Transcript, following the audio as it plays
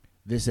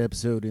This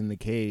episode in the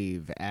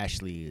cave,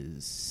 Ashley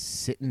is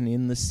sitting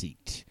in the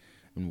seat,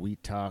 and we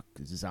talk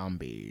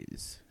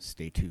zombies.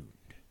 Stay tuned.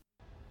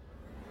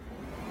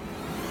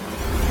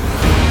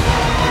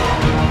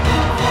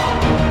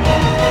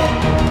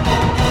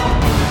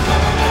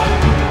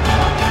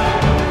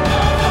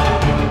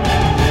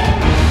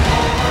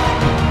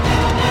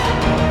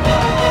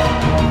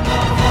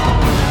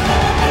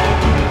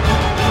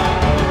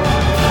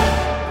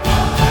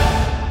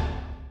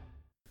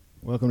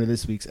 Welcome to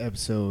this week's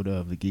episode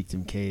of the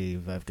Geekdom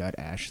Cave. I've got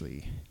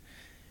Ashley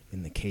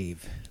in the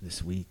cave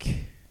this week.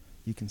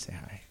 You can say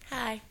hi.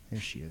 Hi.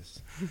 There she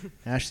is.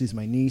 Ashley's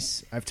my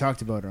niece. I've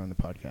talked about her on the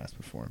podcast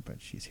before,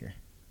 but she's here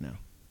now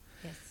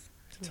Yes.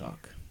 to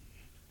talk.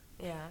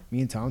 Yeah.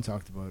 Me and Tom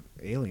talked about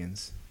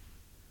aliens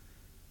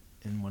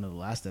in one of the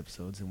last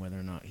episodes and whether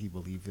or not he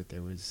believed that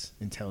there was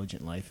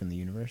intelligent life in the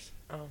universe.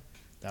 Oh.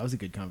 That was a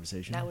good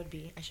conversation. That would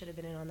be. I should have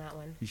been in on that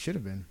one. You should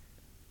have been.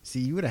 See,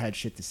 you would have had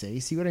shit to say.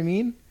 See what I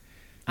mean?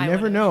 You I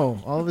never would've.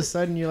 know. All of a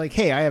sudden, you're like,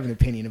 hey, I have an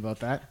opinion about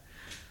that.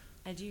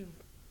 I do.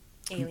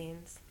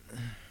 Aliens.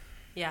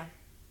 Yeah.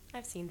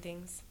 I've seen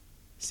things.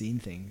 Seen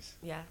things.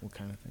 Yeah. What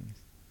kind of things?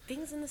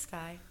 Things in the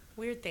sky.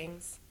 Weird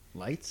things.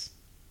 Lights?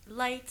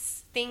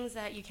 Lights. Things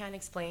that you can't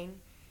explain.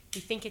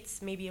 You think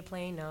it's maybe a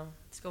plane. No.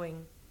 It's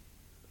going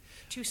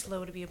too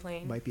slow to be a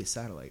plane. Might be a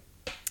satellite.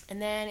 And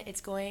then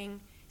it's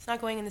not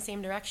going in the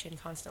same direction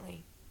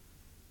constantly.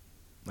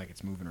 Like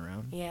it's moving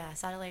around? Yeah.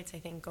 Satellites, I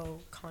think, go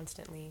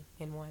constantly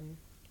in one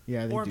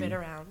Yeah, they orbit do.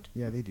 around.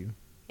 Yeah, they do.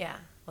 Yeah.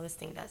 Well, this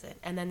thing doesn't.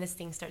 And then this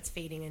thing starts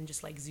fading and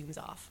just like zooms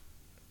off.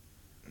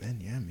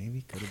 Then, yeah,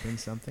 maybe. Could have been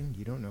something.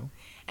 You don't know.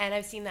 And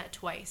I've seen that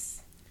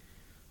twice.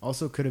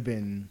 Also could have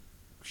been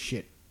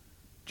shit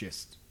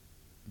just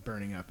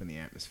burning up in the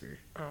atmosphere.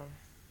 Oh.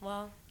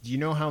 Well, Do you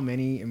know how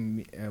many,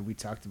 and we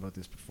talked about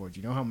this before, do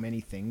you know how many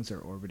things are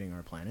orbiting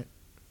our planet?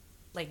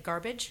 like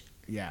garbage?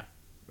 Yeah.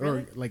 Really?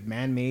 Or like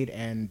man-made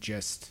and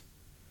just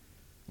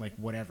like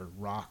whatever,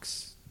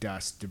 rocks,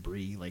 dust,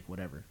 debris, like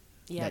whatever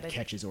Yeah, that but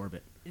catches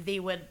orbit. they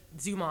would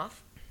zoom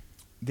off.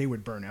 They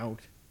would burn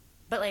out.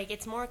 But like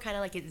it's more kind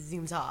of like it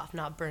zooms off,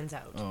 not burns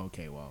out. Oh,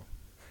 okay, well.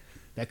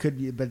 That could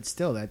be, but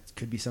still, that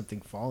could be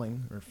something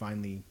falling or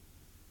finally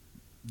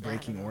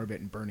breaking know.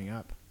 orbit and burning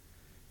up.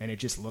 And it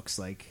just looks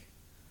like,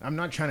 I'm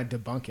not trying to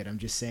debunk it, I'm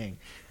just saying,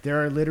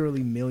 there are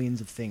literally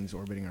millions of things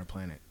orbiting our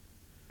planet.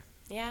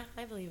 Yeah,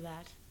 I believe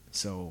that.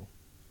 So,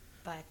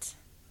 But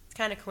it's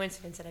kind of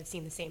coincidence that I've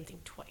seen the same thing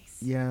twice.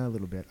 yeah, a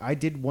little bit. I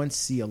did once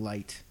see a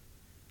light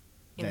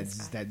In the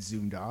sky. that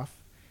zoomed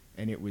off,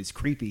 and it was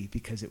creepy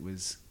because it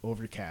was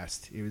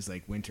overcast. It was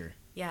like winter.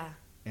 Yeah.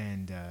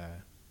 And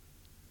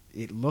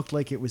it looked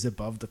like it was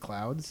above the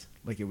clouds,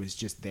 like it was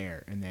just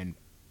there, and then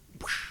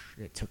whoosh,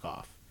 it took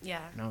off.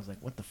 Yeah. And I was like,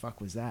 what the fuck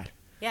was that?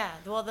 Yeah.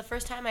 Well, the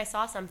first time I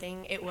saw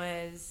something, it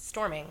was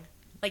storming.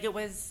 Like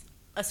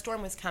a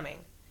storm was coming.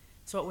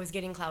 So it was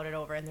getting clouded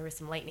over and there was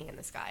some lightning in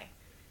the sky.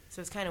 So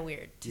it was kind of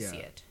weird to Yeah. see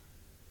it.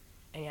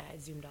 And yeah,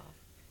 it zoomed off.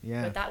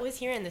 Yeah. But that was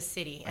here in the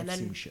city. And I've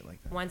then seen shit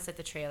like that. once at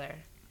the trailer,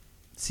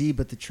 See,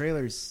 but the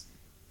trailers,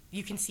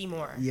 you can see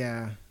more.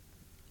 yeah,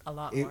 A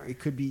lot more. it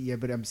could be, yeah,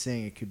 but I'm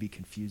saying it could be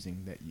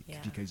confusing that Yeah.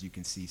 because you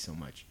can see so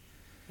much.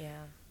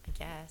 Yeah, I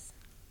guess.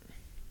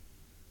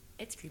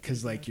 It's creepy. Because,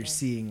 to be like, out you're there.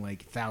 seeing,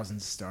 like,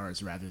 thousands of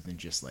stars rather than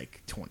just,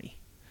 like, 20,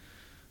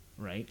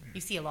 right?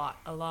 You see a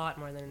lot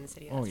more than in the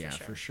city. Oh, That's yeah,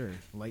 for sure.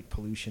 Light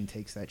pollution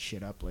takes that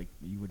shit up like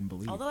you wouldn't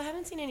believe. Although I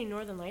haven't seen any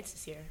northern lights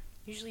this year.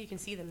 Usually you can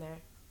see them there.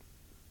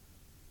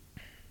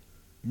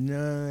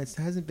 No, it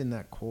hasn't been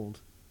that cold.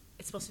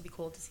 It's supposed to be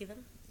cold to see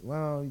them.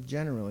 Well,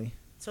 generally.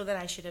 So then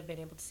I should have been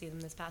able to see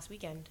them this past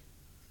weekend.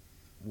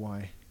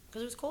 Why?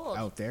 Because it was cold.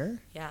 Out there?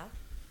 Yeah.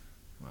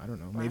 Well, I don't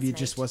know. Last Maybe it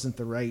just night. wasn't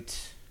the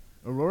right...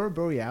 Aurora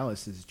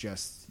Borealis is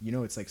just... You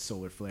know, it's like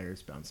solar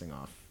flares bouncing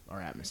off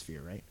our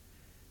atmosphere, right?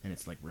 And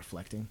it's, like,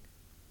 reflecting.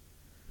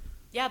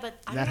 Yeah, but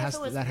I That don't know has if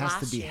it was that has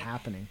last to be year.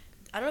 happening.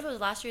 I don't know if it was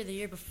last year or the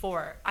year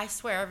before. I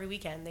swear every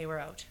weekend they were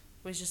out.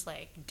 It was just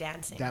like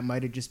dancing That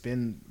might have just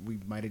been... We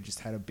might have just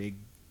had a big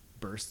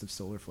burst of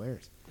solar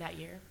flares. that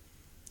year.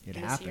 It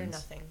And happens. This year,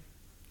 nothing.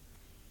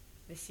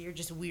 This year,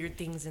 just weird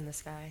things in the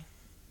sky.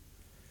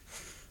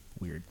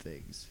 Weird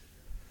things.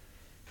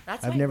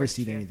 That's I've my never worst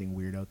seen fear. anything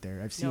weird out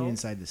there. I've seen No? it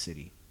inside the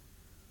city.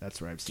 That's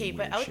where I've seen Okay,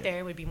 weird but out shit. there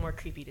it would be more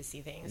creepy to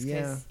see things. Yeah.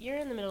 Because you're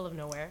in the middle of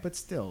nowhere. But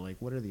still, like,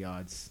 what are the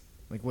odds?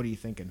 Like, what are you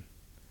thinking?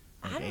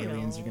 Like, I don't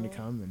aliens are know. going to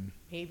come and...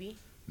 Maybe.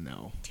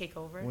 No. Take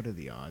over. What are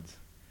the odds?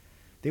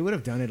 They would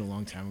have done it a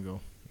long time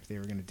ago if they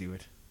were going to do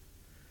it.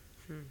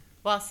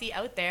 Well, see,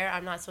 out there,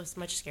 I'm not so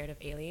much scared of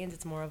aliens.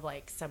 It's more of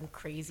like some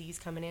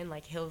crazies coming in,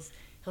 like Hills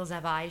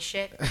Have Eyes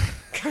shit,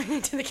 coming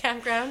into the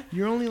campground.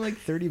 You're only like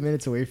 30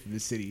 minutes away from the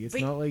city. It's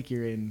But- not like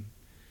you're in...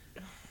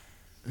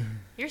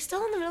 You're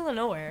still in the middle of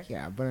nowhere.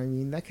 Yeah, but I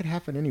mean, that could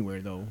happen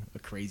anywhere, though. A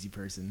crazy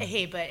person.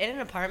 Hey, but in an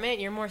apartment,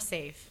 you're more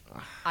safe,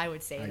 I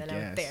would say, I than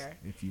guess, out there.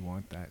 if you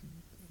want that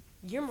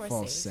You're more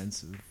false safe.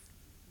 sense of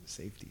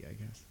safety, I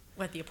guess.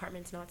 What, the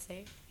apartment's not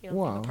safe? You don't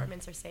Well, think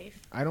apartments are safe?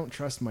 I don't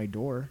trust my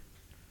door.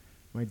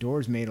 My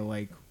door's made of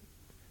like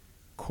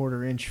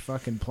 1/4 inch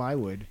fucking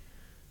plywood.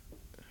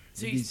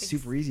 So It'd be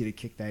super easy to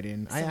kick that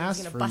in. I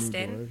asked for a new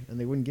door, and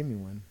they wouldn't give me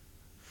one.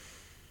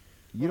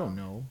 You don't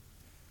know.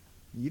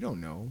 You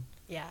don't know.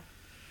 Yeah.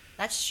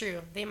 That's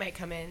true. They might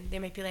come in. They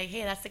might be like,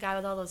 hey, that's the guy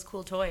with all those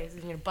cool toys.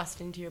 And you're going to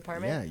bust into your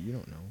apartment. Yeah, you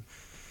don't know.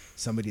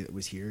 Somebody that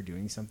was here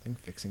doing something,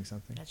 fixing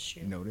something. That's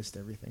true. Noticed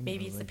everything.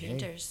 Maybe it's like, the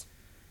painters.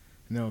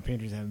 Hey. No,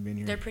 painters haven't been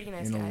here. They're pretty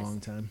nice in guys. a long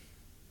time.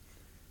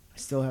 I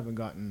still haven't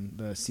gotten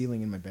the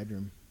ceiling in my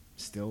bedroom.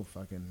 Still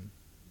fucking...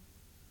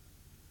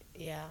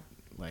 Yeah.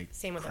 Like,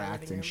 same with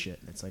cracked and shit.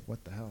 And it's like,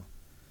 what the hell?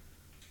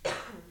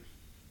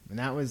 And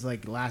that was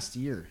like last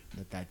year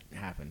that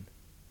happened.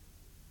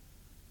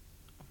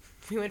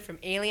 We went from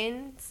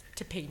aliens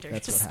to painters.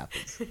 That's what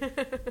happens.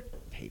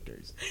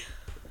 Painters.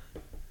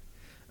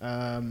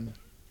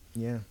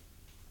 Yeah.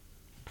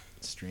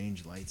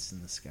 Strange lights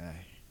in the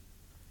sky.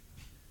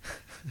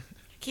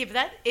 Okay, but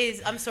that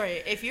is... I'm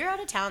sorry. If you're out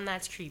of town,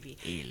 that's creepy.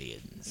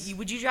 Aliens.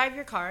 Would you drive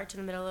your car to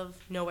the middle of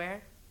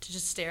nowhere to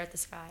just stare at the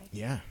sky?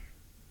 Yeah.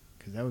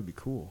 Because that would be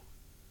cool.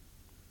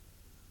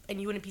 And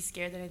you wouldn't be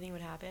scared that anything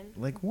would happen?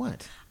 Like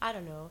what? I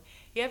don't know.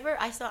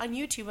 I saw on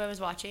YouTube, I was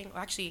watching,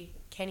 or actually,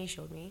 Kenny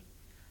showed me,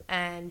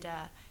 and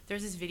there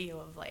was this video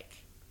of, like,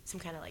 some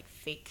kind of, like,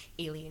 fake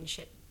alien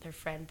shit their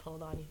friend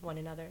pulled on one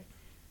another.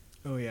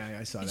 Oh, yeah,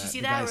 I saw that. Did you see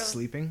the that? guy's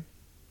sleeping?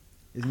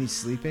 Isn't he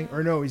sleeping?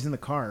 Or no, he's in the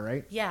car,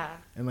 right? Yeah.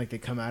 And, like, they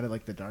come out of,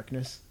 like, the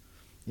darkness?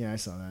 Yeah, I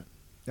saw that.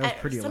 That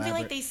was pretty something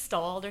elaborate. like they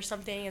stalled or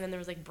something, and then there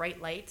was, like,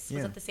 bright lights. Yeah.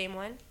 Was that the same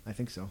one? I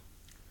think so.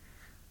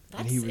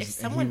 If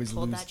someone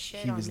pulled that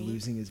shit on me... He was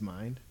losing his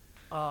mind.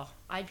 Oh,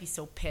 I'd be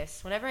so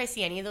pissed. Whenever I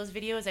see any of those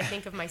videos, I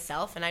think of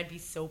myself, and I'd be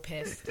so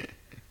pissed.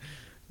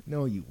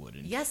 No, you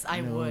wouldn't. Yes,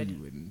 I would. No,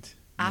 you wouldn't.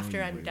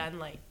 After I'm done,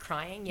 like,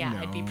 crying, yeah,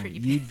 I'd be pretty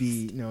pissed.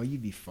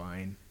 You'd be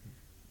fine.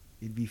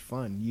 It'd be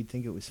fun. You'd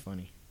think it was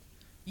funny.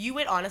 You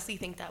would honestly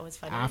think that was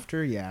funny?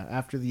 After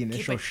the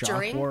initial shock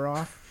during? wore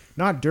off.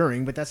 Not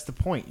during, but that's the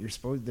point.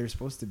 They're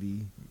supposed to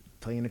be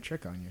playing a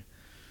trick on you.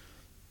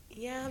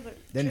 Yeah, but...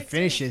 Then it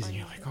finishes, and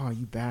you're like, oh,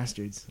 you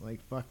bastards.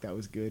 Like, fuck, that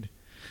was good.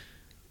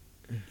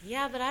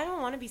 Yeah, but I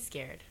don't want to be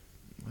scared.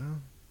 Well...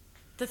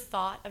 The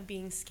thought of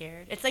being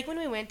scared. It's like when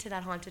we went to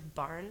that haunted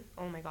barn.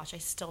 Oh my gosh, I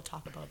still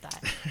talk about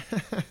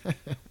that.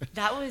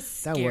 That was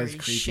scary. That was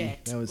creepy.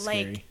 Shit. That was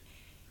scary. Like,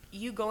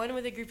 you go in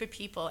with a group of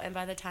people, and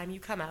by the time you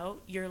come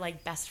out, you're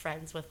like best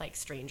friends with like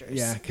strangers.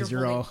 Yeah, because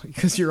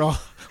you're all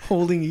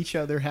holding each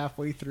other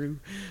halfway through.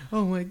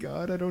 Oh my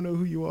god, I don't know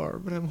who you are,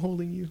 but I'm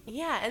holding you.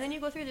 Yeah, and then you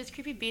go through this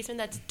creepy basement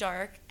that's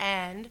dark,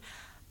 and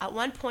at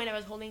one point I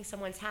was holding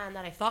someone's hand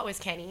that I thought was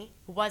Kenny,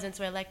 who wasn't,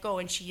 so I let go,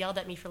 and she yelled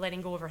at me for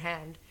letting go of her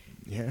hand.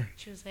 Yeah.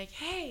 She was like,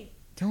 hey.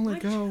 Don't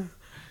let go.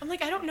 I'm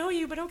like, I don't know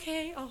you, but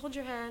okay, I'll hold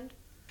your hand.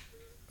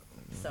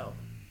 So,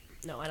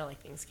 no, I don't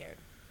like being scared.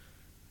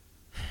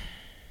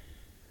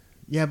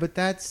 Yeah, but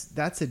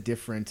that's a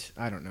different,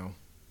 I don't know.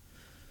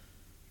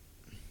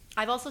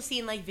 I've also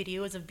seen, like,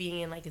 videos of being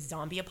in, like, a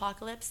zombie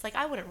apocalypse. Like,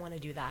 I wouldn't want to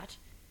do that.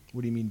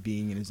 What do you mean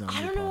being in a zombie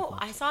apocalypse? I don't know.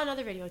 I saw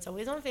another video. It's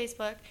always on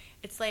Facebook.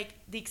 It's, like,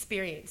 the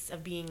experience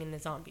of being in a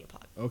zombie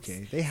apocalypse.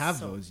 Okay. They have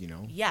those, you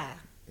know. Yeah.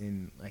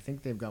 I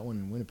think they've got one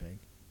in Winnipeg.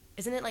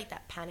 Isn't it like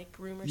that panic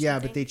room or something? Yeah,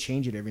 but they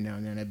change it every now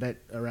and then. I bet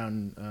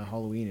around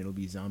Halloween it'll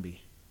be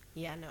zombie.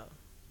 Yeah, no.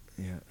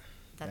 Yeah.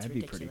 That's That'd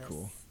ridiculous. be pretty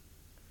cool.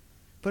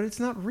 But it's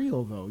not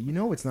real, though. You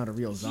know it's not a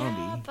real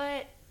zombie. Yeah,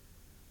 but...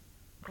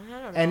 I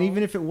don't know. And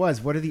even if it was,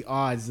 what are the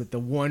odds that the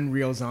one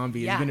real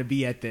zombie is going to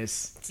be at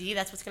this? See,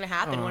 that's what's going to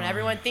happen. When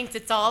everyone thinks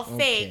it's all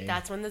fake,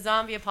 that's when the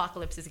zombie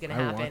apocalypse is going to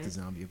happen. I want the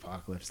zombie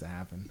apocalypse to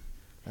happen.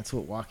 That's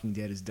what Walking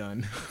Dead has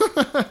done.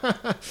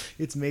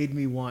 It's made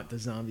me want the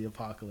zombie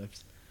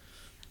apocalypse.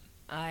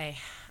 I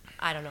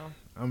don't know.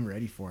 I'm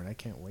ready for it. I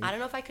can't wait. I don't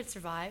know if I could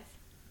survive.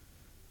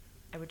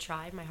 I would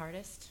try my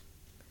hardest.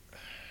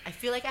 I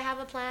feel like I have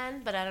a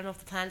plan, but I don't know if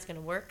the plan's going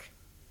to work.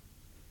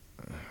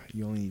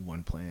 You only need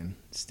one plan.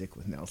 Stick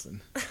with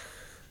Nelson.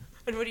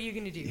 And what are you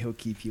going to do? He'll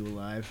keep you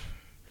alive.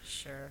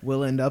 Sure.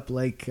 We'll end up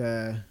like,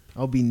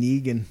 I'll be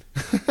Negan.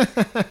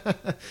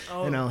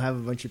 Oh. And I'll have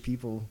a bunch of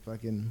people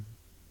fucking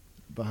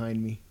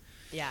behind me.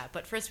 Yeah,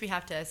 but first we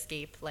have to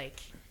escape,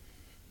 like,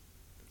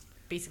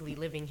 basically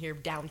living here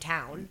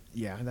downtown.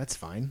 Yeah, that's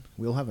fine.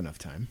 We'll have enough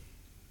time.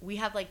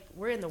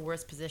 We're in the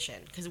worst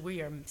position because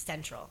we are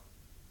central.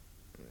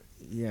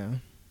 Yeah.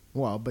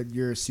 Well, but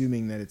you're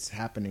assuming that it's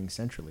happening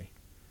centrally.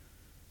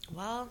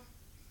 Well,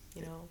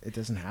 you know. It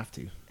doesn't have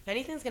to. If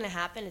anything's going to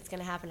happen, it's going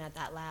to happen at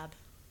that lab.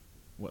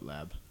 What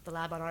lab? The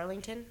lab on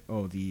Arlington.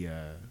 Oh,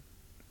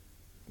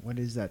 what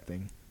is that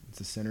thing? It's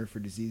a Center for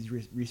Disease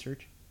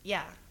Research?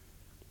 Yeah.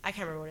 I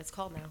can't remember what it's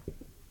called now.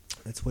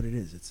 That's what it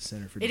is. It's a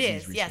Center for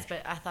Disease Research. It is, yes,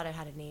 but I thought it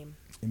had a name.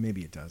 And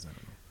maybe it does. I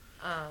don't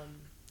know.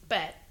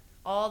 But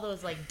all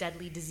those, like,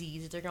 deadly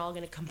diseases, they're all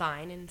going to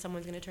combine and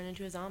someone's going to turn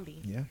into a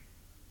zombie. Yeah.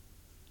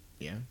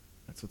 Yeah,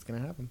 that's what's going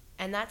to happen.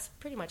 And that's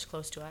pretty much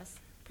close to us.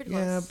 Pretty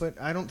close. Yeah,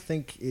 but I don't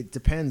think it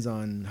depends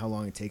on how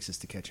long it takes us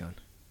to catch on.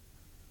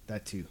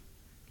 That too.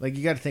 Like,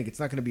 you got to think, it's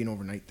not going to be an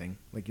overnight thing.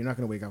 Like, you're not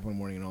going to wake up one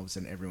morning and all of a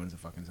sudden everyone's a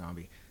fucking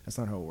zombie. That's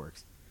not how it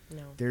works.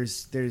 No.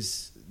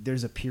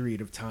 There's a period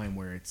of time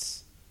where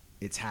it's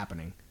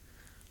happening.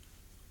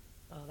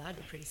 Oh, that would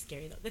be pretty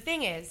scary, though. The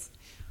thing is,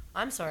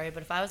 I'm sorry,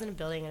 but if I was in a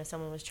building and if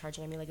someone was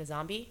charging at me like a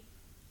zombie,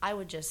 I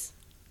would just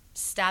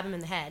stab him in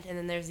the head, and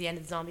then there's the end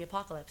of the zombie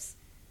apocalypse.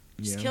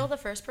 Just kill the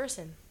first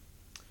person.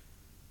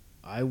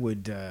 I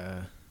would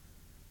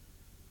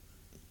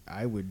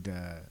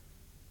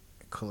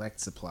collect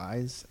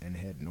supplies and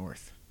head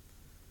north.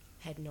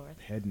 Head north.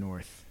 Head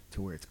north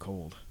to where it's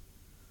cold.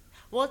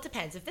 Well, it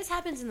depends. If this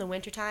happens in the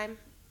wintertime...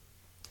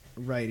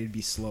 Right, it'd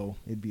be slow.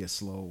 It'd be a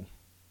slow...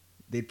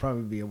 They'd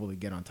probably be able to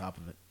get on top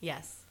of it.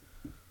 Yes.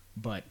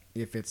 But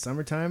if it's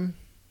summertime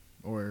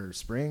or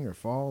spring or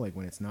fall, like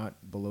when it's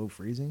not below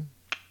freezing,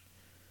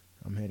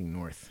 I'm heading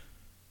north.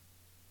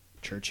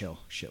 Churchill,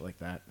 shit like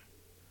that.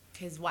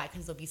 Because why?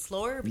 Because they'll be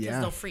slower or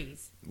because they'll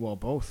freeze? Well,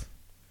 both.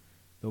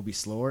 They'll be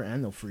slower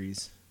and they'll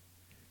freeze.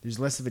 There's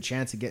less of a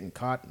chance of getting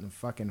caught in a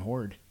fucking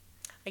horde.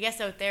 I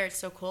guess out there it's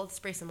so cold,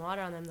 spray some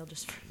water on them, they'll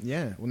just...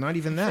 Yeah, well, not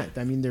even that.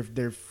 I mean,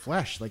 they're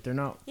flesh. Like, they're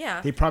not...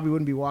 Yeah. They probably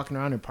wouldn't be walking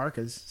around in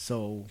parkas,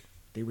 so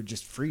they would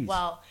just freeze.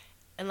 Well,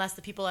 unless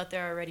the people out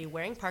there are already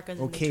wearing parkas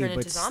and they turn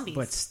into zombies.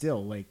 But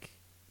still, like,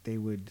 they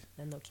would...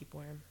 Then they'll keep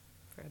warm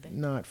for a bit.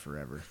 Not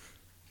forever.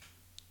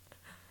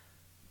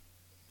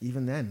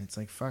 Even then, it's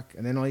like, fuck.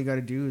 And then all you got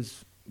to do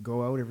is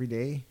go out every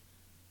day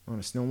on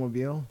a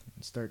snowmobile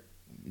and start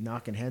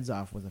knocking heads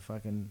off with a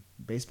fucking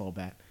baseball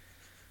bat.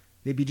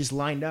 They'd be just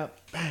lined up.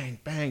 Bang,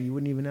 bang. You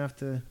wouldn't even have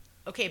to...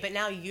 Okay, but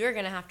now you're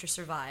going to have to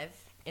survive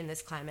in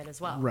this climate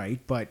as well. Right,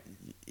 but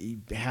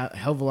a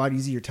hell of a lot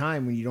easier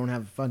time when you don't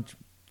have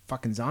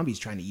fucking zombies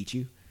trying to eat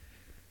you.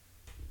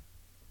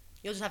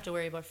 You'll just have to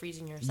worry about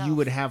freezing yourself. You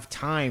would have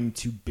time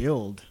to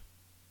build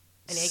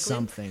an igloo?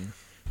 something.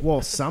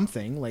 Well,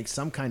 something, like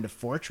some kind of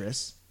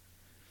fortress.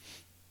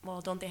 Well,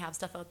 don't they have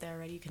stuff out there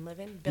already you can live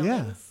in?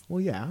 Buildings? Yeah,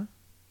 well, yeah.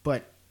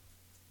 But,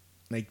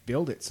 like,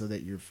 build it so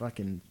that you're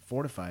fucking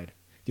fortified.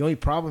 The only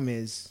problem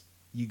is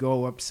you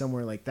go up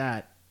somewhere like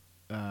that,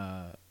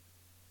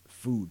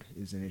 food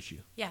is an issue.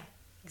 Yeah,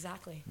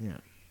 exactly. Yeah.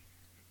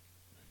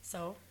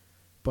 So?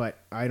 But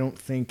I don't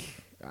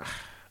think...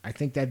 I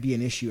think that'd be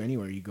an issue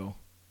anywhere you go.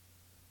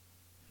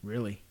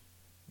 Really.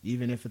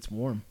 Even if it's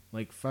warm.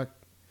 Like, fuck.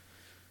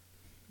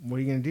 What are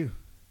you going to do?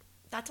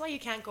 That's why you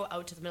can't go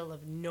out to the middle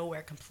of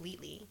nowhere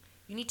completely.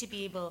 You need to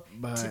be able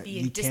to be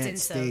a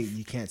distance of...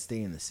 You can't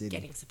stay in the city.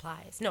 Getting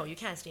supplies. No, you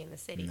can't stay in the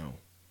city. No.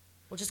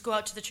 We'll just go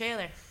out to the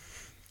trailer.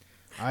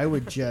 I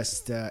would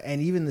just...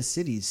 and even the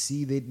cities.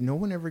 See, no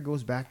one ever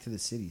goes back to the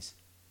cities.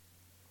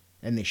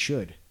 And they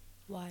should.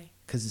 Why?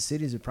 Because the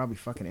cities are probably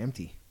fucking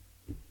empty.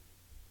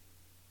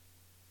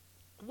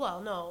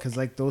 Well, no. Because,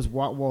 like, the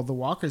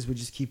walkers would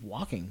just keep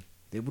walking.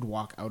 They would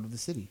walk out of the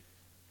city.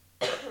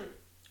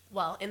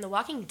 Well, in The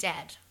Walking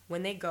Dead,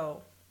 when they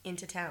go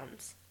into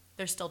towns,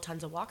 there's still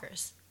tons of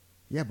walkers.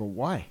 Yeah, but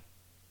why?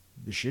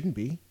 There shouldn't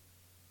be.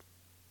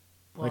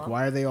 Well, like,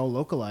 why are they all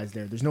localized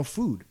there? There's no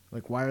food.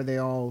 Like, why are they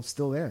all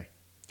still there?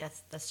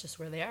 That's just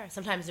where they are.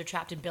 Sometimes they're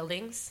trapped in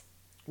buildings.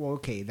 Well,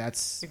 okay,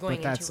 that's... You're going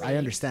into raids. I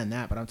understand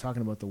that, but I'm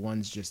talking about the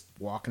ones just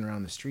walking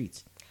around the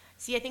streets.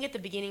 See, I think at the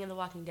beginning of The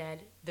Walking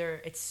Dead,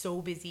 it's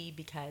so busy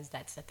because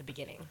that's at the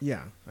beginning.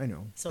 Yeah, I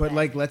know. So but,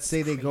 like, let's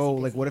say they go...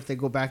 busy. Like, what if they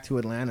go back to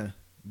Atlanta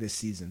this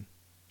season?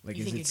 Like,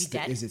 You think it'd be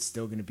dead? Is it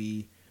still going to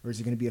be... Or is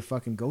it going to be a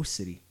fucking ghost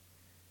city?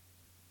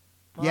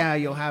 Well, yeah,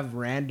 you'll have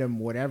random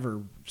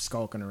whatever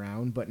skulking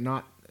around, but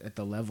not at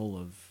the level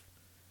of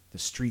the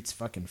streets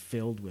fucking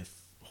filled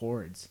with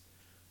hordes.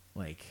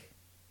 Like,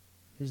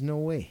 there's no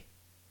way.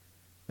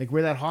 Like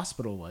where that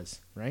hospital was,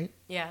 right?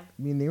 Yeah.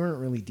 I mean, they weren't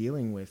really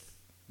dealing with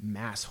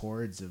mass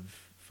hordes of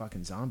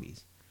fucking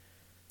zombies.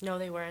 No,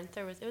 they weren't.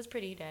 It was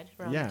pretty dead.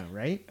 Around, yeah,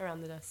 right?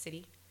 Around the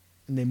city.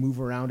 And they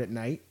move around at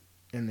night,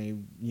 and they,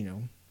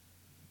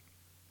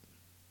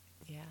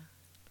 Yeah.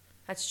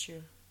 That's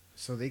true.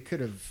 So they could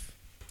have...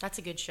 That's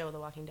a good show, The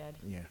Walking Dead.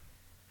 Yeah.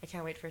 I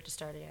can't wait for it to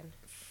start again.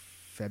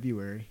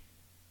 February.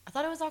 I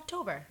thought it was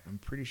October. I'm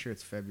pretty sure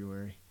it's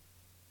February.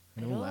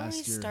 I It know only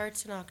last year...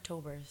 starts in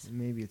October.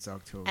 Maybe it's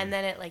October. And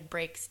then it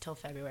breaks till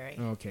February.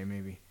 Okay,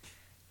 maybe.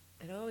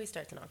 It always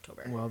starts in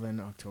October. Well, then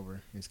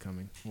October is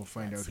coming. We'll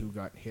find out who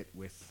got hit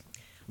with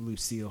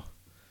Lucille.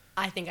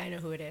 I think I know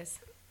who it is.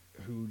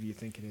 Who do you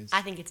think it is?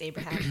 I think it's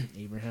Abraham.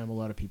 Abraham. A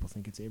lot of people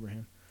think it's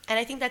Abraham. And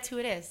I think that's who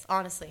it is,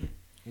 honestly.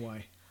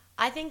 Why?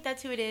 I think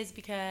that's who it is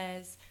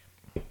because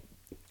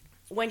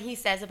when he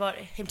says about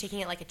him taking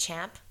it like a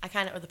champ,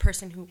 or the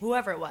person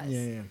whoever it was,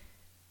 Yeah.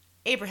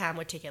 Abraham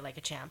would take it like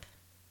a champ.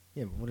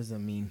 Yeah, but what does that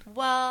mean?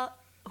 Well,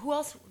 who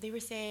else? They were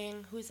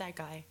saying, who's that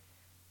guy?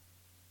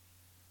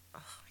 Oh,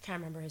 I can't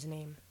remember his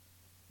name.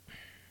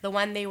 The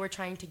one they were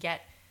trying to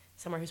get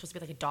somewhere who's supposed to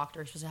be like a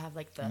doctor, supposed to have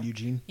like the...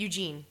 Eugene?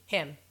 Eugene,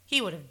 him.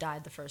 He would have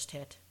died the first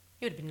hit.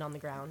 He would have been on the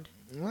ground.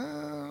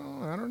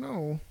 Well, I don't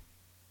know.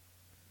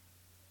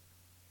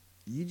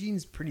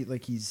 Eugene's pretty,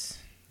 he's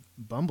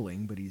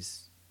bumbling, but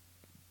he's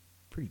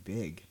pretty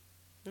big.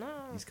 No,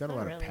 he's got a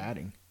lot of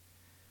padding.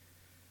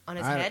 On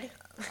his head?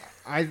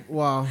 I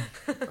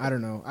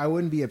don't know. I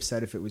wouldn't be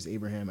upset if it was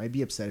Abraham. I'd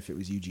be upset if it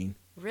was Eugene.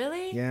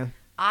 Really? Yeah.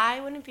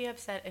 I wouldn't be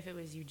upset if it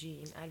was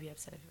Eugene. I'd be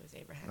upset if it was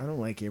Abraham. I don't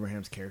like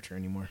Abraham's character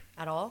anymore.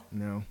 At all?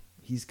 No.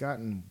 he's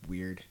gotten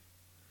weird.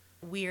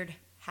 Weird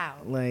how?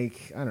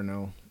 Like, I don't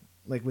know.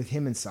 Like with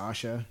him and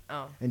Sasha.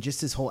 Oh. And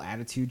just his whole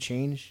attitude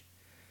change.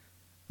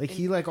 Like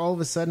he like all of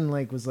a sudden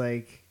like was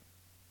like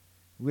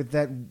with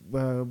that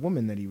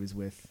woman that he was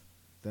with.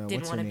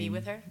 Didn't want to be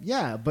with her?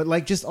 Yeah, but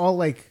like just all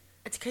like...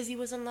 It's because he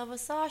was in love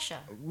with Sasha.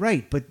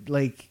 Right, but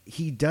like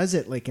he does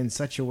it like in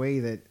such a way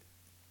that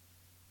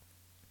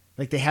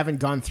like they haven't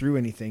gone through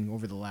anything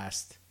over the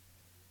last...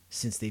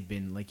 Since they've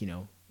been like, you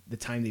know, the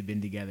time they've been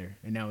together.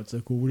 And now it's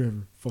like, well,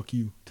 whatever, fuck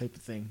you type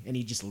of thing. And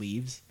he just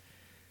leaves.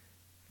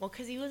 Well,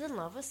 because he was in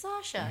love with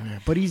Sasha.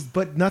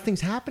 But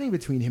nothing's happening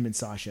between him and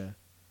Sasha.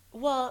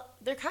 Well,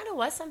 there kind of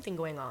was something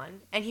going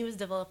on, and he was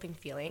developing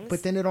feelings.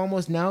 But then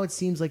now it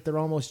seems like they're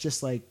almost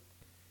just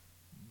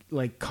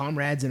like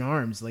comrades in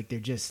arms. Like they're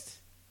just...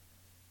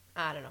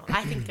 I don't know.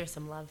 I think there's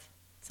some love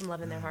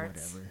in their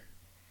hearts. Whatever.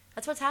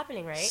 That's what's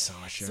happening, right?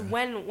 Sasha. So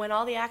when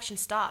all the action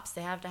stops,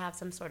 they have to have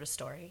some sort of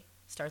story.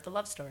 Start the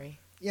love story.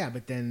 Yeah,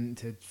 but then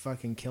to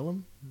fucking kill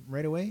him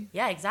right away?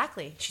 Yeah,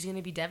 exactly. She's going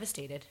to be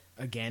devastated.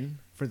 Again?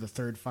 For the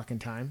third fucking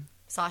time?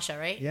 Sasha,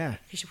 right? Yeah.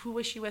 Who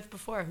was she with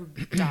before who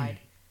died?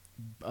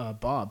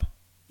 Bob.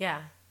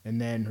 Yeah. And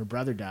then her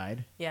brother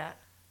died. Yeah.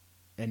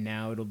 And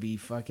now it'll be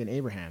fucking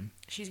Abraham.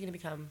 She's going to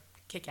become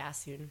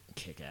kick-ass soon.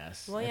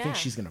 Kick-ass. Well, I think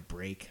she's going to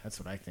break. That's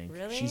what I think.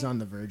 Really? She's on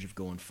the verge of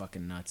going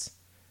fucking nuts.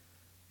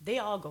 They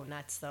all go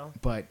nuts, though.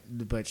 But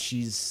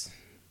she's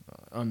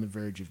on the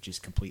verge of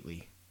just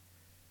completely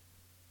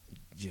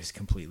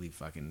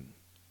fucking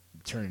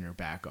turning her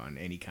back on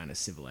any kind of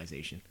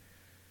civilization.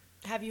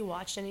 Have you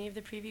watched any of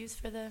the previews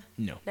for the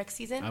next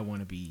season? I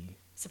want to be...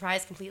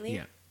 Surprised completely?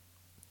 Yeah.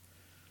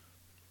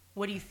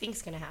 What do you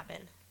think's going to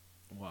happen?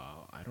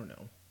 Well, I don't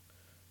know.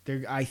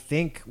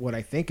 What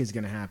I think is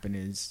going to happen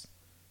is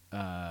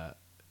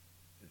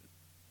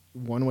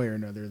one way or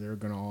another, they're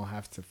going to all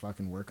have to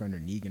fucking work under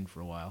Negan for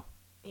a while.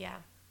 Yeah.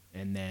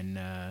 And then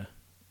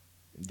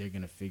they're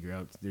going to figure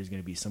out there's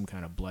going to be some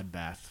kind of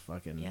bloodbath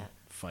fucking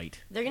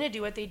fight. They're going to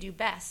do what they do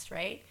best,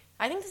 right?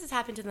 I think this has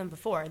happened to them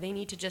before. They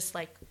need to just,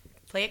 like,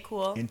 play it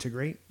cool.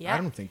 Integrate? Yeah. I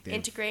don't think they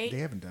integrate. They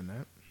haven't done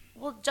that.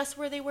 Well, just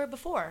where they were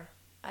before.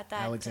 At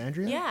that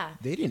Alexandria? Yeah.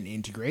 They didn't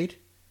integrate.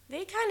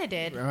 They kind of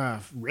did.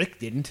 Rick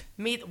didn't.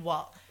 And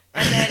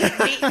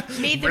then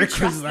made them Rick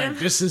trust was them. like,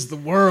 this is the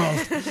world.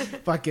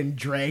 Fucking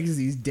drags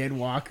these dead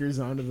walkers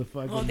onto the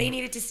fucking... Well, they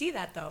needed to see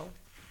that, though.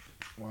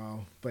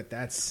 Wow. But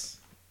that's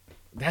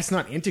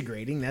not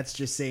integrating. That's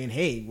just saying,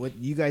 hey, what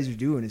you guys are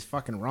doing is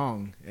fucking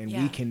wrong, and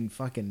we can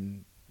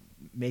fucking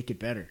make it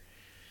better.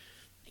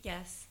 I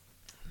guess.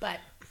 But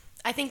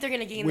I think they're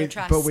going to gain their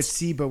trust. But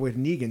with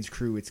Negan's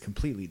crew, it's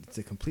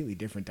a completely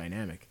different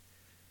dynamic.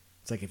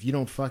 It's like if you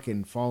don't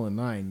fucking fall in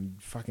line, you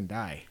fucking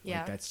die. Yeah.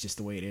 Like, that's just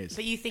the way it is.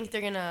 But you think they're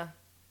going to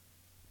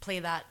play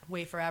that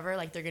way forever?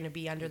 Like they're going to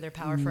be under their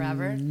power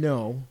forever?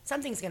 No.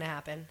 Something's going to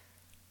happen.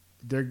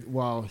 They're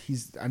going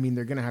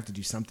to have to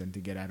do something to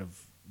get out of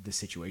the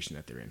situation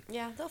that they're in.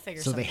 Yeah, they'll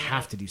figure so something out. So they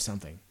have to do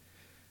something.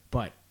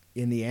 But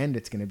in the end,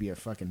 it's going to be a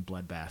fucking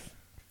bloodbath.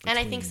 And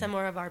I think some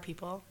more of our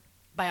people,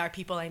 by our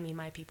people, I mean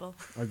my people.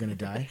 Are going to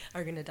die?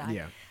 Are going to die.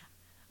 Yeah.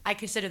 I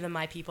consider them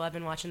my people. I've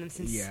been watching them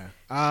since season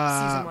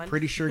 1.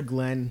 Pretty sure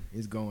Glenn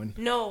is going.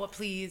 No,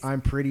 please. I'm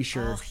pretty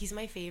sure. Oh, he's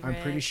my favorite.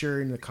 I'm pretty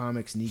sure in the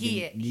comics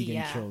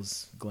Negan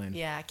kills Glenn.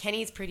 Yeah,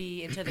 Kenny's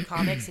pretty into the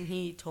comics, and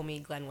he told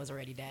me Glenn was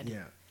already dead.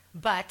 Yeah.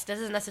 But that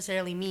doesn't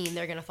necessarily mean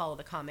they're going to follow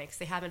the comics.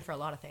 They haven't for a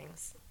lot of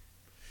things.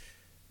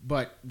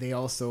 But they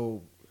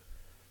also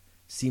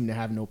seem to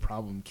have no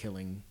problem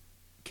killing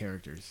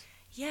characters.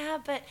 Yeah,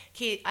 but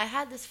okay, I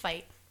had this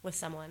fight with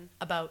someone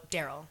about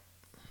Daryl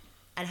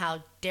and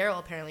how Daryl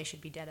apparently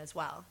should be dead as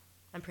well.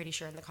 I'm pretty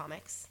sure in the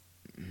comics.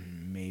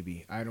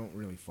 Maybe. I don't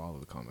really follow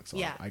the comics a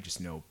lot. I just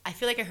know. I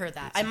feel like I heard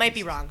that. I might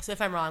be wrong, so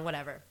if I'm wrong,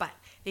 whatever. But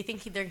they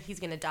think he's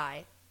going to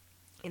die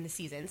in the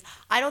seasons.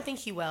 I don't think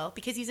he will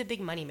because he's a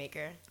big money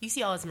maker. You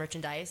see all his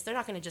merchandise. They're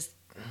not going to just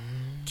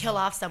kill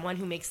off someone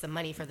who makes the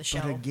money for the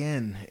show. But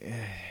again...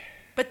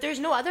 But there's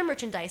no other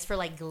merchandise for,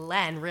 like,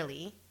 Glenn,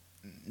 really.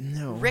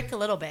 No. Rick a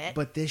little bit.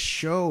 But this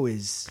show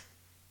is...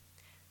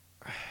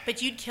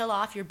 But you'd kill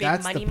off your big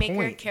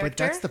moneymaker character? But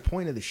that's the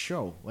point of the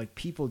show. Like,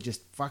 people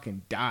just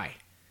fucking die.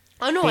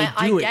 Oh, no,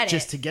 I get it.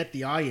 Just to get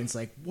the audience,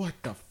 like, what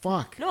the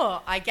fuck?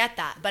 No, I get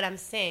that. But I'm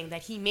saying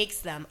that he makes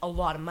them a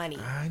lot of money.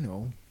 I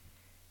know.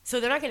 So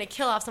they're not going to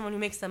kill off someone who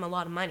makes them a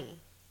lot of money.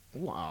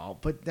 Wow,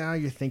 but now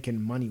you're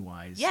thinking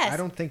money-wise. Yes. I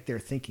don't think they're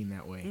thinking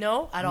that way.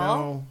 No, at all?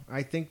 No,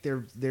 I think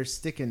they're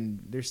sticking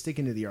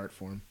to the art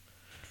form.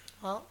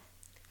 Well,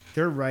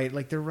 they're right.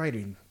 Like, they're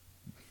writing.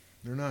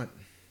 They're not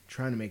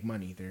trying to make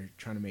money. They're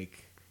trying to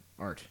make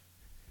art.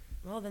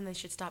 Well, then they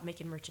should stop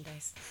making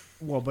merchandise.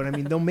 Well, but I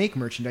mean, they'll make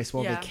merchandise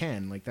while they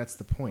can. Like, that's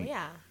the point. Well,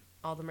 yeah,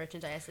 all the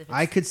merchandise.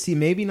 I could see,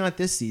 maybe not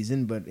this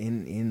season, but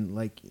in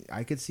like,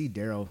 I could see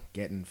Daryl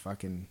getting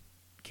fucking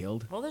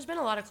killed. Well, there's been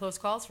a lot of close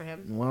calls for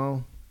him.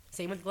 Well,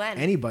 same with Glenn.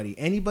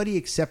 Anybody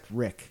except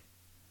Rick.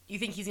 You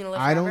think he's gonna live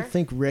forever? I don't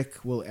think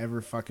Rick will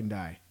ever fucking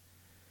die.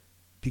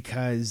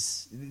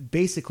 because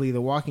basically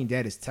The Walking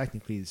Dead is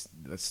technically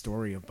a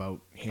story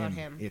about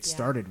him. It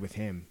started with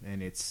him,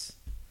 and it's...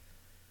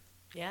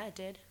 Yeah, it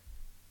did.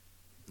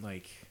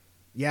 Like,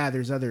 yeah,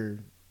 there's other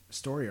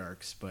story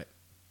arcs, but...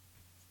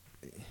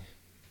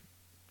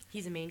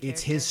 He's a main character.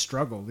 It's his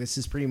struggle. This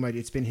is pretty much...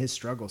 It's been his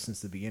struggle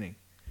since the beginning.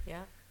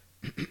 Yeah.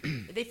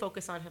 They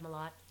focus on him a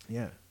lot.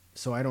 Yeah.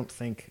 So I don't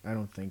think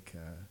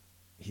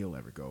he'll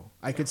ever go.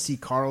 I could see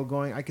Carl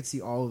going. I could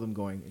see all of them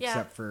going,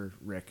 except for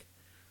Rick.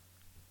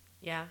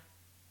 Yeah.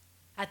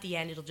 At the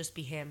end, it'll just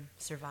be him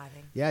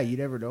surviving. Yeah, you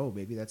never know.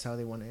 Maybe that's how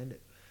they want to end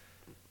it.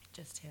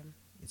 Just him.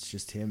 It's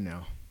just him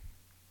now.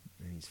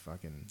 And he's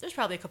fucking... There's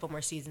probably a couple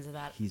more seasons of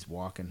that. He's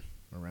walking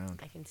around.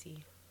 I can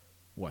see.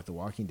 What, The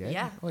Walking Dead?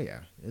 Yeah. Oh, yeah.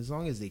 As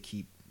long as they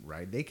keep...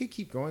 Right. They could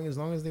keep going as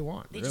long as they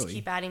want, They really. just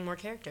keep adding more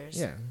characters.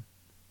 Yeah.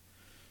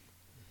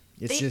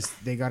 It's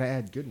just they got to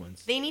add good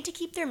ones. They need to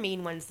keep their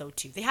main ones though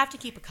too. They have to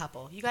keep a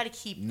couple. You got to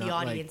keep the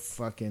audience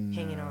like fucking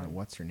hanging on.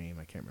 What's her name?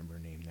 I can't remember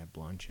her name. That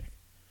blonde chick.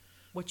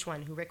 Which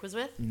one? Who Rick was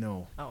with?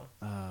 No. Oh.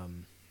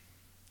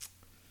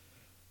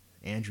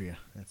 Andrea.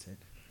 That's it.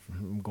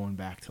 I'm going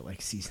back to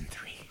like season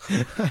 3.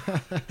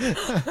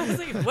 I was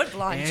like, what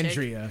blonde chick?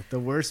 Andrea, the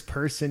worst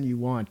person you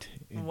want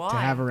to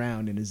have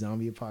around in a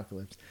zombie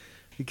apocalypse,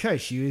 because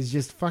she was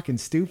just fucking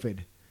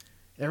stupid.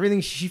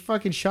 Everything she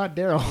fucking shot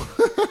Daryl.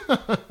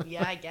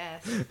 Yeah, I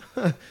guess.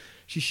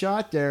 She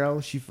shot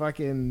Daryl. She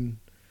fucking...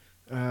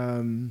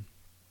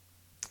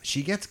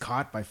 she gets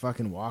caught by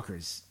fucking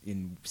walkers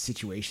in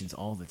situations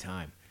all the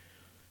time.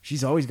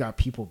 She's always got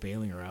people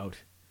bailing her out.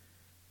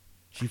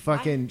 She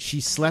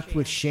slept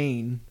with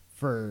Shane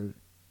for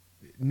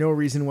no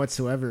reason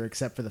whatsoever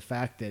except for the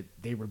fact that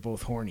they were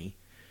both horny.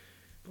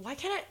 Why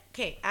can't I...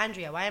 Okay,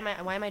 Andrea, why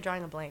am I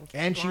drawing a blank?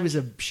 And she was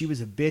a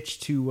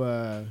bitch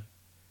to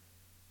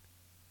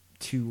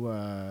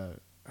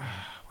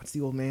what's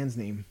the old man's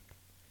name?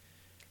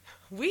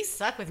 We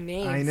suck with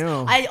names. I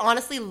know. I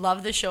honestly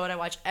love the show and I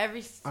watch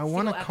every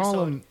single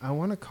episode. I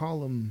want to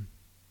call him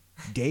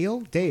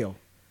Dale. Dale.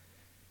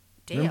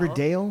 Remember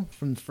Dale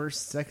from the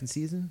second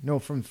season? No,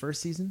 from the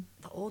first season.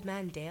 The old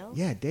man Dale?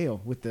 Yeah, Dale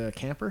with the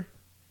camper.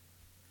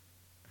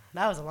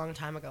 That was a long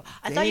time ago.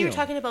 I thought you were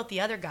talking about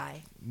the other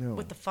guy. No.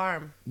 With the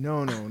farm.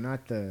 No,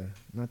 not the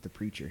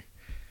preacher.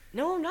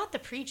 No, not the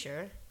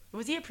preacher.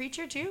 Was he a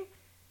preacher too?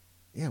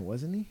 Yeah,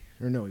 wasn't he?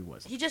 Or no, he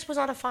wasn't. He just was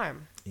on a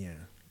farm. Yeah.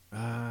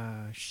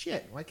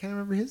 Shit. Why can't I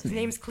remember his name? His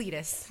name's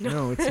Cletus.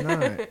 No, it's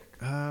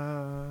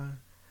not.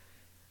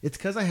 It's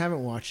because I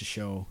haven't watched the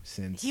show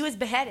since. He was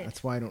beheaded.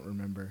 That's why I don't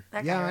remember.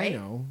 That guy, right? I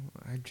know.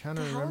 I'm trying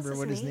to remember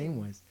what his name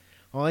was.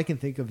 All I can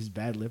think of is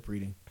bad lip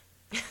reading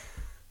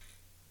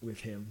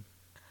with him.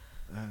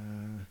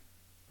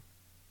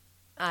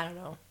 I don't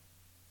know.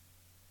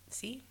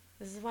 See?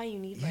 This is why you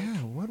need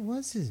what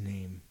was his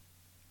name?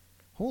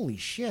 Holy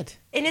shit.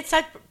 And it's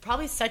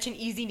probably such an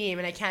easy name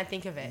and I can't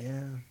think of it.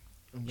 Yeah.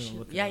 I'm going to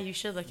look it up. Yeah, you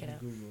should look it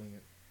up. Googling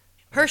it.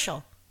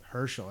 Herschel,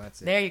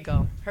 that's it. There you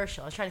go.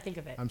 Herschel. I was trying to think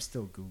of it. I'm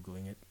still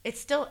Googling it. It's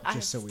still... I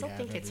still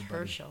think it's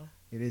Herschel.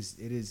 It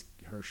is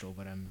Herschel,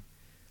 but I'm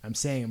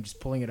saying I'm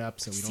just pulling it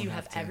up so we don't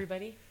have to...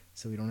 everybody?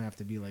 So we don't have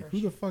to be like, Herschel.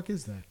 who the fuck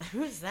is that?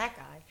 Who's that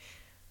guy?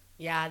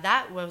 Yeah,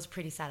 that was a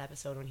pretty sad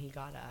episode when he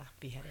got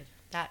beheaded.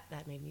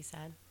 That made me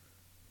sad.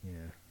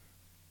 Yeah.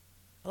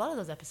 A lot of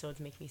those episodes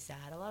make me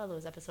sad. A lot of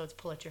those episodes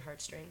pull at your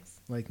heartstrings.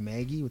 Like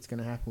Maggie? What's going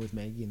to happen with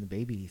Maggie and the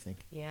baby, do you think?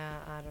 Yeah,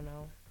 I don't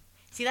know.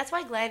 See, that's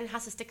why Glenn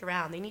has to stick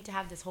around. They need to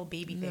have this whole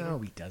baby thing. No,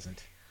 he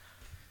doesn't.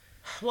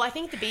 Well, I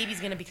think the baby's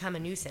going to become a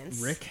nuisance.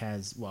 Rick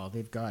has... Well,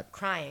 they've got...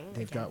 Crying.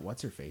 They've got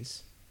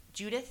what's-her-face?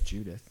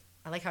 Judith.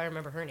 I like how I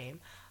remember her name.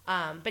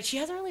 But she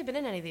hasn't really been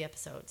in any of the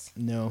episodes.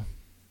 No.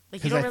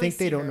 Because I think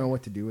they don't know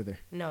what to do with her.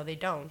 No, they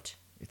don't.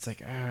 It's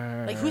like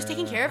who's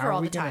taking care of her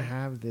all the time? How are we going to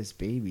have this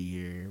baby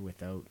here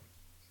without,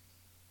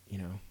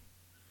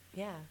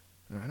 Yeah.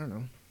 I don't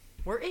know.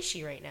 Where is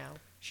she right now?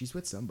 She's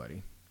with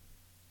somebody.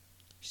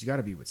 She's got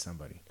to be with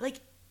somebody. Like,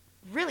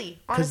 really?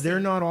 Because they're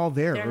not all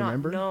there,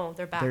 remember? No,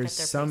 they're back There's at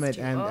their some place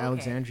at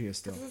Alexandria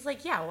still. This is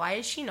like, yeah, why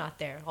is she not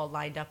there all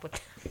lined up with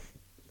them?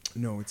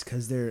 No, it's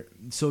because they're...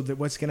 So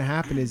what's going to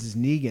happen is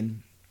Negan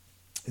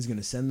is going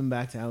to send them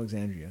back to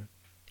Alexandria.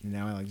 And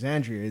now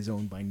Alexandria is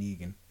owned by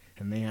Negan.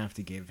 And they have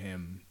to give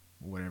him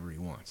whatever he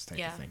wants type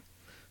of thing.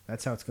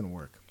 That's how it's going to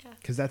work.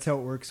 Because that's how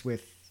it works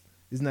with...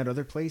 Isn't that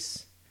other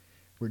place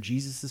where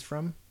Jesus is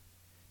from?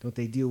 Don't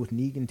they deal with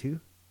Negan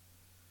too?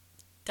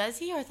 Does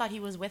he? Or I thought he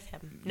was with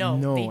him. No,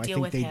 I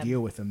think they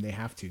deal with him. They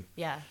have to.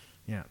 Yeah.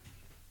 Yeah.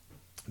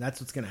 That's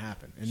what's going to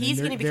happen. And he's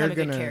going to become a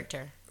good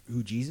character.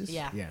 Who, Jesus?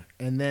 Yeah. Yeah.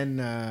 And then,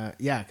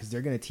 because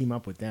they're going to team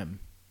up with them.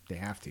 They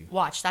have to.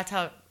 Watch. That's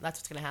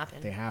what's going to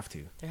happen. They have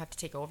to. They have to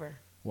take over.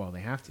 Well,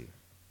 they have to.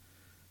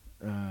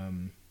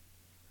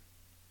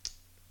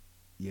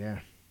 Yeah.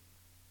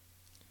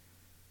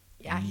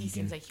 Yeah, he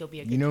seems like he'll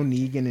be a good character.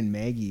 Negan and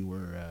Maggie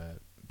were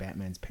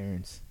Batman's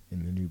parents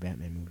in the new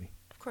Batman movie.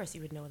 Of course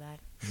you would know that.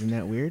 Isn't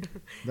that weird,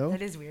 though?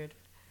 That is weird.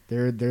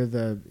 They're in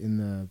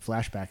the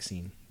flashback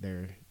scene.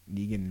 They're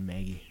Negan and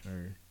Maggie,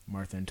 or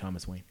Martha and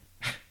Thomas Wayne.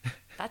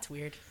 That's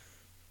weird.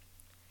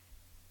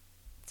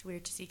 It's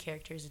weird to see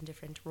characters in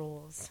different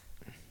roles.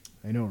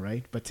 I know,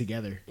 right? But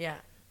together. Yeah.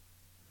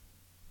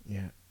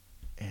 Yeah.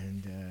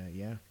 And,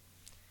 yeah.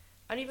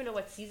 I don't even know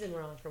what season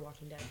we're on for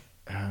Walking Dead.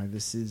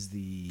 This is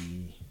the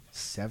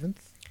 7th?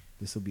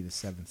 This will be the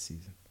 7th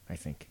season, I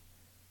think.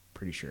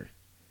 Pretty sure.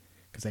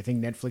 Because I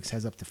think Netflix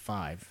has up to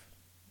 5.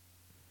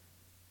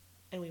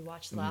 And we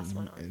watched the last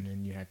one on And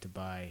then you had to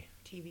buy...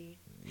 TV.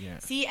 Yeah.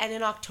 See, and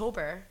in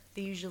October,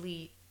 they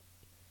usually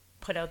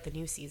put out the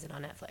new season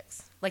on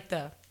Netflix. Like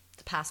the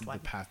past one.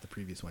 The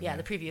previous one. Yeah,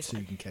 the previous so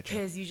one. So you can catch up.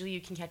 Because usually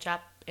you can catch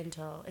up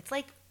until... It's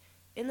like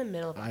in the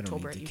middle of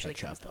October. I don't need to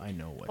catch up. I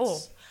know what's...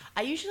 Oh,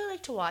 I usually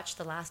like to watch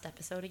the last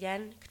episode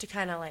again to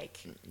kind of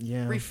like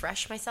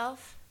refresh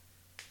myself.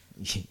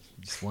 You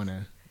just want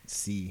to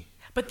see.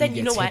 But then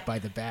you know what? Hit by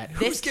the bat.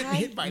 Who's getting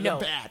hit by the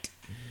bat?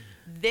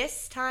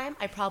 This time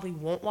I probably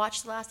won't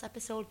watch the last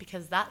episode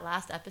because that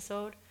last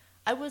episode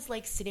I was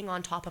like sitting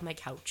on top of my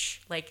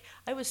couch. Like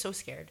I was so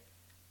scared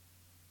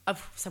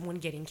of someone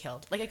getting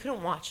killed. Like I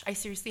couldn't watch. I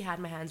seriously had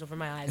my hands over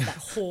my eyes that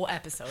whole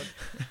episode.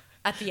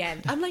 At the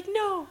end, I'm like,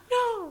 no.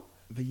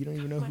 But you don't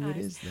even know who it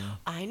is, though.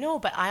 I know,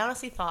 but I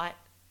honestly thought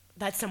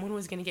that someone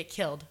was going to get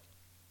killed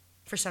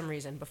for some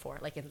reason before.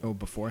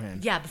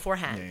 Beforehand? Yeah,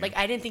 beforehand. Yeah. Like,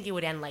 I didn't think it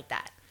would end like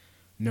that.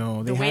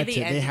 No, they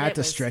had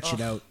to stretch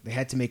it out. They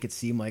had to make it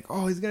seem like,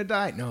 oh, he's going to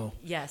die. No.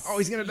 Yes. Oh,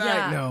 he's going to die.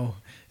 Yeah. No.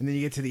 And then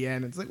you get to the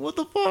end, it's like, what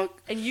the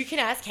fuck? And you can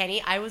ask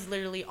Kenny. I was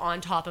literally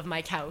on top of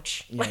my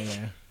couch. Yeah,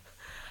 I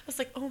was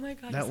like, oh my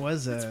God.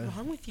 What's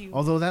wrong with you?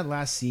 Although that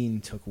last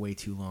scene took way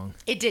too long.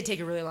 It did take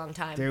a really long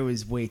time. There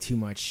was way too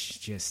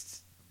much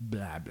just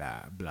blah,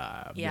 blah,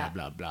 blah, blah,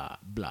 blah, blah,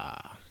 blah.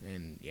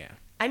 And yeah.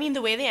 I mean,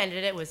 the way they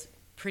ended it was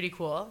pretty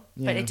cool,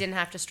 but it didn't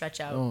have to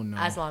stretch out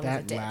as long as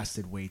it did. That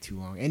lasted way too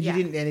long. And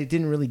it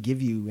didn't really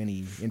give you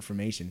any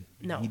information.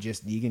 No.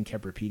 Negan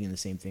kept repeating the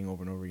same thing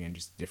over and over again,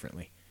 just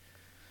differently.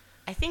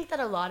 I think that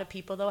a lot of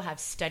people, though, have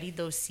studied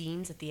those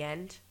scenes at the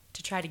end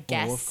to try to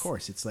guess. Oh, of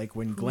course. It's like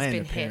when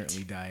Glenn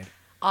apparently died.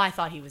 Oh, I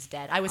thought he was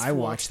dead. I was fooled. I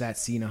watched that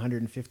scene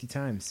 150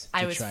 times.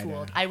 I was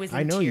fooled. I was in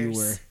tears. I know tears.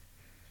 You were.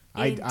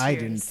 I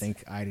didn't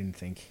think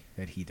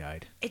that he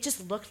died. It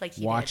just looked like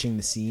he Watching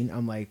the scene,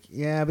 I'm like,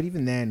 yeah, but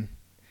even then,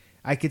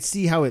 I could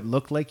see how it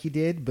looked like he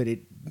did, but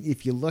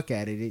if you look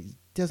at it, it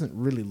doesn't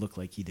really look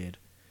like he did.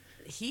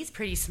 He's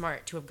pretty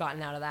smart to have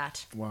gotten out of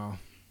that. Well,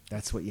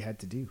 that's what you had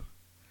to do.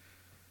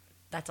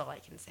 That's all I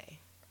can say,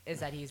 is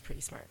that he's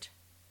pretty smart.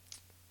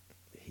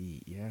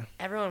 Yeah.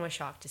 Everyone was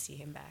shocked to see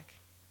him back.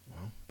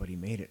 Well, but he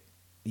made it.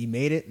 He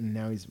made it, and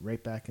now he's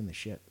right back in the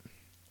shit.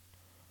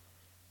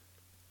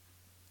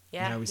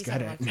 Yeah. Now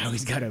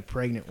he's got a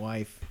pregnant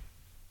wife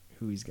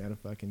who he's got to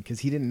fucking... Because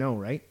he didn't know,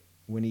 right?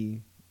 When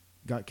he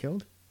got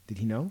killed? Did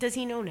he know? Does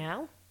he know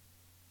now?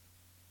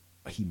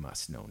 He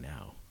must know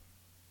now.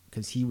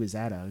 Because he was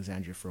at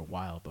Alexandria for a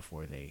while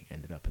before they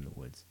ended up in the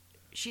woods.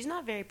 She's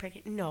not very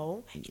pregnant.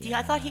 No. Yeah.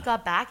 I thought he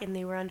got back and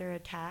they were under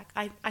attack.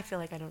 I feel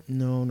like I don't...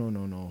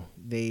 No.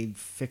 They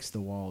fixed the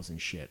walls and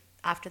shit.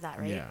 After that,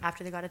 right? Yeah.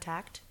 After they got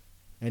attacked?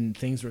 And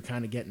things were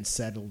kind of getting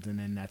settled, and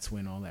then that's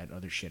when all that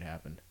other shit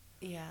happened.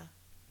 Yeah.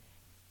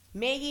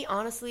 Maggie,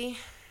 honestly,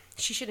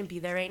 she shouldn't be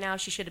there right now.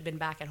 She should have been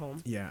back at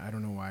home. Yeah, I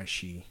don't know why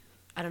she went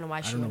out. I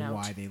don't know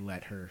why they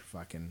let her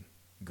fucking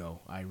go.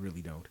 I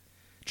really don't.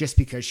 Just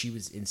because she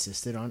was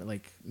insisted on it,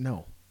 like,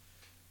 no.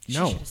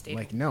 No.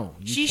 Like, no.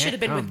 She should have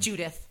been with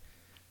Judith.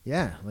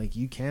 Yeah, like,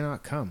 you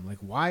cannot come. Like,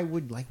 why?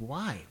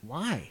 Why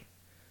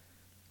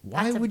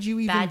That's would you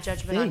even bad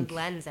judgment think? on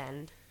Glenn's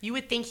end. You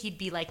would think he'd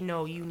be like,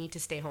 no, you need to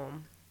stay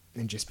home.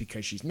 And just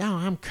because she's, no,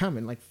 I'm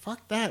coming. Like,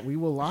 fuck that. We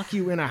will lock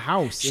you in a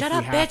house. Shut if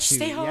up, we have bitch. to.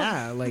 Stay home.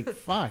 Yeah, like,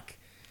 fuck.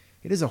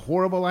 It is a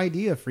horrible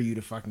idea for you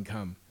to fucking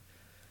come.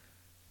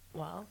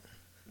 Well,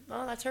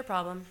 that's her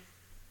problem.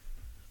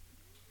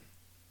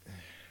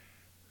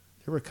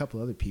 There were a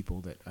couple other people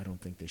that I don't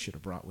think they should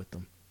have brought with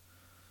them.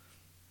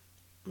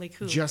 Like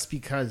who? Just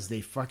because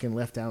they fucking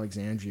left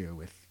Alexandria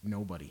with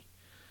nobody.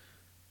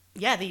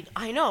 Yeah,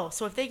 I know.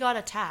 So if they got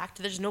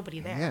attacked, there's nobody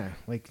there. Yeah,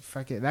 like,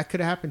 fuck it. That could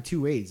have happened two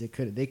ways. They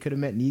could have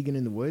met Negan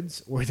in the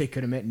woods, or they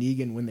could have met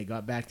Negan when they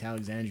got back to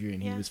Alexandria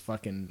and he was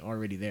fucking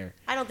already there.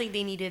 I don't think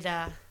they needed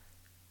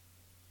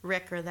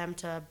Rick or them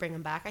to bring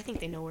him back. I think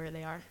they know where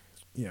they are.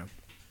 Yeah.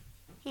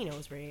 He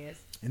knows where he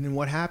is. And then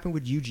what happened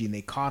with Eugene?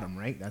 They caught him,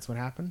 right? That's what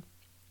happened?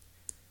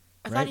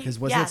 Right? Because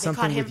wasn't it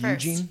something with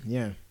Eugene?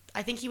 Yeah.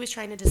 I think he was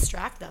trying to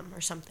distract them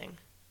or something.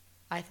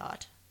 I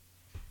thought.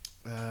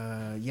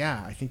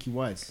 Yeah, I think he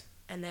was.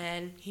 And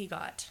then he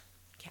got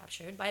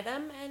captured by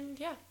them, and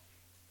yeah.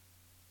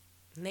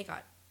 And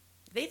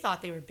they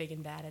thought they were big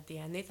and bad at the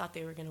end. They thought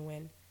they were going to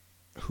win.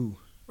 Who?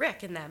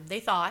 Rick and them. They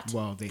thought.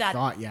 Well, they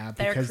thought, yeah.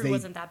 Their because crew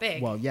wasn't that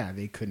big. Well, yeah,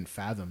 they couldn't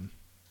fathom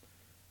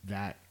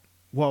that.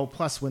 Well,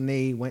 plus when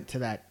they went to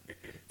that,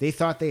 they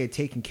thought they had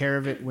taken care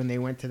of it when they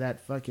went to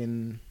that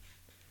fucking,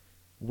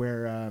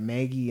 where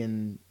Maggie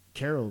and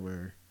Carol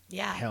were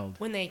held.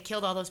 When they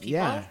killed all those people.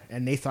 Yeah,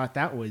 and they thought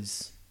that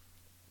was...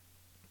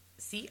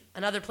 See,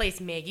 another place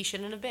Maggie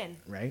shouldn't have been.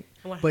 Right.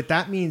 But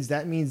that means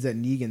that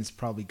Negan's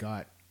probably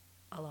got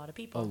a lot of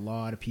people. A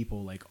lot of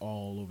people, like,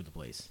 all over the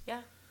place.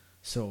 Yeah.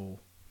 So,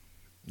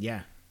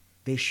 yeah,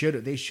 they should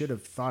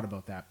have thought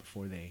about that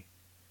before they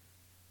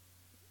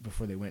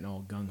went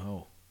all gung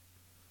ho.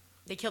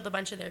 They killed a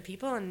bunch of their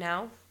people, and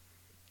now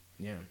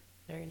Yeah,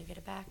 they're gonna get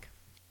it back.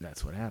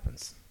 that's what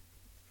happens.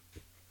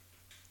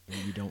 And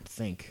you don't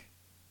think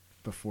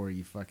before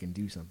you fucking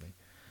do something.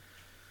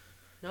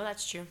 No,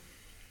 that's true.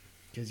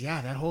 Because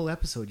yeah, that whole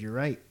episode, you're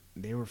right.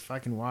 They were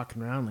fucking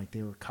walking around like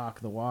they were cock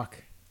the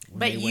walk.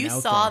 But you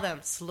saw them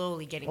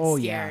slowly getting scared. Oh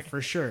yeah,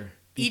 for sure.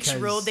 Each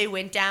road they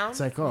went down, it's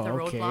like, oh, with a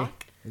okay, roadblock.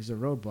 there's a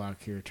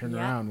roadblock here. Turn Yeah.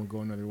 around, we'll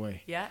go another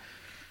way. Yeah.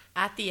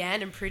 At the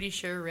end, I'm pretty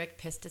sure Rick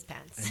pissed his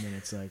pants. And then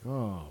it's like,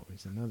 oh,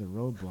 there's another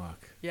roadblock.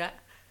 Yeah.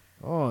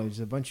 Oh, there's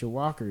a bunch of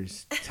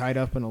walkers tied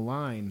up in a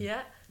line.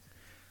 Yeah.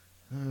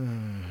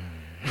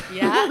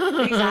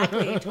 Yeah,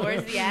 exactly.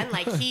 Towards the end,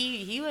 like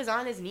he was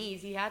on his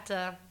knees. He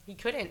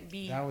couldn't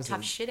be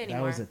tough shit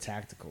anymore. That was a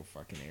tactical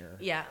fucking error.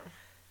 Yeah.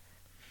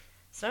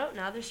 So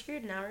now they're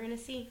screwed. Now we're gonna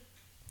see.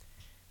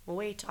 We'll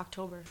wait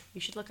October.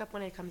 You should look up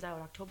when it comes out.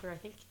 October, I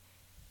think.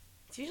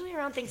 It's usually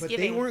around Thanksgiving.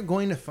 But they weren't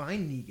going to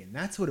find Negan.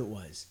 That's what it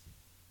was.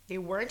 They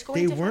weren't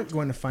going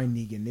to find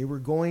Negan. They were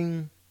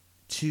going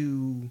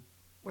to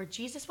where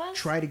Jesus was?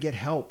 Try to get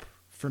help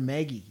for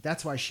Maggie.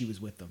 That's why she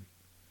was with them.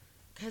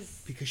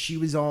 Because she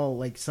was all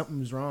like, something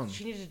was wrong.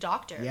 She needed a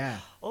doctor. Yeah.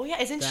 Oh yeah,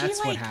 isn't she like?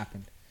 That's what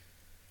happened.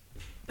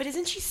 But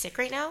isn't she sick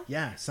right now?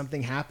 Yeah,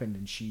 something happened,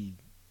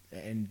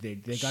 and they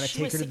got to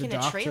take her to the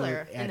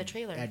doctor in the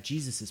trailer at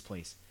Jesus's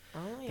place. Oh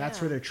yeah. That's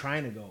where they're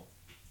trying to go,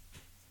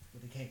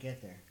 but they can't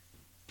get there.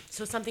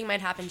 So something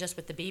might happen just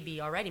with the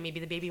baby already. Maybe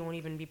the baby won't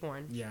even be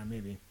born. Yeah,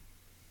 maybe.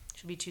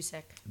 She'll be too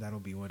sick. That'll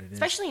be what it is.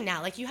 Especially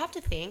now, like you have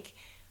to think,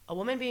 a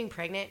woman being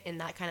pregnant in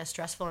that kind of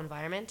stressful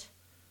environment.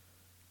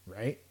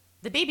 Right.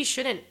 The baby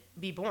shouldn't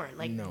be born.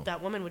 Like, no.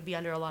 That woman would be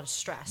under a lot of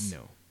stress.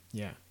 No.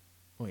 Yeah.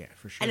 Oh, yeah,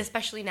 for sure. And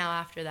especially now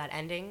after that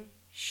ending,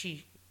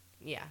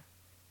 yeah.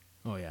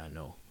 Oh, yeah,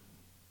 no.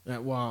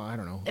 Well, I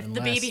don't know. If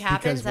the baby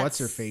happens, because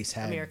What's-Her-Face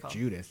had miracle.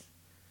 Judith.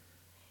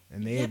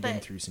 And they had been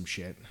through some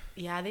shit.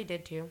 Yeah, they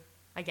did too,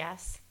 I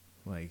guess.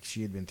 Like,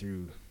 they had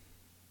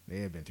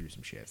been through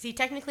some shit. See,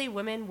 technically,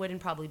 women wouldn't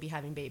probably be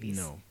having babies.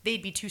 No.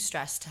 They'd be too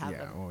stressed to have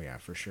them. Oh, yeah,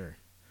 for sure.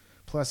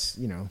 Plus,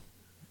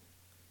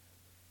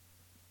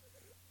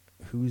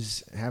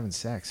 who's having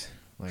sex?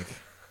 Like,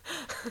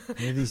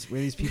 where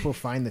these people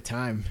find the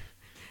time?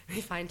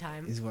 They find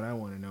time. Is what I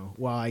want to know.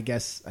 Well, I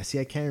guess I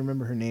can't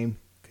remember her name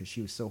because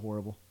she was so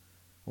horrible.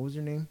 What was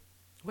her name?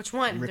 Which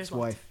one? Rick's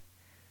wife.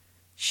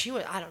 She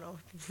was. I don't know.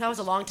 That was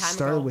a long time ago.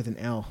 Started with an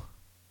L.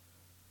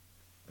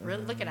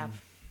 Really? Look it up.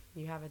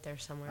 You have it there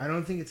somewhere. I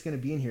don't think it's going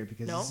to be in here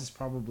because this is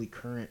probably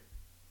current.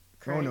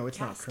 Oh no, it's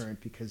cast. not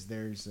current because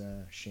there's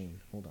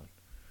Shane. Hold on.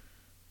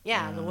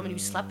 Yeah, the woman who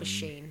slept with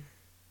Shane.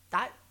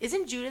 That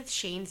isn't Judith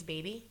Shane's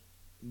baby.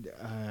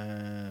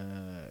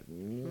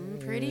 I'm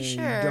pretty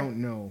sure.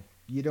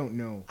 You don't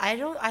know.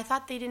 I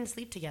thought they didn't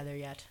sleep together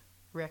yet.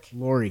 Rick.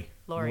 Lori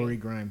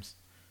Grimes.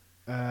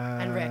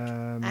 And Rick.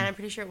 And I'm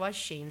pretty sure it was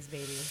Shane's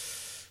baby.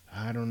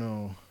 I don't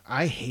know.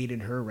 I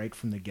hated her right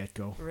from the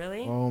get-go.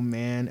 Really? Oh,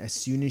 man. As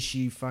soon as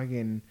she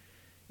fucking...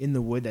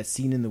 that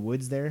scene in the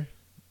woods there,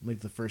 like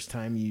the first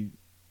time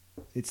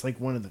it's like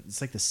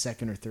it's like the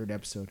second or third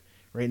episode.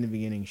 Right in the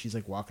beginning, she's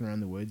like walking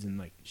around the woods and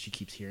like she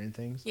keeps hearing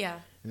things. Yeah.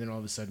 And then all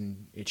of a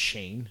sudden, it's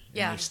Shane.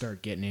 And they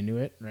start getting into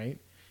it, right?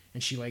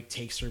 And she like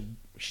takes her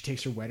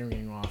wedding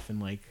ring off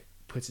and like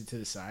puts it to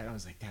the side. I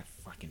was like, that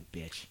fucking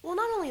bitch. Well,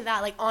 not only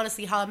that, like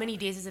honestly, how many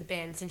days has it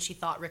been since she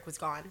thought Rick was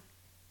gone?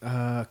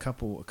 A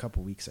couple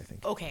weeks, I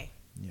think. Okay.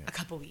 Yeah. A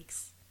couple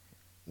weeks.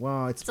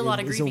 Well, it's a lot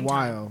of grieving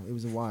time. It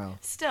was a while.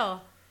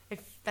 Still,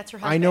 if that's her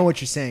husband. I know what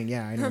you're saying.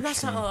 Yeah, I know.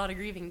 That's not a lot of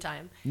grieving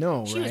time.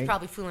 No, she was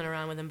probably fooling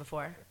around with him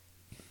before.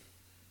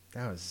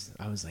 I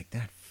was like,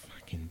 that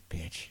fucking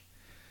bitch.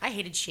 I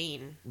hated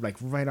Shane. Like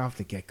right off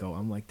the get go,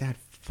 I'm like, that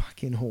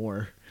fucking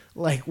whore.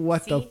 Like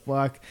what the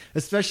fuck?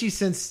 Especially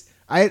since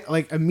I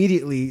like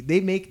immediately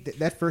they make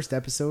that first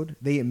episode.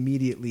 They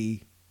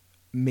immediately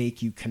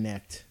make you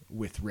connect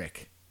with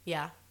Rick.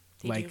 Yeah.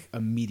 Like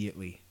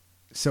immediately.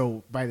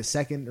 So by the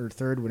second or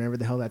third, whenever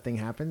the hell that thing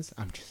happens,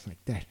 I'm just like,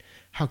 that.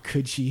 How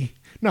could she?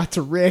 Not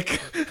to Rick.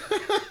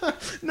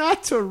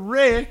 Not to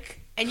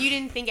Rick. And you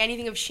didn't think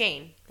anything of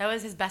Shane. That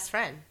was his best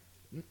friend.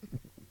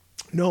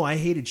 No, I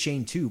hated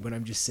Shane too, but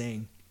I'm just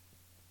saying.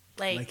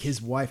 Like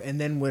his wife. And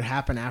then what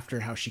happened after,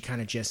 how she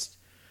kind of just,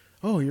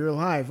 oh, you're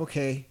alive.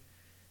 Okay.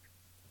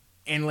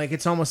 And like,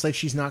 it's almost like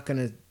she's not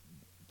even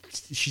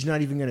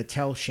going to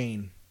tell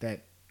Shane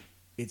that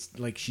it's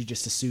like, she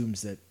just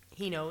assumes that.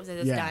 He knows that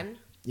it's done.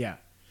 Yeah.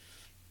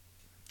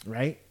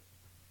 Right?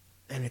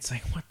 And it's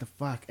like, what the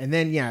fuck? And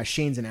then, yeah,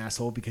 Shane's an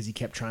asshole because he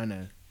kept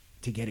trying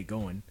to get it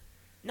going.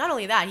 Not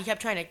only that, he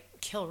kept trying to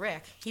kill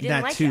Rick. He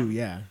didn't like him. That too,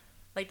 yeah.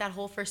 Like, that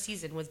whole first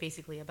season was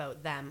basically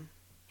about them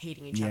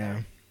hating each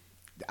other.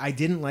 I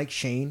didn't like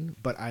Shane,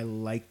 but I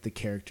liked the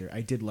character. I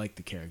did like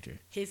the character.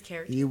 His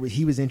character?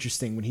 He was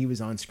interesting. When he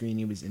was on screen,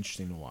 he was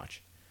interesting to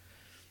watch.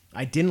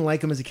 I didn't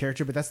like him as a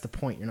character, but that's the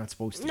point. You're not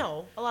supposed to.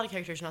 No, a lot of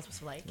characters you're not supposed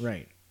to like.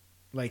 Right.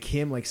 Like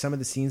him, like some of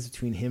the scenes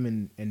between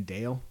him and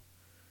Dale,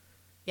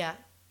 Yeah.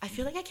 I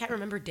feel like I can't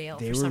remember Dale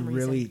They for were some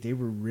reason. They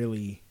were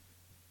really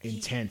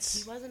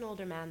intense. He was an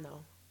older man, though.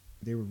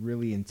 They were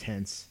really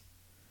intense.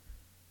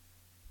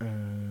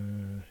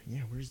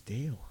 Yeah, where's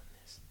Dale on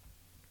this?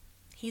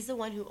 He's the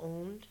one who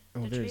owned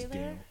the there's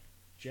trailer?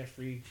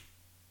 Dale.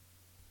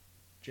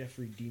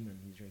 Jeffrey Demon,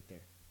 he's right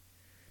there.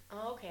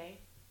 Oh, okay.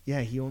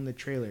 Yeah, he owned the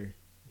trailer.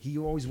 He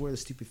always wore the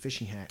stupid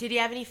fishing hat. Did he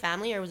have any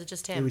family, or was it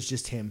just him? It was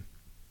just him.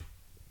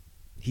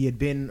 He had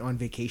been on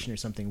vacation or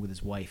something with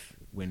his wife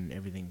when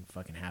everything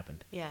fucking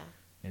happened. Yeah.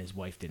 And his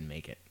wife didn't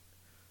make it.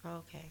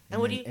 Oh, okay.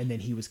 And then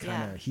he was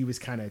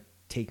kind of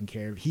taken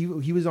care of. He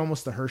was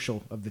almost the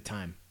Herschel of the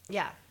time.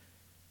 Yeah.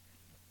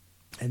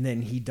 And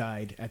then he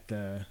died at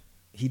the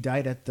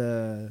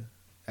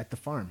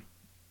farm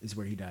is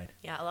where he died.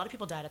 Yeah, a lot of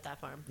people died at that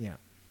farm. Yeah.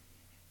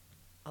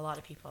 A lot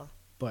of people.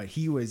 But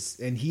he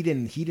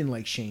didn't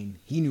like Shane.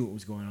 He knew what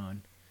was going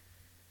on.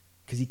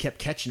 Because he kept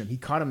catching him. He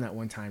caught him that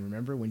one time.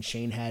 Remember when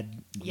Shane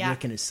had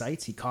Rick in his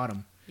sights? He caught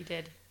him. He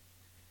did.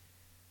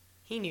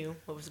 He knew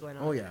what was going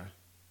on. Oh, yeah.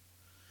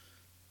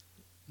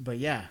 But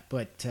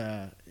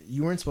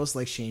you weren't supposed to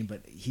like Shane,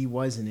 but he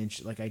was an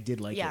inch. Like, I did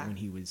like it when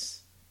he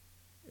was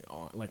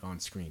on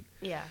screen.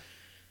 Yeah.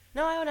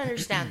 No, I would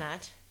understand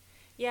that.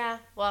 Yeah,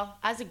 well,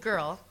 as a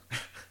girl.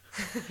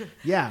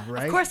 Yeah,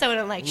 right? Of course I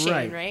wouldn't like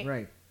Shane, right?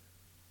 Right.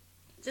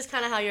 Just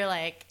kind of how you're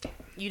like,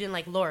 you didn't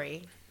like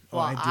Lori.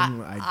 Well,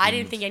 I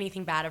didn't think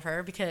anything bad of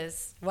her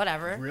because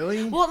whatever.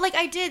 Really? Well, like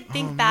I did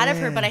think bad of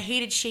her, but I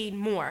hated Shane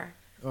more.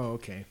 Oh,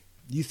 okay.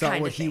 You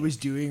thought what he was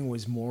doing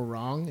was more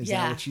wrong? Is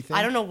that what you think?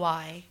 I don't know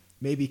why.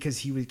 Maybe because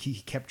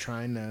he kept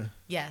trying to...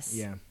 Yes.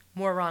 Yeah.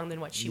 More wrong than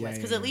what she was.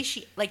 Because at least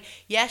she... Like,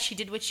 yes, she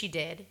did what she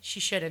did. She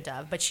shouldn't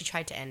have, but she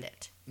tried to end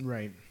it.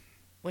 Right.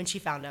 When she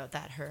found out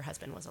that her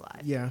husband was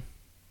alive. Yeah.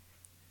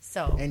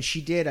 So... And she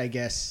did, I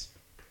guess...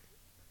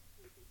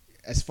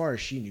 As far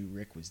as she knew,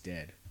 Rick was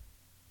dead.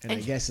 And I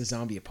guess a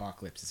zombie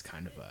apocalypse is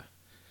kind of a...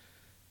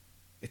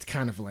 It's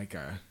kind of like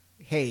a...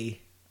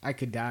 Hey, I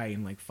could die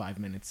in like 5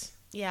 minutes.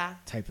 Yeah.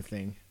 Type of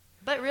thing.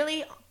 But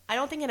really... I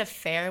don't think an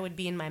affair would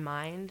be in my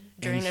mind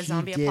during a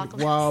zombie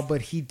apocalypse. Well,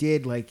 but he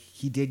did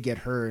get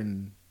her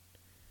and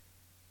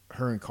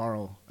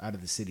Carl out of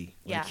the city.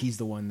 Like, yeah. He's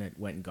the one that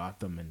went and got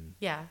them, and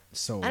yeah.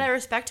 So and I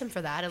respect him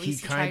for that. At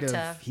least he tried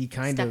to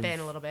step in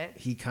a little bit.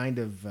 He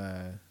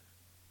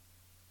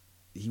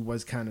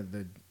was kind of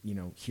the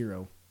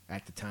hero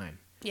at the time.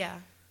 Yeah.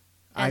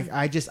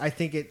 I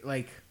think it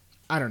like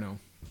I don't know.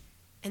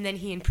 And then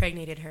he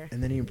impregnated her.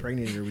 And then he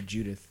impregnated her with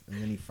Judith,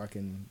 and then he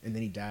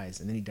dies,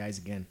 and then he dies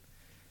again.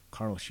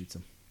 Carl shoots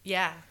him.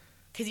 Yeah,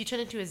 because he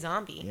turned into a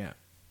zombie. Yeah,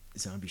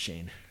 zombie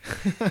Shane.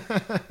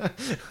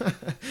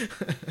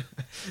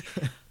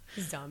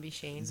 Zombie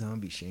Shane.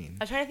 Zombie Shane.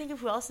 I'm trying to think of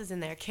who else is in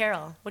there.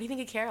 Carol. What do you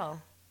think of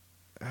Carol?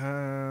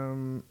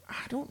 I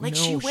don't know.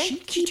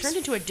 She turned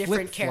into a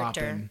different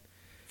character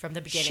from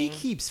the beginning. She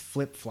keeps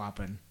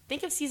flip-flopping.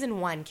 Think of season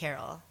 1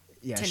 Carol.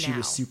 Yeah, she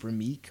was super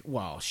meek.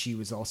 Well, she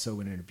was also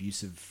in an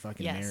abusive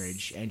fucking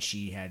marriage, and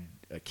she had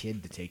a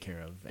kid to take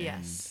care of. And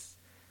yes.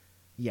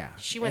 Yeah.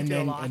 She went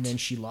through a lot. And then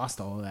she lost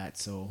all of that,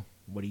 so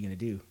what are you going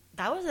to do?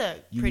 That was a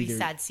pretty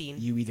sad scene.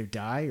 You either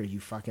die or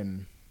you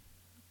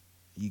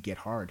get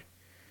hard.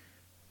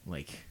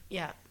 Like.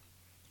 Yeah.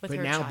 With but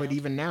her now, child. but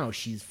even now,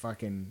 she's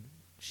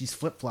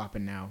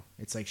flip-flopping now.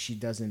 It's like she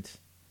doesn't.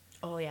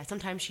 Oh, yeah.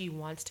 Sometimes she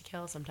wants to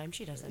kill, sometimes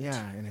she doesn't.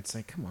 Yeah, and it's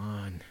like, come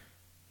on.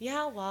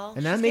 Yeah, well,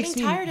 and that makes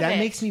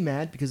me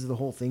mad because of the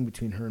whole thing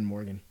between her and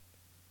Morgan.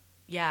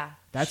 Yeah.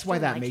 That's why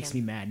that makes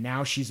me mad.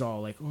 Now she's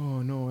all like,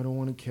 oh, no, I don't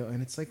want to kill.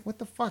 And it's like, what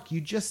the fuck? You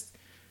just,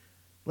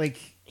 like...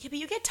 Yeah, but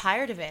you get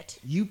tired of it.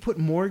 You put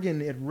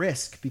Morgan at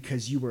risk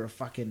because you were a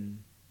fucking...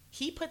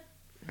 He put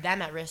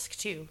them at risk,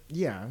 too.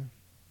 Yeah.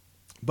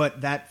 But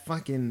that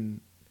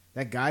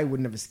guy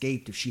wouldn't have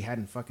escaped if she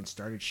hadn't fucking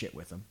started shit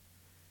with him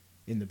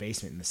in the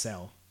basement, in the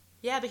cell.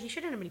 Yeah, but he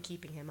shouldn't have been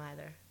keeping him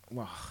either.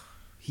 Well,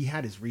 he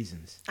had his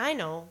reasons. I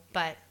know,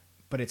 but...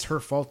 But it's her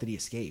fault that he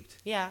escaped.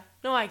 Yeah.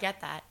 No, I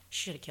get that.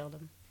 She should have killed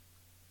him.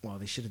 Well,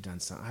 they should have done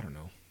something. I don't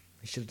know.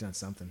 They should have done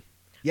something.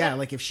 Yeah,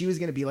 like if she was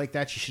going to be like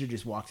that, she should have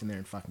just walked in there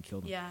and fucking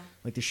killed him. Yeah.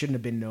 Like there shouldn't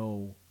have been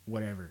no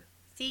whatever.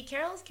 See,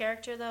 Carol's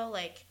character, though,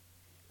 like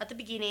at the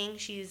beginning,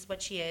 she's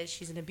what she is.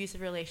 She's in an abusive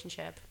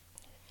relationship.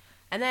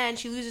 And then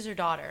she loses her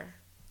daughter.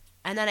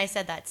 And then I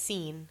said that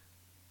scene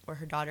where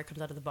her daughter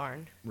comes out of the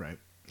barn. Right.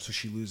 So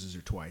she loses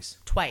her twice.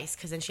 Twice,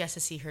 because then she has to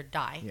see her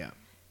die. Yeah.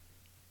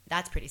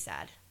 That's pretty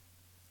sad.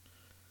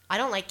 I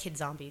don't like kid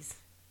zombies.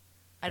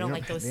 I don't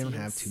like those scenes. They don't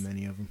have too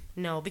many of them.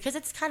 No, because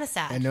it's kind of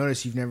sad. And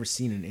notice you've never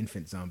seen an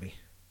infant zombie.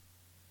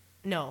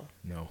 No.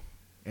 No.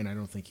 And I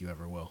don't think you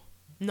ever will.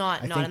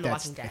 Not in The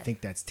Walking Dead. I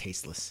think that's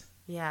tasteless.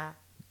 Yeah.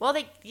 Well,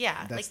 that's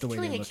like the way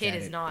killing a kid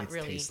is not it's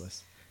really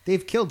tasteless.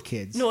 They've killed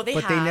kids. No, they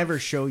but have. They never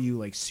show you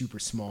like super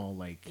small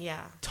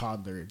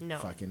toddler no.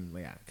 fucking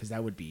because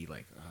that would be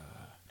like.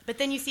 But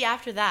then you see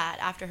after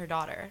her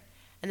daughter.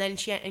 And then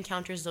she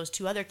encounters those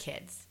 2 other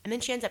kids. And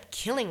then she ends up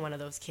killing one of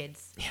those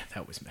kids. Yeah,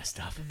 that was messed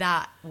up.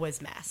 That was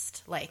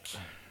messed. Like,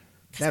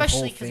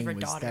 especially because of her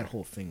daughter. That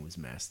whole thing was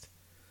messed.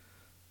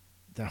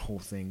 that whole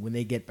thing when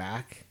they get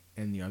back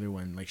and the other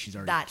one, like she's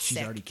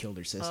already killed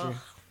her sister. Ugh,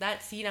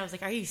 that scene, I was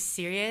like, are you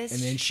serious?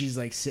 And then she's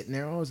like sitting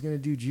there, I was gonna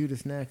do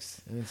Judith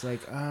next, and it's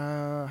like,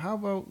 how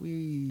about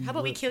we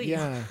kill you?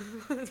 Yeah.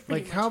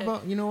 Like how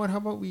about you know what? How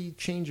about we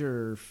change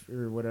her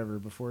or whatever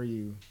before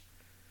you?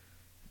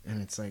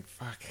 And it's like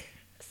fuck.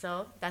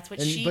 So that's what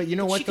But you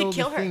know what though?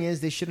 The thing her.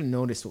 is, they should have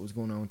noticed what was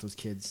going on with those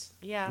kids.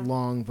 Yeah.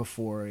 Long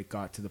before it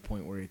got to the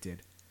point where it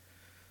did.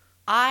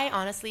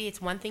 Honestly,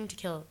 it's one thing to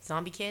kill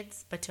zombie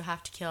kids, but to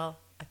have to kill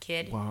a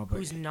kid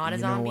who's not a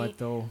zombie. Know what,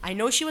 though? I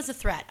know she was a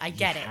threat. I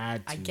get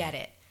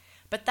it.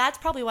 But that's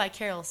probably why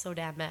Carol's so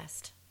damn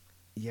messed.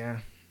 Yeah.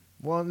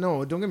 Well,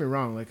 no, don't get me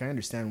wrong. Like, I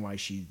understand why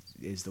she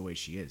is the way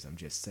she is. I'm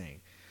just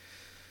saying.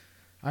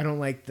 I don't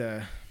like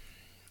the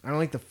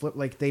flip.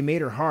 Like, they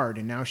made her hard,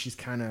 and now she's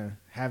kind of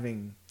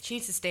having... She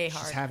needs to stay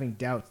hard. She's having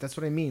doubts. That's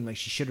what I mean. Like,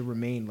 she should have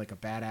remained like a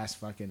badass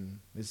fucking...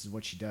 This is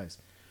what she does.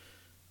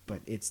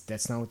 But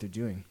that's not what they're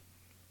doing.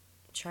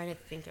 I'm trying to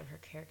think of her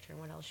character and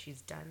what else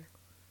she's done.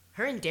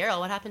 Her and Daryl,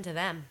 what happened to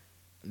them?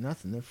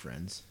 Nothing. They're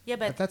friends. Yeah,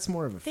 but that's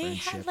more of a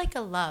friendship. They had like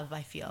a love,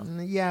 I feel.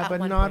 Yeah, but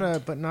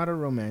not a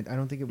romantic. I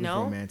don't think it was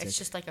romantic. It's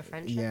just like a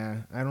friendship. Yeah,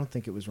 I don't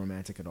think it was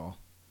romantic at all.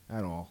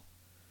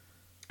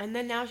 And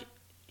then now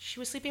she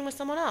was sleeping with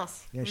someone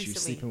else. Yeah, recently. She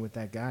was sleeping with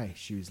that guy.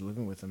 She was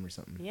living with him or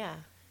something. Yeah.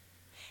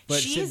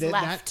 But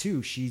that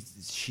too. She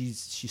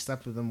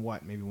slept with him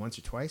maybe once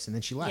or twice, and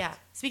then she left. Yeah.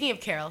 Speaking of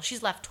Carol,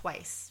 she's left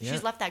twice. Yeah.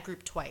 She's left that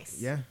group twice.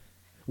 Yeah.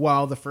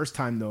 Well, the first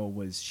time though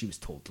she was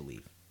told to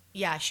leave.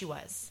 Yeah, she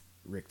was.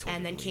 Rick told her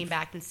and then to came leave.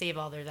 Back and saved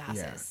all their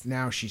asses. Yeah.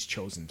 Now she's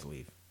chosen to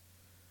leave.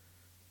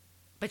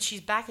 But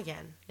she's back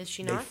again, is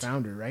she not? They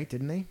found her, right?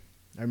 Didn't they?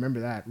 I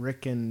remember that.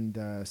 Rick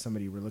and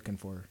somebody were looking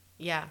for her.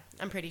 Yeah,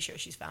 I'm pretty sure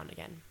she's found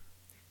again.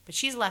 But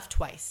she's left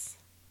twice.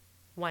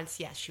 Once,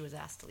 yes, she was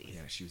asked to leave.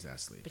 Yeah, she was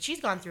asked to leave. But she's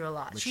gone through a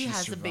lot. She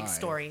has survived. A big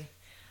story.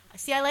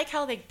 See, I like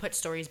how they put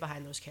stories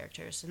behind those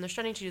characters, and they're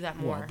starting to do that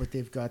more. Well, but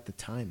they've got the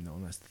time, though,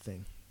 and that's the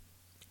thing.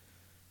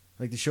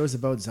 Like, the show's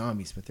about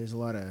zombies, but there's a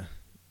lot of,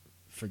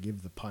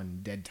 forgive the pun,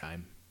 dead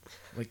time.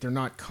 Like, they're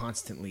not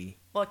constantly...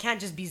 Well, it can't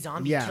just be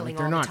zombie killing all the time.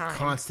 Yeah, they're not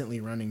constantly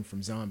running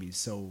from zombies.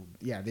 So,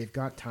 yeah, they've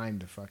got time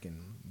to fucking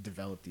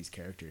develop these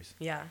characters.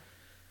 Yeah.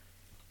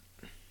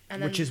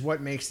 Which is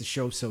what makes the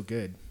show so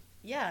good.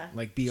 Yeah.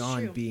 Like,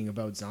 beyond being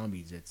about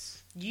zombies,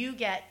 it's... You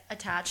get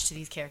attached to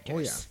these characters. Oh,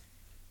 yeah.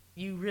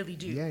 You really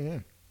do. Yeah, yeah.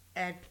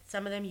 And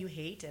some of them you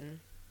hate, and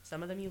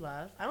some of them you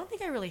love. I don't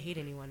think I really hate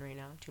anyone right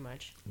now too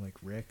much. Like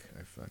Rick,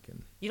 I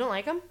fucking... You don't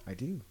like him? I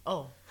do.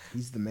 Oh.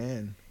 He's the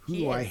man. Who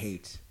do I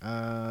hate?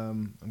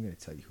 I'm going to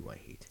tell you who I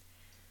hate.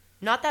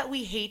 Not that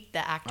we hate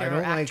the actor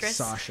or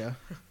actress. I don't like Sasha.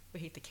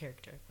 We hate the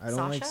character. I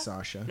don't like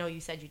Sasha. No, you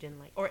said you didn't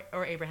like...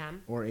 Or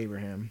Abraham. Or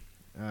Abraham.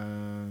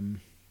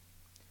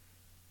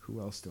 Who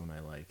else don't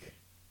I like?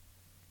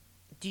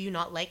 Do you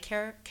not like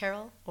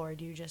Carol? Or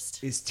do you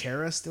just... Is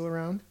Tara still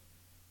around?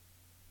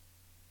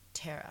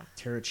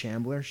 Tara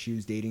Chambler. She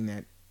was dating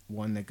that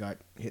one that got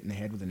hit in the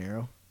head with an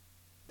arrow.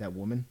 That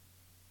woman.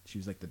 She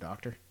was like the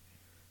doctor.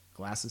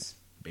 Glasses.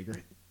 Bigger.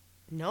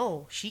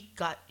 No, she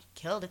got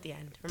killed at the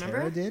end. Remember?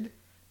 Tara did?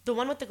 The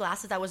one with the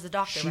glasses, that was the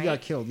doctor, She got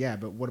killed, yeah.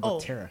 But what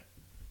about Tara?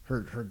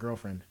 Her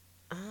girlfriend.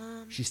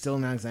 She's still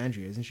in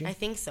Alexandria, isn't she? I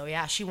think so,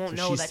 yeah. She won't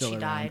know that she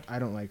died. I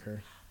don't like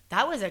her.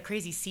 That was a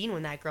crazy scene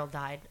when that girl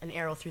died. An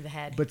arrow through the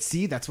head. But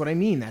see, that's what I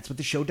mean. That's what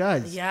the show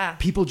does. Yeah.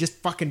 People just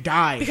fucking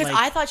die. Because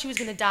I thought she was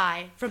going to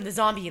die from the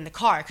zombie in the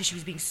car because she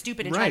was being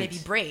stupid and trying to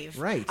be brave.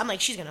 Right. I'm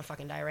like, she's going to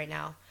fucking die right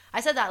now.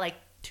 I said that like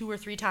 2 or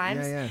 3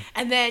 times. Yeah, yeah.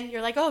 And then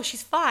you're like, oh,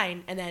 she's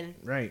fine. And then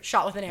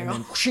shot with an arrow.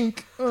 And then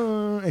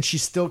shink, and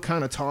she's still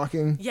kind of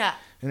talking. Yeah.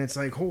 And it's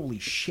like, holy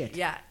shit.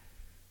 Yeah.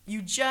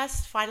 You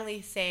just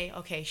finally say,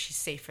 okay, she's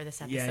safe for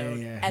this episode.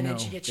 Yeah. And then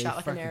she gets shot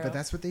with an arrow. But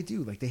that's what they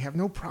do. Like, they have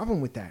no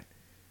problem with that.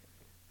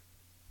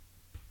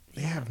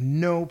 They have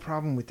no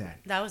problem with that.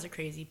 That was a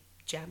crazy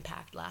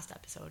jam-packed last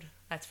episode.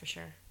 That's for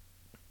sure.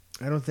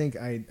 I don't think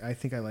I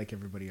think I like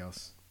everybody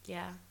else.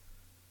 Yeah.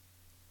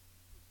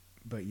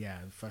 But yeah,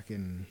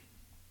 fucking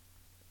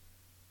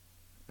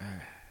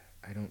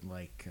I don't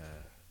like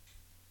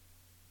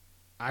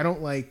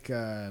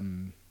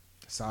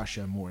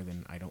Sasha more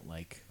than I don't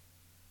like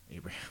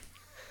Abraham.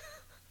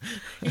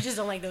 You just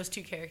don't like those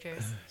 2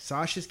 characters.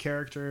 Sasha's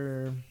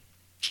character,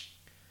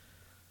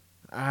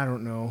 I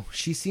don't know.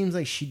 She seems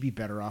like she'd be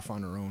better off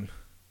on her own.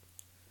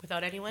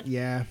 Without anyone?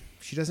 Yeah.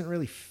 She doesn't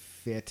really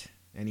fit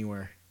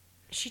anywhere.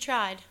 She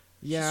tried.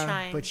 Yeah, she's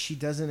trying. But she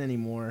doesn't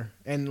anymore.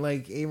 And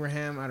like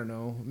Abraham, I don't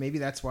know. Maybe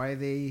that's why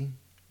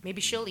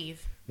Maybe she'll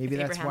leave. Maybe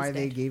that's why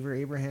they gave her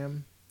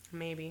Abraham.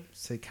 Maybe.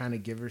 To kind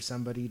of give her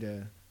somebody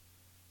to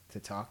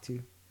talk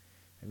to.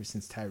 Ever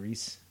since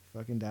Tyrese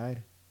fucking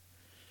died.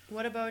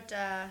 What about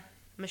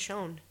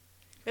Michonne?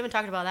 We haven't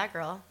talked about that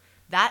girl.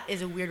 That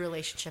is a weird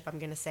relationship, I'm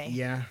going to say.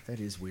 Yeah, that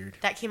is weird.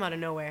 That came out of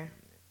nowhere.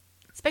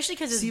 Especially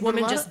because this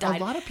woman just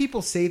died. A lot of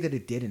people say that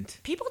it didn't.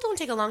 People don't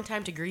take a long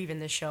time to grieve in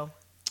this show.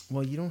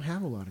 Well, you don't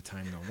have a lot of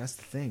time, though. That's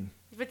the thing.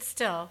 But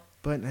still.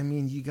 But, I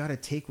mean, you got to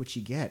take what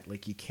you get.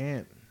 Like, you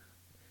can't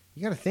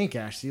You gotta think,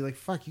 Ashley. Like,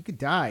 fuck, you could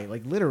die.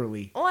 Like,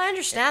 literally. Oh, I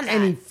understand that.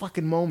 Any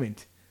fucking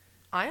moment.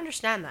 I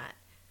understand that.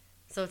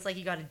 So it's like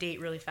you got to date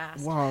really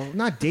fast. Well,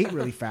 not date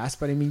really fast,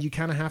 but I mean, you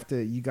kind of have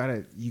to. You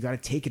gotta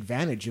take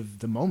advantage of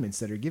the moments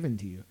that are given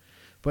to you.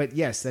 But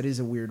yes, that is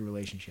a weird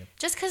relationship.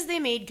 Just because they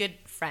made good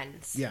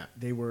friends. Yeah,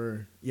 they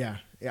were. Yeah,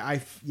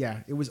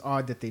 it was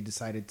odd that they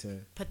decided to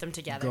put them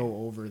together,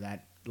 go over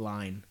that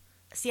line.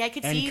 See, I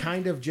could and see, and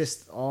kind of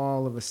just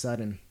all of a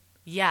sudden.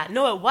 Yeah,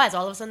 no, it was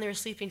all of a sudden they were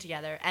sleeping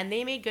together, and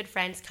they made good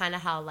friends, kind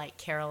of how like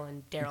Carol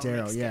and Daryl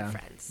makes good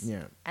friends.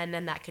 Yeah, and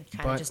then that could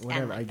kind of just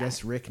whatever. end like I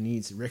guess Rick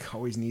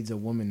always needs a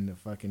woman to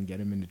fucking get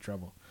him into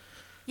trouble.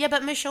 Yeah,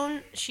 but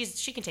Michonne, she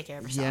can take care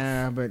of herself.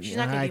 Yeah, but she's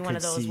not gonna be one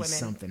of those women.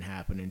 Something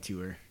happening to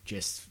her.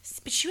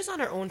 But she was on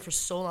her own for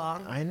so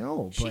long. I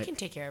know. She can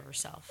take care of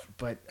herself.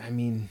 But I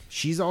mean,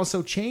 she's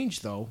also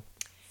changed though,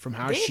 from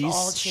how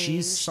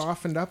she's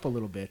softened up a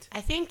little bit.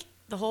 I think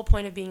the whole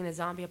point of being in a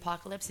zombie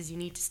apocalypse is you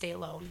need to stay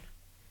alone.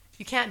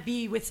 You can't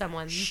be with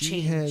someone. You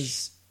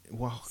change.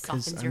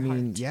 Because I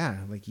mean, heart. Yeah,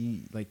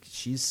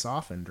 she's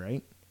softened,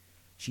 right?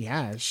 She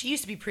has. She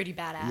used to be pretty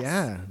badass.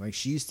 Yeah, like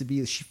she used to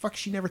be.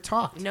 She never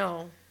talked.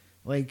 No.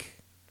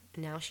 Like.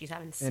 Now she's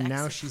having sex. And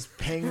now she's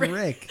banging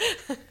Rick.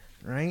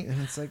 Right?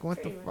 And it's like,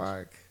 what the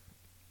fuck?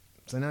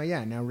 So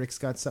now Rick's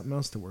got something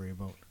else to worry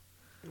about.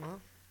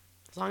 Well,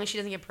 as long as she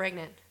doesn't get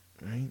pregnant.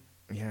 Right?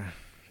 Yeah,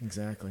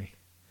 exactly.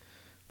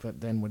 But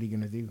then what are you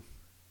going to do?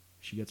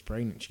 She gets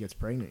pregnant.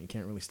 You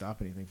can't really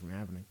stop anything from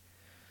happening.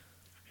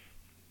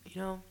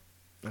 You know.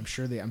 I'm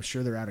sure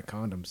they're out of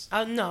condoms.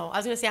 Oh no, I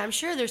was gonna say I'm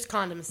sure there's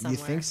condoms somewhere.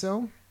 You think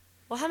so?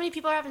 Well, how many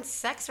people are having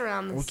sex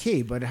around this?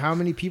 Okay, but how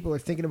many people are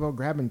thinking about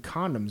grabbing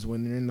condoms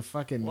when they're in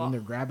the when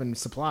they're grabbing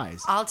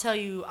supplies? I'll tell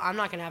you, I'm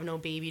not gonna have no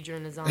baby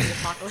during the zombie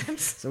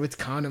apocalypse. So it's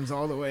condoms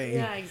all the way.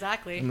 Yeah,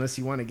 exactly. Unless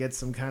you want to get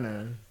some kind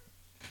of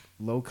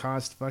low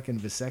cost fucking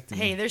vasectomy.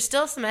 Hey, there's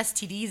still some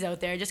STDs out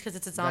there just because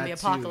it's a zombie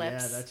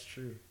apocalypse. Yeah, that's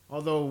true.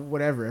 Although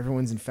whatever,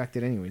 everyone's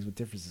infected anyways. What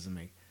difference does it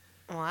make?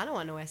 Well, I don't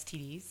want no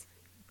STDs.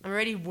 I'm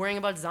already worrying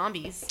about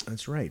zombies.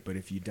 That's right, but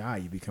if you die,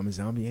 you become a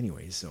zombie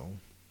anyway, so...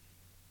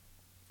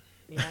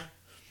 Yeah.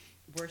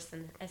 Worse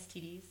than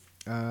STDs?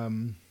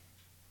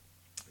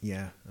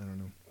 Yeah, I don't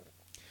know.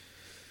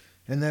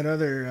 And that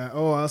other... I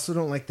also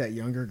don't like that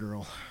younger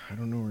girl. I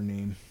don't know her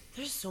name.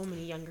 There's so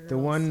many younger girls. The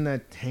one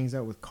that hangs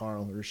out with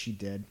Carl, or is she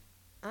dead?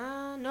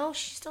 No,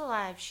 she's still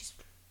alive.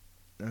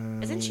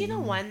 Isn't she the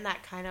one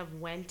that kind of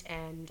went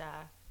and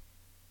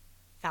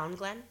found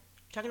Glenn?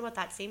 You talking about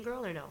that same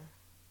girl or no?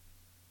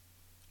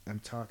 I'm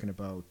talking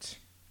about...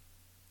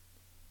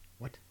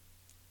 What?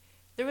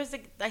 There was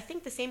I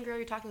think the same girl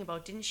you're talking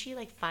about. Didn't she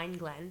like find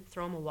Glenn,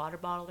 throw him a water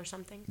bottle or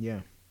something?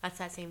 Yeah. That's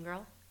that same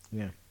girl?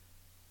 Yeah.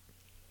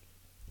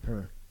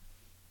 Her.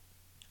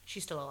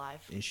 She's still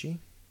alive. Is she?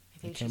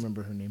 I can't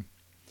remember her name.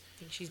 I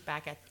think she's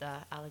back at the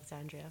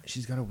Alexandria.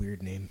 She's got a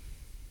weird name.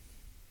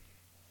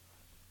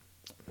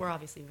 We're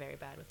obviously very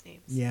bad with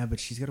names. Yeah, but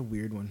she's got a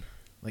weird one.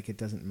 Like it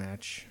doesn't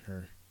match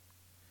her.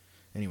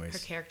 Anyways. Her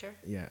character?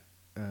 Yeah.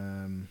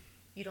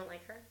 You don't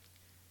like her?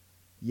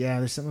 Yeah,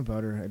 there's something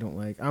about her I don't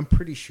like. I'm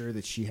pretty sure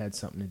that she had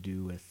something to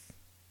do with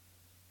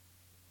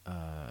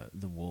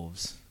the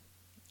wolves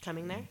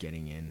coming there,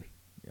 getting in.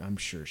 I'm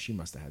sure she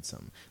must have had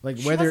something. Like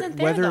she wasn't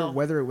there, though.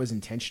 whether it was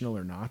intentional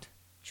or not.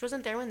 She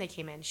wasn't there when they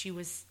came in. She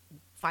was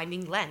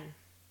finding Glenn.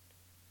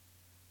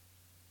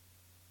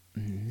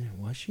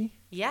 Was she?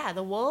 Yeah,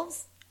 the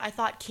wolves I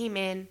thought came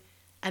in,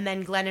 and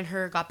then Glenn and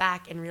her got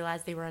back and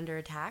realized they were under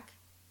attack.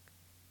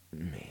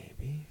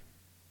 Maybe.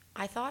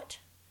 I thought.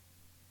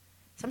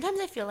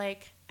 Sometimes I feel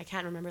like I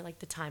can't remember like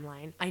the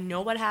timeline. I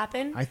know what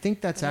happened. I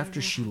think that's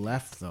after she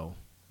left, though.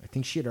 I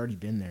think she had already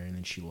been there, and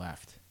then she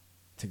left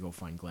to go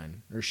find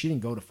Glenn. Or she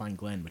didn't go to find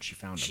Glenn, but she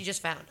found him. She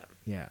just found him.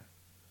 Yeah.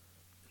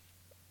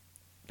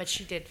 But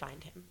she did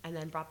find him, and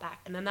then brought back.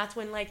 And then that's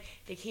when like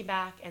they came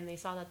back and they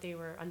saw that they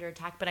were under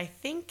attack. But I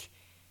think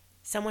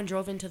someone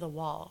drove into the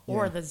wall,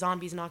 or the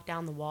zombies knocked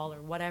down the wall,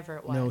 or whatever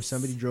it was. No,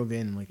 somebody drove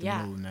in like the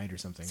middle of the night or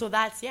something. So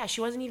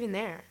she wasn't even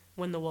there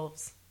when the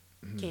wolves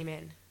came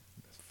in.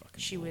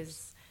 She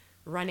was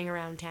running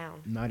around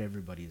town. Not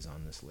everybody is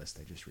on this list,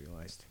 I just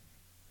realized.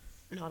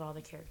 Not all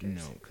the characters.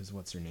 No, because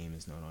what's her name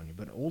is not on here.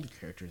 But old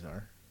characters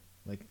are.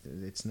 Like,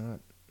 it's not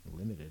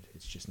limited.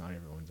 It's just not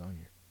everyone's on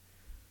here.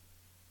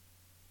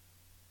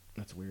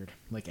 That's weird.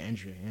 Like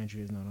Andrea.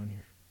 Andrea's not on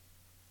here.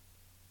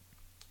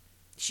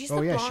 She's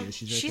the blonde.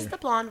 She is. She's the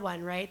blonde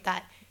one, right?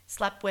 That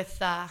slept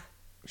with...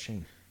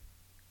 Shane.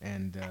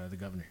 And the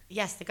governor.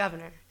 Yes, the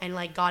governor. And,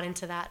 like, got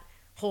into that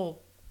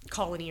whole...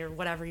 colony or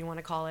whatever you want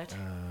to call it.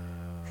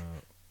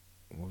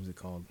 What was it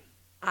called?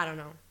 I don't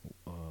know.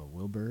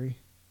 Wilbury?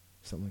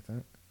 Something like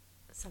that?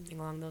 Something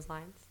along those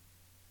lines.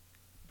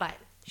 But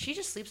she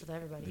just sleeps with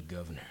everybody. The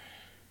governor.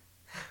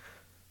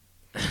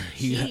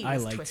 I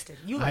liked twisted.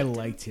 You liked I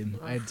liked him.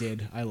 I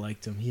did. I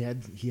liked him.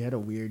 He had a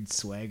weird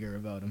swagger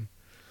about him.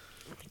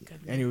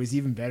 And it was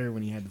even better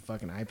when he had the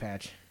fucking eye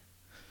patch.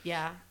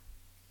 Yeah.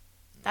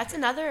 That's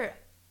another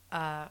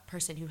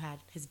person who had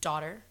his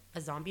daughter,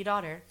 a zombie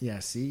daughter. Yeah,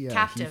 see?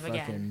 Captive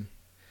again.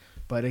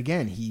 But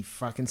again, he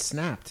fucking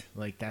snapped.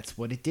 Like, that's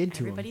what it did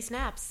to him. Everybody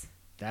snaps.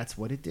 That's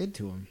what it did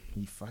to him.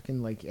 He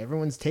fucking, like,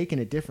 everyone's taking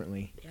it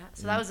differently. Yeah,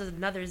 so that was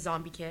another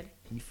zombie kid.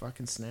 He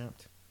fucking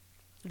snapped.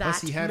 That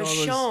Plus he had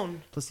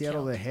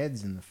all the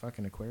heads in the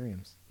fucking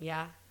aquariums.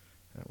 Yeah.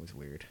 That was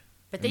weird.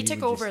 But they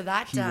took over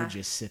that. He would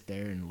just sit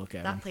there and look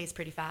at him. That place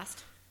pretty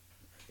fast.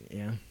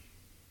 Yeah.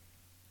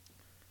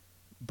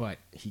 But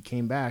he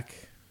came back.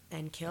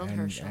 And killed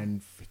Herschel.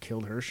 And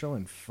killed Herschel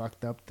and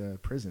fucked up the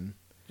prison.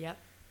 Yep.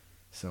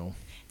 So.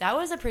 That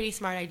was a pretty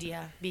smart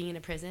idea, being in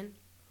a prison.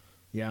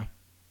 Yeah.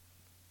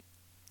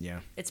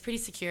 Yeah. It's pretty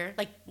secure.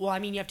 Like, well, I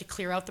mean, you have to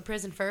clear out the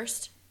prison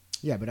first.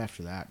 Yeah, but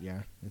after that,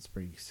 yeah, it's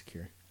pretty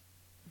secure.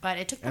 But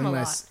it took them a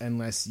lot.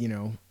 Unless, you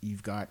know,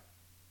 you've got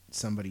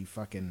somebody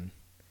fucking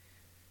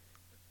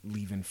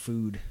leaving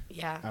food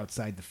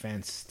outside the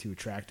fence to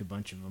attract a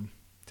bunch of them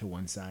to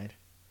one side.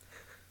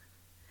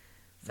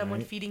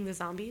 Someone feeding the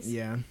zombies?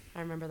 Yeah.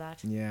 I remember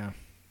that. Yeah.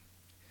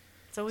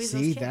 It's always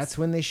those kids. That's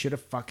when they should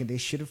have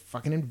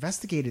fucking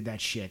investigated that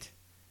shit.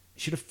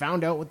 Should have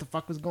found out what the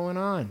fuck was going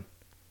on.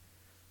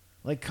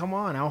 Like, come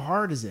on, how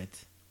hard is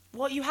it?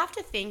 Well, you have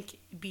to think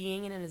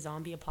being in a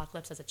zombie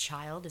apocalypse as a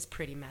child is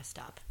pretty messed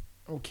up.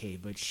 Okay,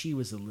 but she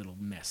was a little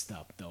messed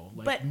up, though.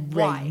 Like, but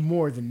why?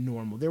 More than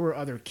normal. There were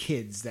other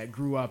kids that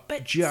grew up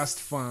just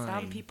fine.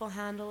 Some people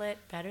handle it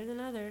better than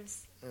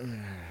others.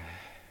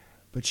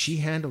 But she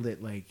handled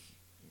it like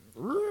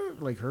her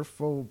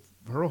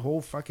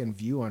whole fucking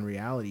view on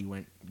reality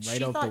went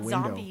right out the window. She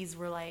thought zombies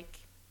were like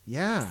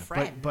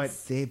friends.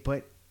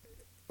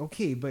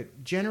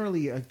 but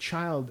generally a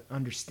child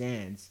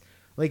understands.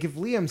 Like, if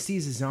Liam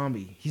sees a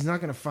zombie, he's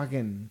not gonna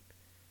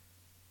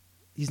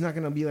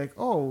be like,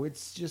 oh,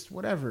 it's just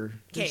whatever.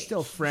 They're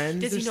still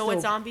friends. Does he know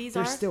what zombies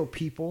are? They're still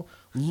people.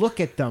 Look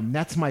at them.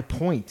 That's my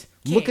point.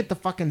 Look at the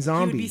fucking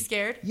zombie. He would be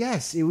scared?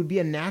 Yes, it would be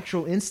a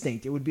natural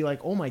instinct. It would be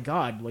like, oh my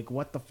God, like,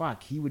 what the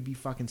fuck? He would be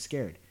fucking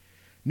scared.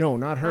 No,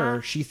 not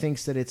her. She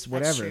thinks that it's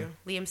whatever. That's true.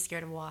 Liam's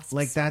scared of wasps.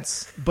 Like,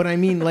 but I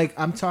mean, like,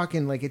 I'm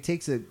talking, like, it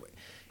takes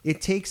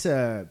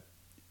a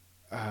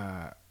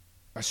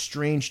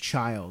strange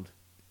child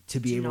to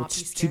be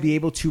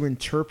able to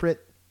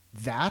interpret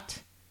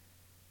that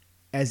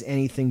as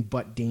anything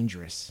but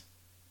dangerous.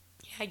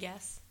 Yeah, I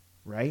guess.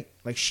 Right?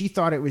 Like, she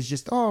thought it was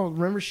just, oh,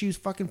 remember she was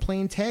fucking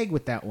playing tag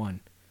with that one.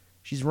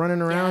 She's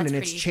running around and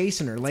it's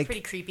chasing her. Like, pretty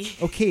creepy.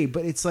 Okay,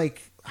 but it's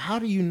like, how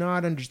do you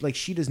not like,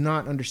 she does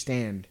not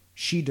understand.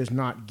 She does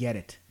not get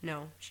it.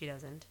 No, she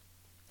doesn't.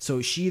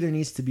 So she either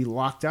needs to be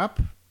locked up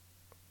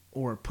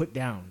or put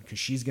down, because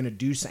she's going to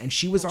do something. And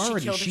she was already...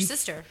 She killed her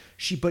sister.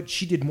 But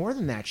she did more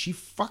than that. She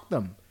fucked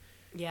them.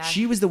 Yeah.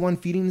 She was the one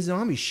feeding the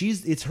zombies.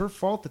 It's her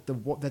fault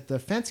that the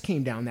fence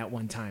came down that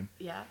one time.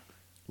 Yeah.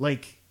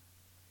 Like...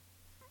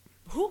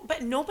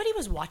 But nobody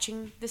was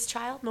watching this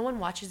child? No one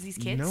watches these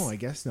kids? No, I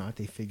guess not.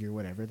 They figure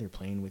whatever. They're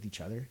playing with each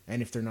other.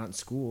 And if they're not in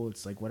school,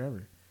 it's like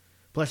whatever.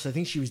 Plus, I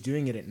think she was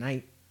doing it at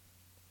night.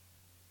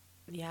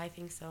 Yeah, I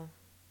think so.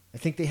 I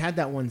think they had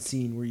that one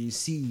scene where you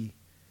see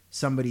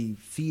somebody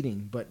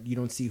feeding, but you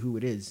don't see who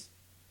it is.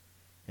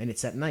 And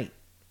it's at night.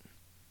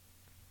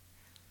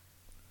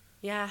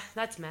 Yeah,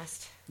 that's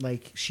messed.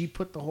 Like, she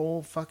put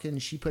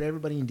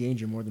everybody in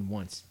danger more than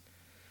once.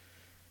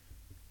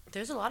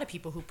 There's a lot of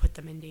people who put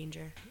them in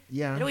danger.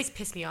 Yeah. It always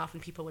pissed me off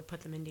when people would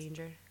put them in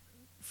danger.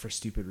 For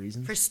stupid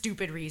reasons? For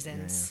stupid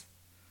reasons.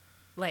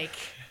 Yeah. Like...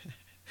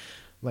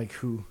 Like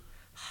who?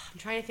 I'm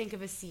trying to think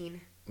of a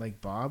scene.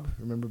 Like Bob?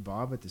 Remember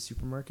Bob at the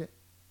supermarket?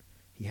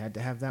 He had to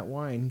have that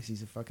wine because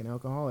he's a fucking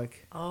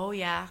alcoholic. Oh,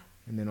 yeah.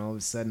 And then all of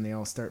a sudden they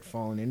all start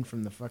falling in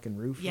from the fucking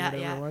roof or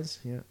whatever it was.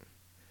 Yeah.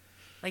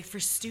 Like, for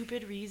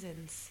stupid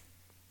reasons.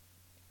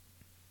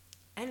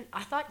 And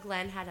I thought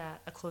Glenn had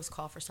a close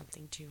call for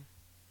something, too.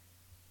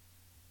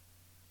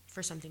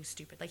 For something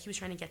stupid. Like, he was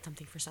trying to get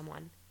something for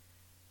someone.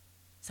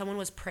 Someone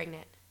was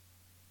pregnant.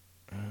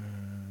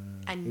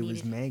 It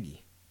was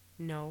Maggie.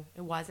 No,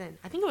 it wasn't.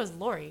 I think it was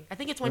Lori. I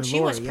think it's when she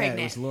was pregnant.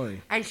 Yeah, it was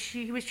Lori. And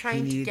he was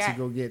trying to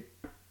get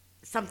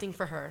something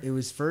for her. It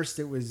was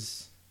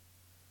vitamins,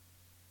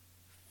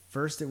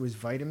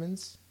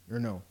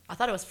 or no? I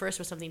thought it was first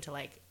was something to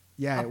like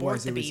abort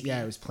the baby.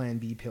 It was Plan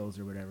B pills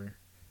or whatever.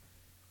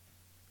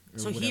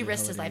 So he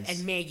risked his life,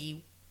 and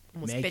Maggie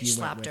almost bitch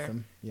slapped her.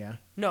 Yeah.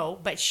 No,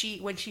 but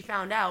when she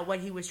found out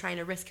what he was trying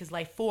to risk his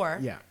life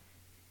for,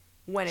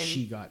 went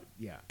in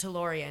to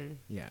Lori and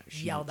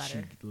yelled at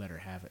her. She let her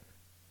have it.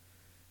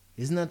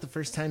 Isn't that the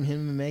first time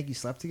him and Maggie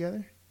slept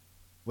together?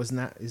 Isn't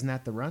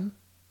that the run?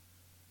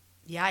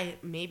 Yeah,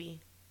 maybe.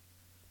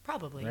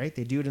 Probably. Right?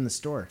 They do it in the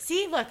store.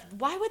 See, look,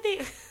 why would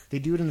they... They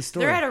do it in the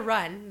store. They're at a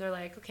run. They're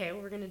like, okay,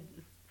 well, we're going to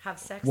have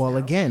sex now.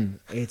 Again,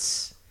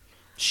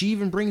 she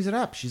even brings it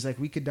up. She's like,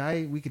 we could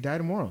die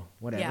tomorrow.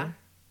 Whatever. Yeah.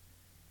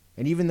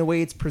 And even the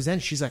way it's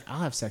presented, she's like,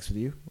 I'll have sex with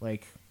you.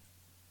 Like,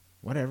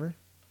 whatever.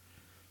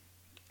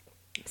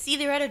 See,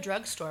 they're at a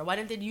drugstore. Why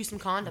didn't they use some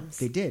condoms?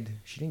 They did.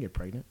 She didn't get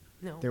pregnant.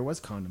 No. There was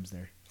condoms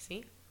there.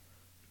 See?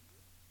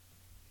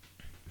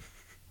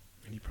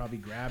 And he probably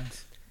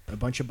grabbed a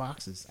bunch of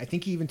boxes. I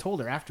think he even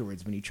told her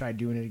afterwards when he tried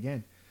doing it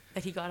again.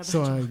 That he got a bunch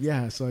So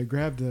of. so I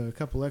grabbed a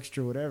couple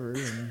extra whatever,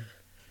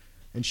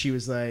 and she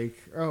was like,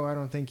 "Oh, I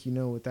don't think you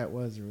know what that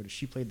was," or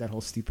she played that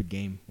whole stupid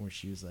game where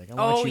she was like, "I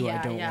want you,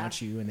 I don't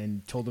want you," and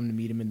then told him to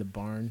meet him in the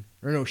barn.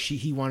 Or no,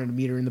 he wanted to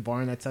meet her in the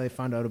barn. That's how they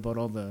found out about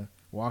all the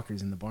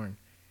walkers in the barn.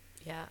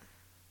 Yeah.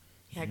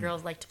 Yeah,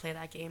 girls like to play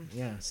that game.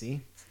 Yeah,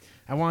 see?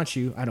 I want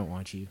you, I don't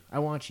want you. I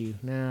want you.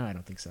 Nah, I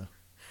don't think so.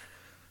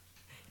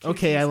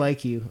 Okay, I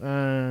like you.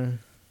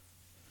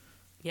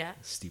 Yeah.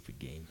 Stupid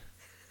game.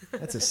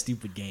 That's a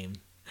stupid game.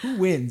 Who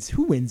wins?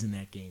 Who wins in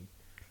that game?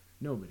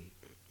 Nobody.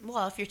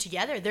 Well, if you're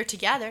together, they're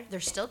together. They're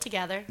still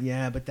together.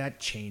 Yeah, but that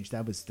changed.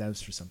 That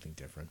was for something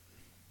different.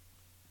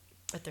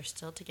 But they're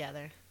still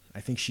together. I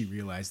think she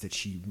realized that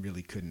she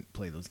really couldn't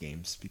play those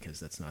games because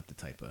that's not the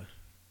type of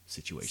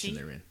situation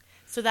they're in.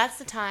 So that's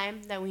the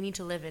time that we need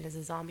to live in, is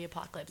a zombie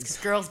apocalypse. Because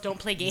girls don't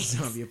play games.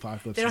 Zombie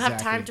apocalypse. They don't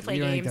have time to play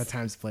games. You don't have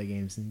time to play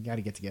games. You got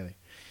to get together.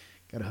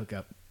 Got to hook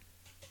up.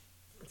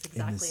 That's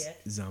exactly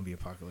it. Zombie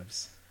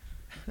apocalypse.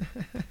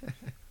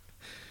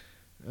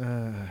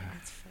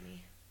 That's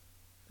funny.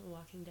 The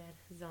Walking Dead,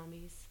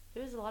 zombies.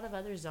 There's a lot of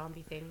other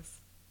zombie things.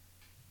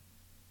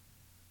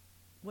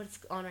 What's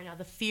on right now?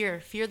 The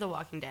Fear the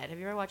Walking Dead. Have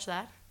you ever watched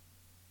that?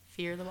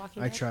 Fear the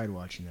Walking Dead? I tried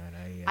watching that.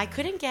 I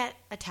couldn't get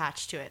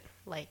attached to it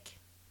like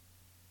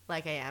I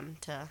am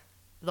to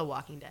The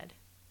Walking Dead.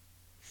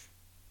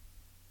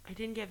 I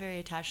didn't get very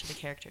attached to the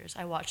characters.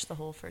 I watched the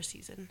whole first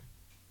season.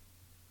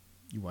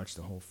 You watched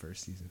the whole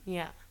first season?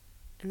 Yeah.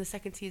 And the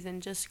second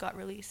season just got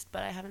released,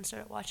 but I haven't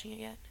started watching it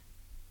yet.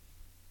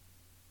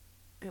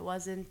 It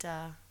wasn't,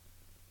 I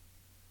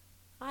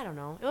don't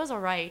know. It was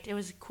alright. It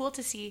was cool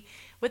to see.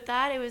 With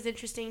that, it was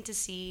interesting to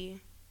see,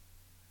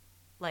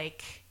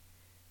 like,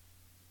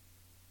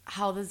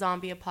 how the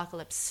zombie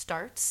apocalypse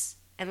starts.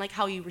 And, like,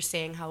 how you were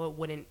saying how it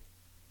wouldn't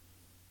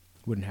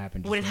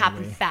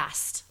happen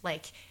fast.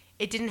 Like,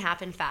 it didn't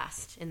happen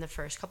fast in the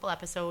first couple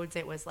episodes.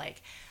 It was,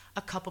 like,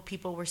 a couple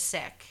people were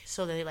sick,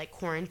 so they, like,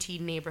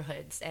 quarantined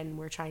neighborhoods and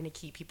were trying to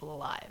keep people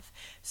alive.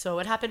 So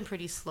it happened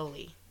pretty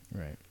slowly.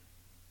 Right.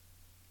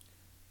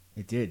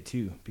 It did,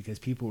 too, because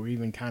people were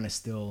even kind of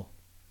still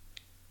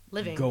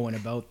living, going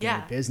about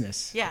their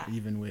business. Yeah.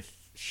 Even with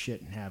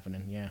shit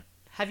happening, yeah.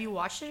 Have you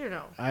watched it or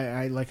no?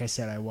 I like I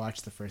said, I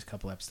watched the first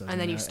couple episodes. And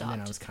then you stopped.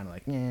 And then I was kind of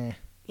like, eh.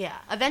 Yeah.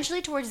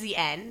 Eventually, towards the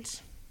end,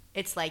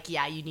 it's like,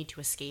 yeah, you need to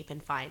escape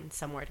and find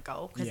somewhere to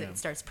go because it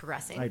starts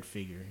progressing. I'd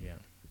figure, yeah.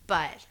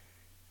 But,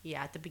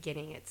 yeah, at the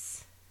beginning,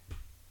 it's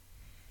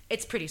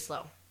pretty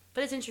slow.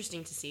 But it's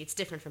interesting to see. It's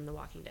different from The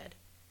Walking Dead.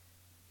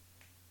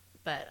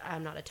 But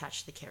I'm not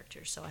attached to the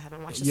characters, so I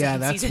haven't watched the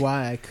second season. Yeah, that's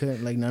why I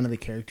couldn't, like, none of the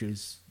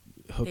characters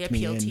hooked me in. They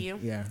appeal to you?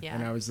 Yeah.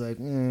 And I was like,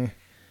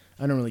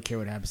 I don't really care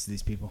what happens to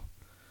these people.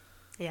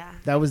 Yeah.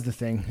 That was the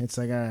thing. It's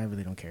like, I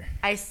really don't care.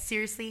 I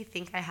seriously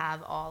think I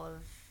have all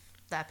of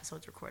the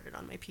episodes recorded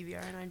on my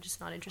PVR, and I'm just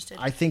not interested.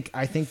 I think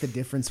the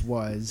difference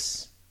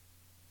was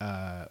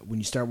when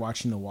you start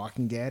watching The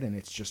Walking Dead and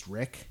it's just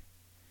Rick,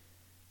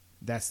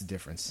 that's the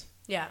difference.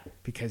 Yeah.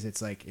 Because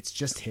it's like, it's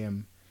just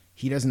him.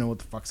 He doesn't know what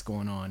the fuck's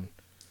going on.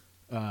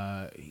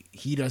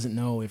 He doesn't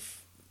know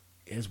if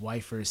his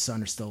wife or his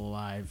son are still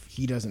alive.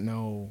 He doesn't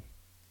know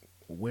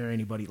where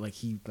anybody,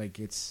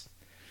 it's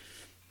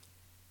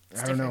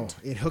I don't know.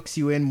 It hooks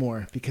you in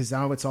more because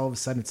now it's all of a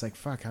sudden it's like,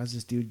 fuck, how's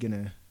this dude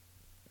gonna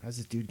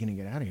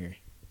get out of here?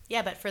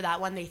 Yeah, but for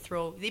that one they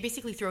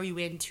basically throw you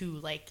into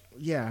like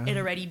it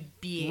already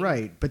being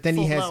right. But then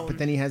he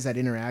has that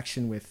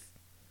interaction with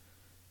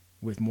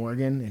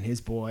Morgan and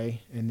his boy,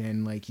 and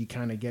then like you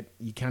kind of get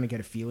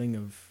a feeling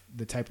of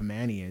the type of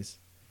man he is.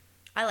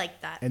 I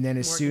like that. And then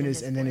as soon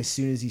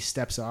as he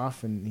steps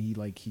off and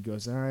he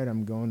goes, all right,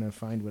 I'm going to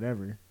find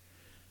whatever.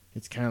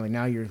 It's kind of like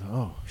now you're,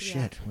 oh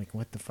shit, like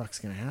what the fuck's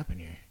gonna happen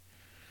here?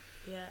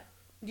 Yeah.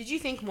 Did you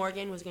think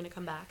Morgan was gonna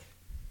come back,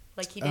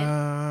 like he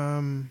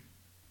did?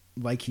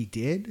 Like he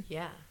did?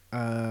 Yeah.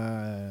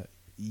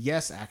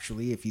 Yes,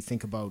 actually, if you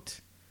think about,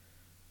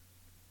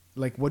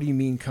 like, what do you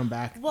mean come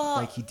back? Well,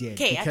 like he did?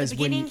 Okay, at the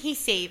beginning he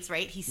saves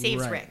right.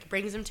 Rick,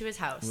 brings him to his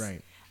house,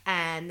 right?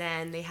 And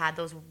then they had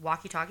those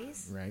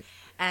walkie-talkies, right?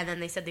 And then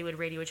they said they would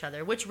radio each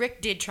other, which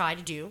Rick did try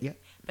to do,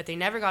 but they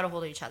never got a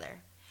hold of each other.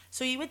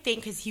 So you would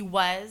think, because he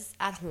was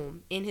at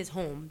home, in his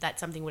home, that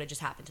something would have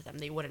just happened to them.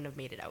 They wouldn't have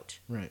made it out.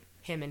 Right.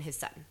 Him and his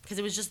son. Because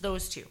it was just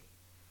those two.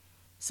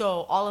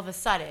 So all of a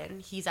sudden,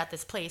 he's at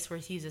this place where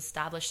he's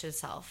established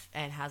himself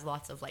and has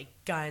lots of, like,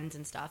 guns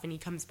and stuff. And he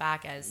comes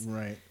back as...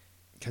 Right.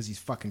 Because he's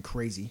fucking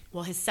crazy.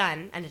 Well, his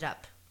son ended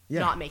up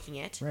not making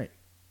it. Right.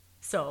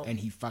 So... And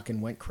he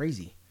fucking went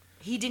crazy.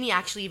 He didn't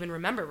actually even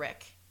remember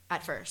Rick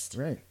at first.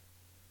 Right.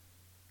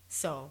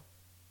 So...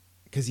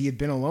 Because he had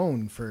been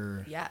alone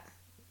for... Yeah.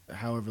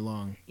 However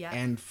long, yeah,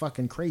 and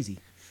fucking crazy,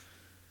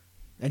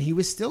 and he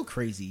was still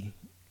crazy.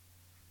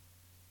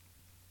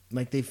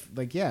 Like they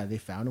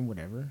found him,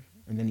 whatever,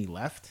 and then he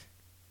left,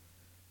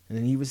 and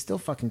then he was still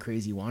fucking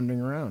crazy wandering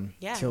around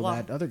till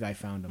that other guy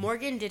found him.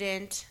 Morgan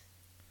didn't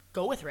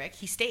go with Rick;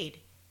 he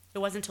stayed. It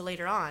wasn't until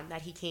later on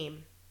that he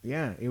came.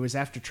 Yeah, it was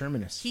after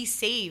Terminus. He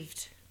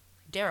saved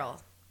Daryl.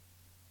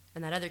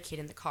 and that other kid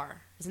in the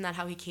car. Isn't that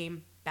how he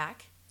came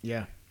back?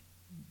 Yeah.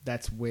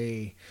 That's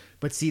way...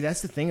 But see,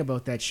 that's the thing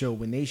about that show.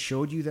 When they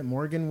showed you that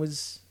Morgan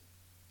was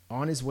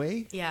on his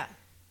way... Yeah.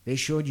 They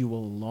showed you a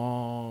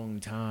long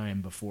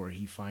time before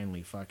he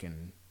finally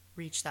fucking...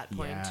 reached that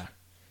point. Yeah.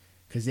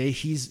 Because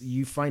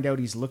you find out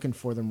he's looking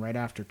for them right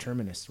after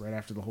Terminus, right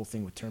after the whole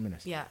thing with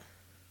Terminus. Yeah.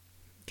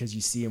 Because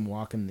you see him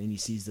walking, and he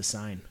sees the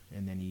sign,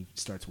 and then he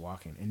starts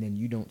walking, and then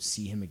you don't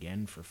see him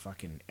again for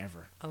fucking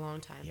ever. A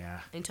long time. Yeah.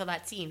 Until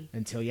that scene.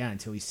 Until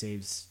he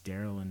saves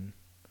Daryl, and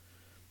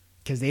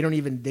because they don't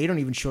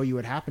even show you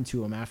what happened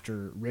to him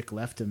after Rick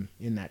left him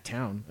in that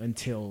town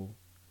until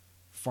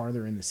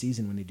farther in the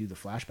season when they do the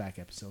flashback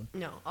episode.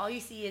 No, all you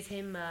see is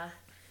him,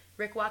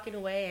 Rick walking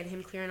away, and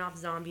him clearing off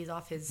zombies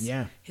off his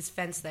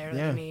fence there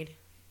that he made.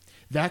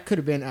 That could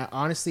have been,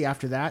 honestly,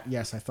 after that,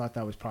 yes, I thought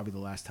that was probably the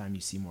last time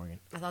you see Morgan.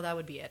 I thought that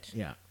would be it.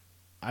 Yeah.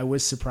 I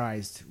was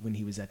surprised when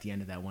he was at the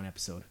end of that one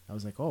episode. I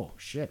was like, oh,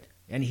 shit.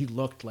 And he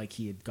looked like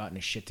he had gotten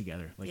his shit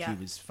together. Like he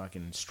was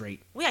fucking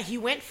straight. Well, yeah, he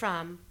went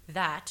from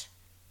that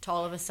to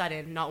all of a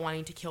sudden not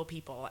wanting to kill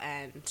people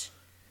and...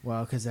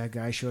 Well, because that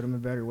guy showed him a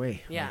better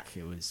way. Yeah. Like,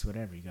 it was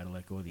whatever. You got to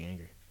let go of the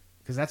anger.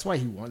 Because that's why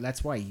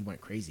he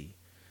went crazy.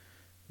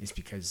 It's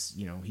because,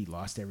 he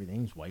lost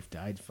everything. His wife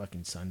died.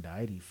 Fucking son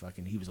died.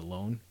 He was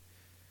alone.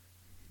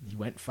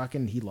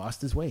 He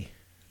lost his way.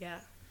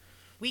 Yeah.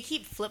 We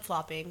keep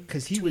flip-flopping.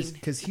 Because he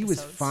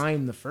was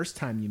fine the first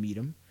time you meet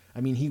him.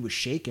 I mean, he was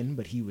shaken,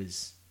 but he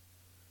was...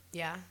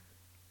 Yeah.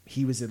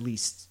 He was at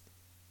least...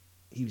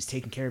 He was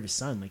taking care of his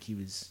son. Like, he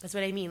was... That's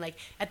what I mean. Like,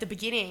 at the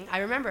beginning, I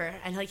remember,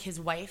 and, like, his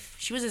wife,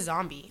 she was a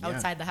zombie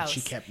outside the house.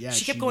 She kept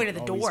going to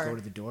the door. Go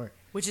to the door.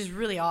 Which is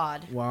really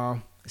odd.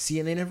 Wow. See,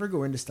 and they never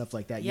go into stuff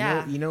like that.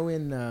 Yeah. You know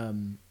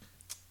in...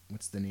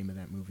 what's the name of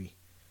that movie?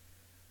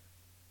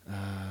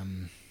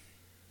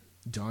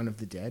 Dawn of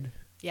the Dead.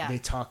 Yeah. They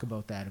talk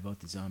about that, about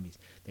the zombies.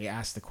 They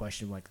ask the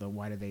question, like,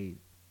 why do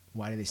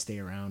they stay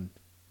around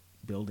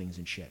buildings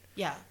and shit?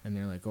 Yeah. And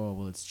they're like, oh,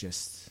 well, it's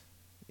just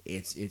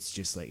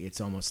like,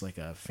 it's almost like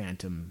a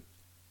phantom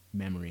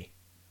memory.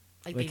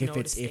 Like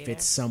if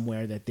it's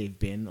somewhere that they've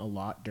been a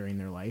lot during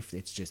their life,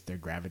 it's just they're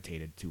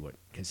gravitated to it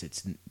because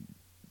it's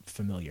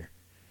familiar.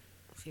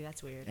 See,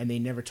 that's weird. And they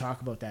never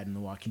talk about that in The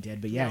Walking Dead.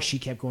 But yeah, she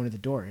kept going to the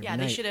door every night.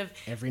 They should have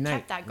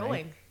kept that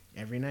going. Right?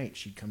 Every night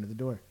she'd come to the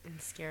door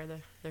and scare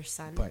their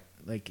son. But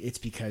like, it's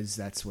because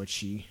that's what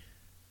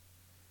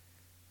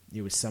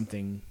it was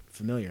something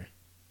familiar.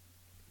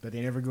 But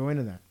they never go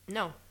into that.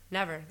 No,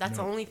 never. That's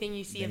the only thing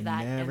you see of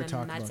that. Never and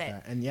talk that's about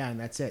it. that. And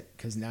that's it.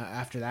 Because now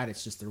after that,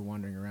 it's just they're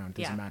wandering around.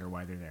 Doesn't matter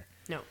why they're there.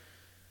 No.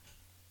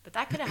 But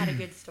that could have had a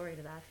good story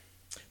to that.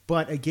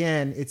 But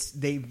again, it's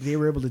they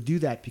were able to do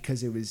that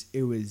because it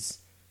was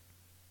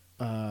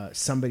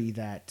somebody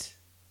that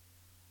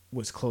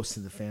was close to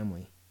the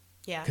family.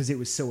 Yeah. Because it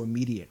was so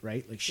immediate,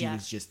 right? Like she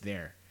was just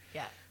there.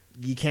 Yeah.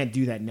 You can't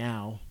do that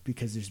now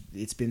because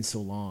it's been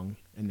so long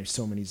and there's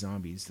so many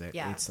zombies that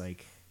it's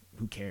like,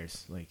 who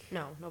cares? Like,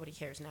 no, nobody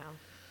cares now.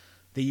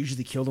 They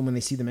usually kill them when they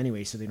see them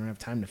anyway, so they don't have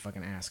time to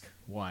fucking ask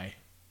why,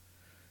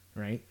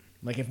 right?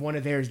 Like if one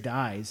of theirs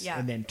dies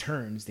and then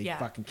turns, they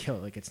fucking kill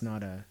it. Like it's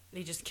not a.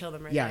 They just kill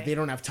them right away. They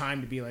don't have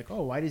time to be like,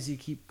 oh, why does he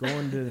keep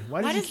going to?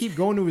 Why does he keep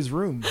going to his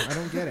room? I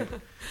don't get it.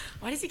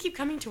 Why does he keep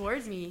coming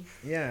towards me?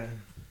 Yeah.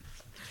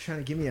 Trying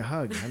to give me a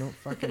hug. I don't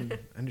fucking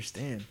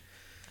understand.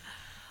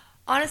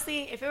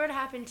 Honestly, if it were to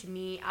happen to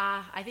me,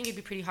 I think it'd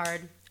be pretty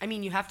hard. I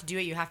mean, you have to do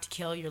it. You have to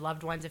kill your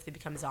loved ones if they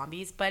become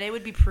zombies, but it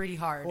would be pretty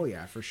hard. Oh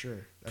yeah, for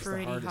sure. That's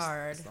pretty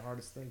hard. That's the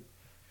hardest thing.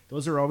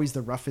 Those are always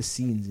the roughest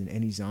scenes in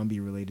any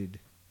zombie-related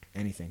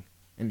anything.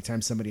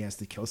 Anytime somebody has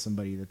to kill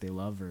somebody that they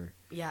love, or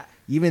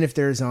even if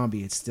they're a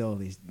zombie, it's still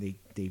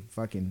they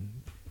fucking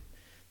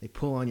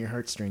pull on your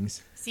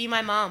heartstrings. See,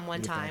 my mom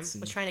one time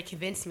was trying to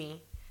convince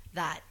me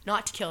that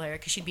not to kill her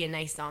because she'd be a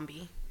nice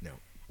zombie. No.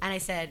 And I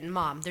said,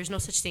 Mom, there's no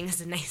such thing as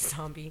a nice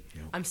zombie.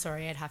 No. I'm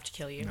sorry, I'd have to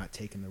kill you. You're not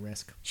taking the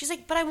risk. She's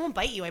like, but I won't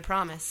bite you, I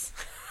promise.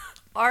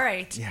 All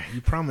right. Yeah,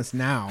 you promise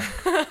now.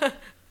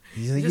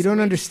 He's like, you don't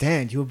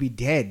understand. You'll be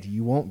dead.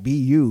 You won't be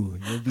you.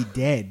 You'll be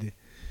dead.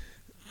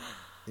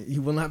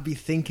 You will not be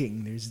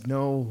thinking. There's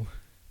no...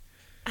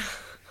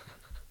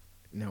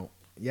 No.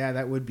 Yeah,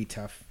 that would be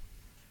tough.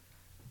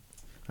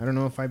 I don't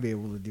know if I'd be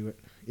able to do it.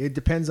 It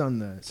depends on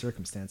the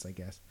circumstance, I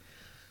guess.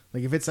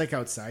 Like, if it's, like,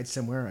 outside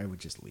somewhere, I would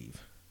just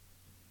leave.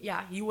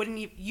 Yeah, you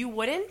wouldn't? You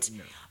wouldn't?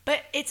 No.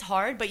 But it's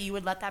hard, but you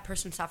would let that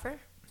person suffer?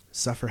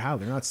 Suffer how?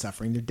 They're not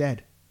suffering. They're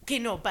dead. Okay,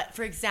 no, but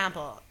for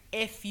example,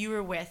 if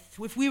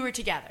we were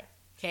together,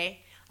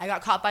 okay? I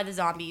got caught by the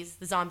zombies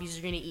are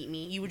going to eat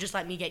me. You would just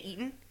let me get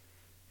eaten?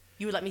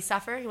 You would let me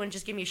suffer? You wouldn't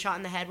just give me a shot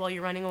in the head while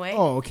you're running away?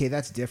 Oh, okay,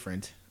 that's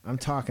different. I'm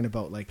talking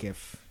about, like,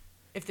 if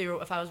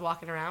I was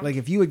walking around? Like,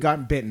 if you had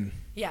gotten bitten.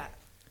 Yeah.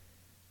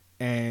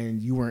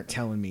 And you weren't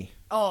telling me.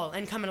 Oh,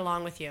 and coming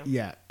along with you.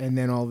 Yeah, and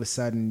then all of a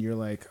sudden you're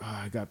like,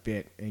 oh, I got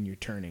bit, and you're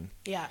turning.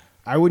 Yeah.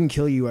 I wouldn't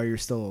kill you while you're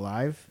still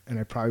alive, and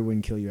I probably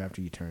wouldn't kill you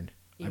after you turned.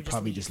 I'd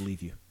probably just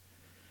leave you.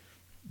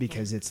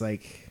 Because it's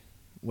like,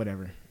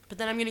 whatever. But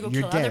then I'm going to go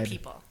kill other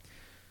people.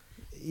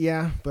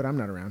 Yeah, but I'm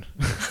not around.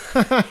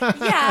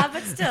 Yeah,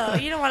 but still,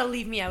 you don't want to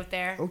leave me out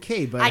there.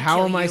 Okay, but I'd how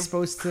kill am I you.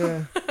 supposed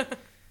to?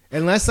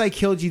 Unless I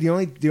killed you,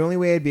 the only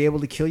way I'd be able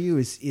to kill you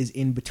is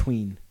in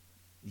between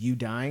you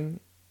dying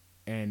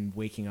and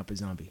waking up a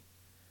zombie.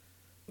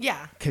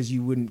 Yeah. Because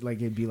you wouldn't like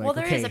it'd be like Well,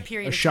 there okay, is a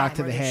period of shot time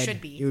to the where there head.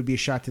 should be. It would be a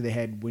shot to the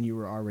head when you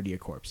were already a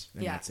corpse,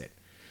 and Yeah. that's it.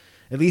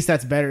 At least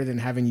that's better than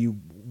having you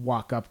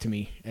walk up to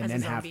me and As a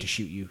then have zombie. to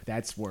shoot you.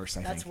 That's worse.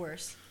 I That's think.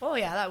 worse. Oh,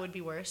 yeah, that would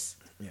be worse.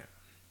 Yeah.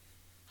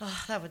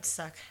 Oh, that would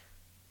suck.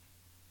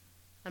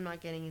 I'm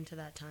not getting into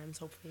that times.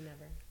 Hopefully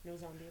never. No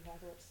zombie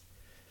apocalypse.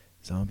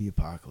 Zombie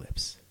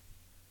apocalypse.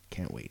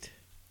 Can't wait.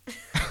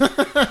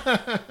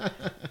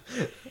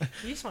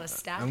 You just want to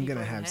stab I'm people gonna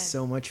in the have head.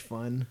 so much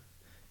fun.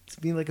 It's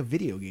being like a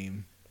video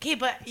game. Okay,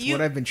 but It's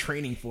what I've been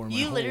training for my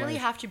you whole literally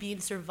life. have to be in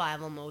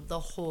survival mode the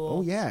whole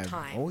Oh yeah.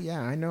 time. Oh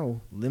yeah, I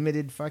know.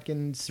 Limited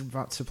fucking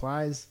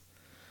supplies.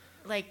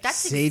 Like, that's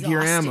Save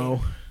your exhausting.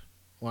 ammo.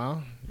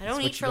 Well, I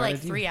don't eat for like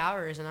 3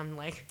 hours and I'm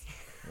like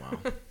Wow.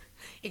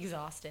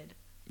 exhausted.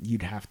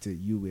 You'd have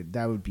to.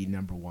 That would be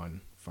number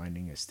one.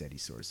 Finding a steady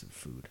source of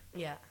food.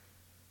 Yeah.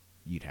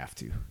 You'd have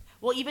to.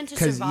 Well, even to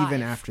Because survive.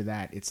 even after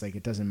that, it's like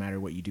it doesn't matter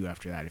what you do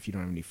after that. If you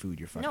don't have any food,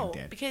 you're fucking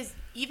dead. Because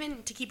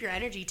even to keep your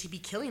energy to be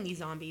killing these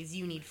zombies,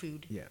 you need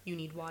food. Yeah. You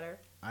need water.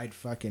 I'd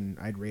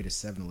raid a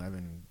 7-Eleven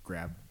and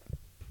grab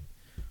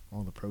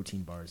all the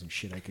protein bars and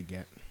shit I could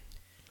get.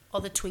 All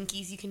the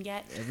Twinkies you can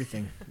get.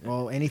 Everything.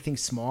 Well, anything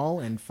small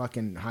and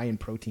fucking high in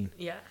protein.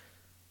 Yeah.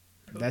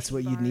 That's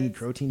what you'd need.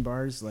 Protein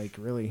bars, like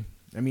really.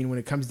 I mean, when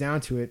it comes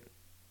down to it,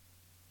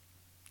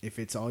 if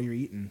it's all you're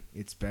eating,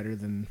 it's better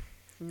than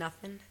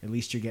Nothing. at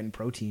least you're getting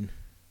protein.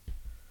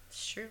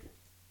 It's true.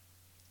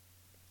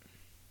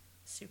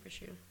 Super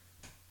true.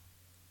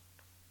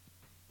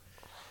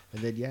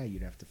 And then yeah,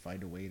 you'd have to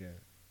find a way to,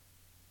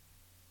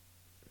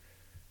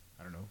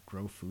 I don't know,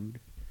 grow food.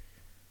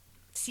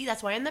 See,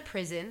 that's why in the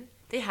prison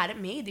they had it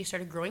made. They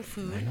started growing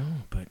food. I know,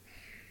 but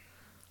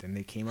then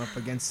they came up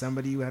against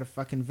somebody who had a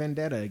fucking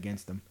vendetta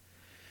against them.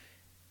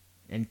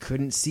 And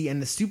couldn't see.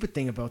 And the stupid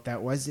thing about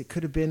that was they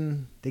could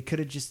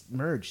have just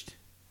merged.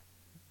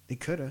 They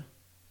could have.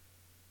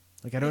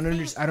 Like, I don't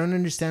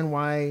understand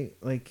why,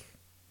 like,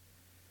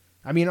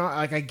 I mean,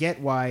 like, I get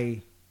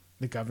why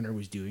the governor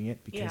was doing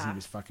it because he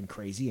was fucking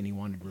crazy and he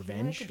wanted He wanted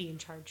revenge. to be in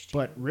charge too.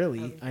 But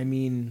really, I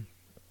mean,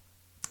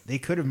 they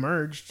could have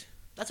merged.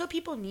 That's what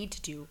people need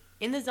to do.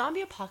 In the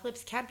zombie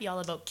apocalypse, it can't be all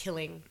about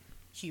killing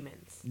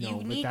humans. No, you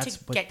but need that's,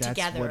 to but get that's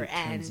together what it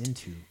and turns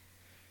into.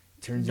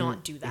 Turns not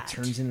into, do that. It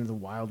turns into the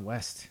Wild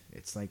West.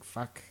 It's like,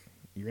 fuck,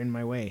 you're in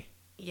my way.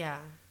 yeah,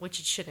 which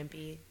it shouldn't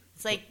be.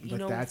 It's like, But you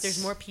know, if that's-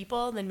 there's more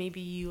people, then maybe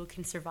you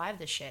can survive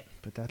this shit.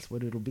 But that's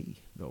what it'll be,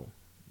 though.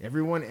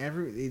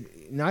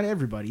 Not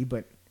everybody,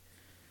 but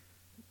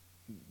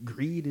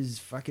greed is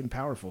fucking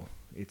powerful.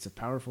 It's a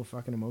powerful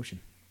fucking emotion.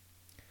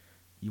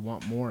 You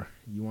want more.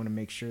 You want to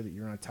make sure that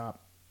you're on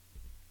top.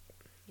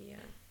 Yeah.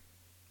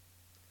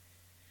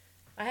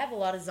 I have a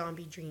lot of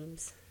zombie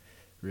dreams.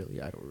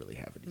 Really, I don't really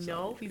have any.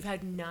 No, we've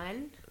had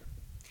none.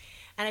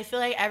 And I feel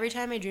like every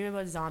time I dream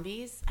about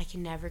zombies, I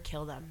can never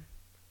kill them.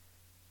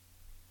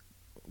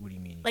 What do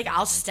you mean? Like,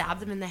 I'll stab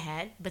them in the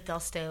head, but they'll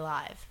stay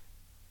alive.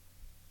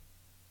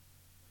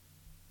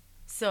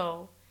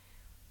 So,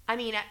 I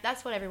mean,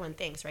 that's what everyone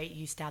thinks, right?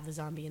 You stab the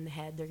zombie in the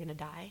head, they're going to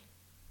die.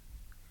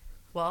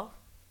 Well,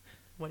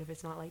 what if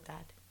it's not like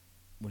that?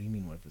 What do you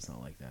mean, what if it's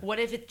not like that? What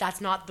if that's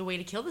not the way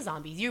to kill the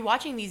zombies? You're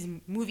watching these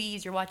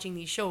movies, you're watching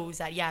these shows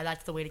that, yeah,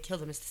 that's the way to kill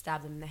them is to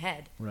stab them in the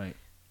head. Right.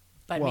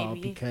 But well,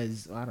 maybe...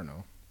 because, I don't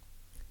know.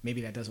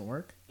 Maybe that doesn't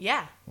work?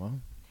 Yeah. Well...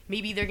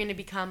 Maybe they're going to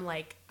become,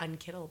 like,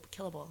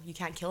 unkillable. You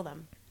can't kill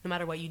them. No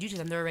matter what you do to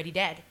them, they're already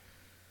dead.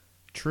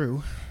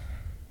 True.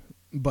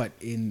 But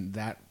in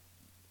that...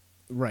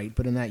 Right,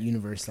 but in that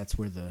universe, that's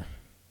where the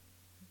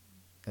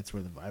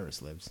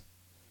virus lives.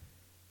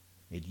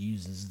 It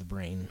uses the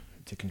brain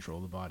to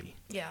control the body.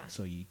 Yeah.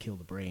 So you kill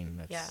the brain.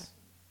 That's, Yeah.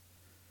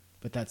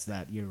 But that's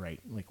that. You're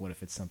right. Like, what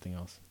if it's something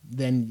else?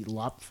 Then you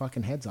lop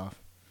fucking heads off.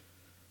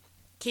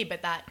 Okay,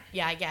 but that...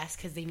 Yeah, I guess,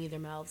 because they need their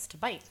mouths to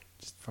bite.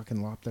 Just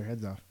fucking lop their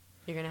heads off.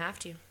 You're going to have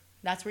to.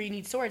 That's where you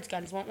need swords.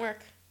 Guns won't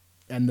work.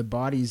 And the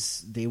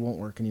bodies, they won't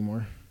work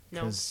anymore.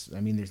 No. Because,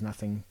 I mean, there's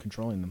nothing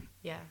controlling them.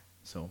 Yeah.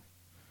 So,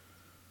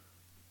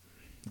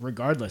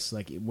 regardless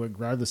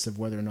of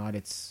whether or not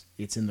it's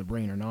in the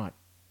brain or not,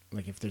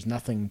 like, if there's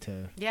nothing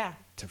to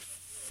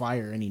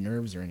fire any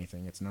nerves or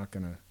anything, it's not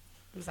gonna.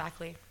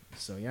 Exactly.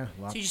 So yeah,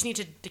 So you just need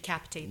to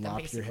decapitate them,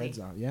 lop basically. your heads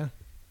off. Yeah.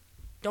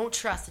 Don't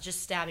trust that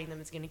just stabbing them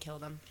is going to kill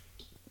them.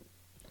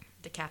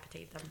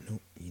 Decapitate them.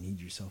 Nope. You need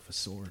yourself a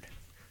sword.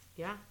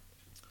 Yeah.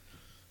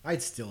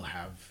 I'd still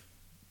have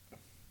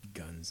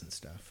guns and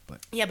stuff,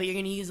 but Yeah, but you're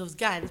going to use those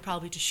guns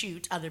probably to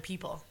shoot other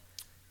people.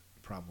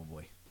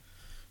 probably.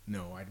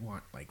 No, I'd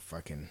want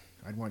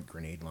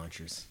grenade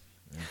launchers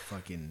and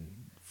fucking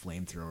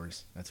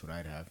flamethrowers. That's what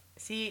I'd have.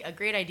 See, a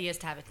great idea is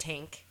to have a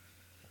tank.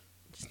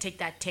 Just take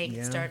that tank Yeah.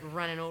 and start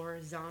running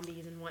over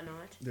zombies and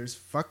whatnot. There's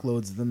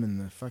fuckloads of them in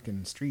the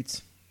fucking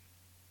streets.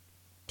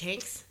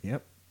 Tanks?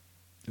 Yep.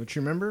 Don't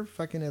you remember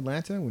fucking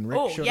Atlanta when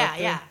Rick showed up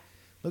there? Yeah.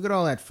 Look at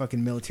all that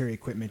fucking military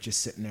equipment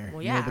just sitting there.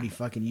 Well, yeah. Nobody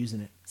fucking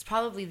using it. It's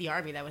probably the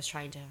army that was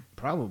trying to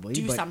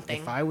do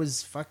something.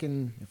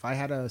 If I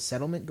had a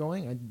settlement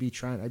going, I'd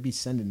be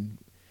sending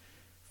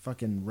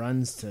fucking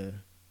runs to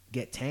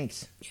get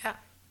tanks. Yeah.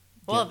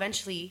 Well,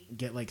 eventually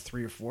get like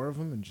 3 or 4 of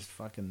them and just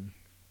fucking.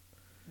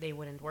 They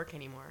wouldn't work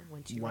anymore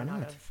once you Why run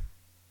not? out of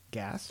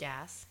gas.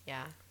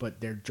 Yeah.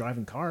 But they're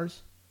driving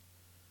cars.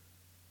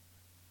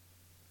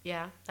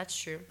 Yeah, that's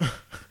true.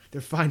 They're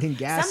finding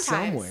gas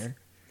Sometimes. somewhere.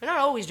 They're not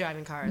always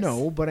driving cars.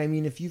 No, but I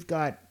mean, let's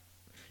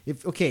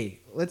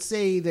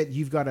say that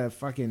you've got a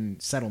fucking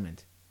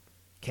settlement,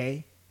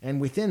 okay,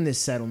 and within this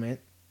settlement,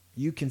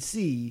 you can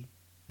see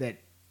that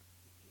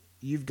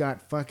you've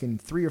got fucking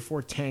 3 or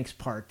 4 tanks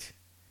parked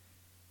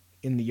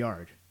in the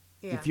yard.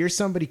 Yeah. If you're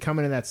somebody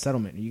coming to that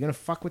settlement, are you gonna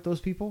fuck with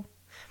those people?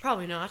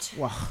 Probably not.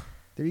 Well,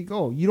 there you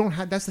go. You don't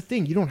have. That's the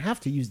thing. You don't have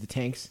to use the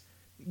tanks.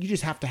 You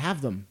just have to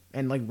have them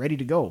and like ready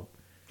to go.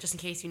 Just in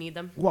case you need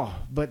them. Well,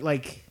 but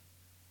like,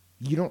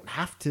 you don't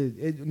have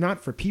to.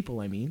 Not for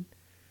people. I mean,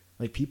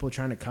 like people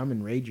trying to come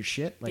and raid your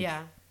shit. Like,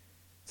 yeah.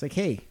 It's like,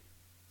 hey,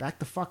 back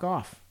the fuck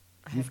off.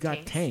 You've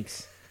got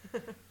tanks.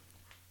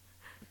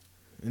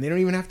 And they don't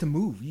even have to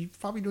move. You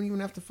probably don't even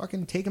have to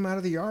fucking take them out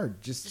of the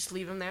yard. Just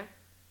leave them there.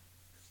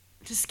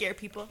 To scare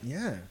people.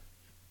 Yeah.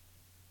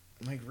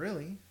 Like,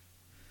 really?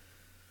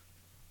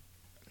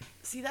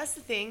 See, that's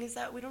the thing, is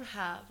that we don't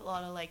have a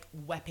lot of, like,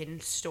 weapon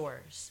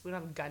stores. We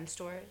don't have gun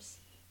stores.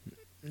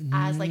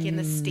 As, like, in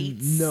the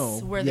States.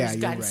 Where there's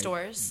gun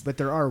stores. But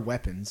there are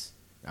weapons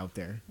out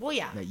there. Well,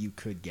 yeah. That you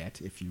could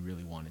get if you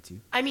really wanted to.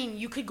 I mean,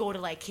 you could go to,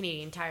 like,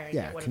 Canadian Tire and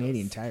get one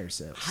Canadian of those Tire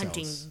sells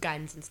hunting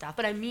guns and stuff.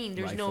 But, I mean,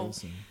 there's no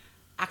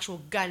actual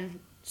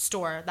gun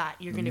store that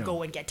you're going to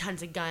go and get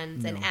tons of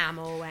guns and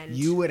ammo and...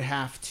 You would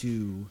have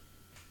to...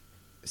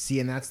 See,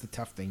 and that's the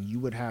tough thing. You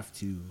would have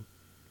to...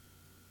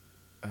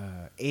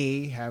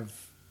 have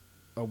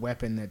a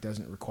weapon that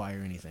doesn't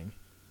require anything.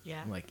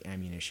 Yeah. Like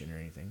ammunition or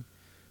anything.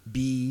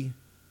 B,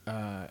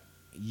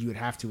 you would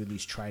have to at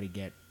least try to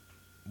get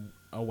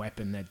a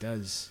weapon that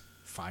does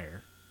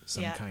fire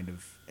some kind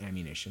of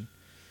ammunition,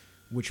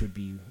 which would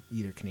be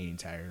either Canadian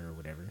Tire or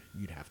whatever.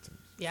 You'd have to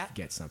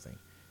get something.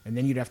 And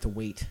then you'd have to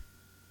wait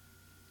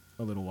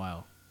a little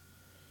while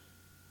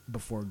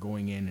before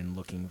going in and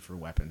looking for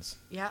weapons.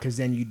 Yeah. Because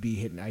then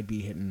I'd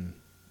be hitting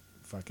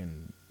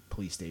fucking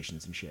police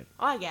stations and shit.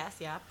 Oh, I guess,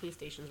 yeah. Police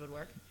stations would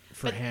work.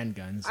 For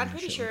handguns. I'm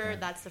pretty sure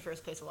that's the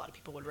first place a lot of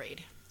people would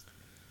raid.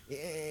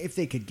 If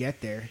they could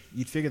get there,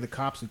 you'd figure the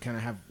cops would kind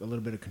of have a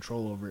little bit of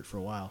control over it for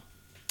a while.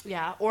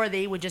 Yeah, or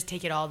they would just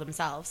take it all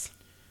themselves.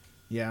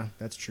 Yeah,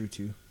 that's true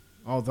too.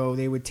 Although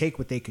they would take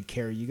what they could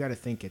carry. You got to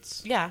think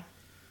it's... Yeah.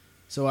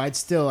 So I'd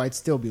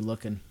still be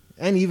looking.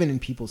 And even in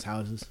people's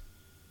houses.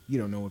 You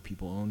don't know what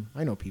people own.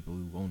 I know people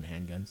who own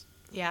handguns.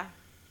 Yeah.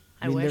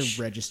 I mean, wish.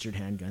 They're registered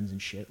handguns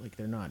and shit. Like,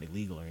 they're not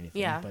illegal or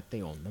anything. Yeah. But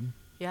they own them.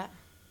 Yeah.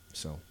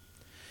 So,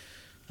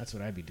 that's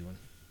what I'd be doing.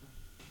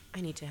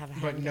 I need to have a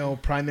handgun. But no,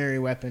 primary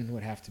weapon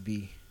would have to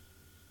be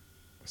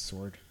a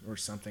sword or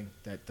something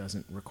that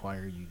doesn't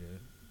require you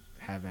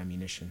to have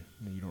ammunition.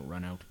 You don't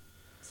run out.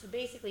 So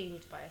basically, you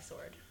need to buy a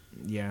sword.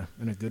 Yeah,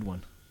 and a good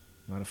one.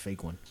 Not a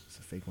fake one. So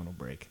a fake one will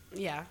break.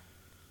 Yeah.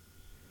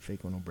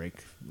 Fake one will break,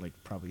 like,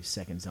 probably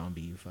second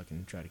zombie you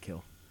fucking try to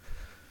kill.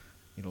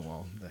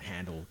 The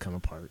handle will come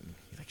apart and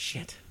you're like,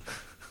 shit.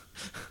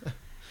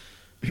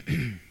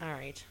 All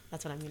right.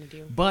 That's what I'm going to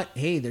do. But,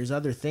 hey, there's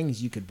other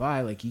things you could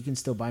buy. Like, you can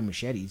still buy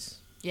machetes.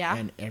 Yeah.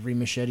 And every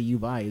machete you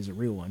buy is a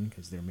real one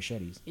because they're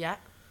machetes. Yeah.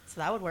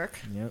 So that would work.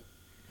 Yep.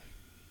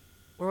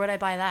 Where would I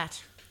buy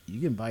that? You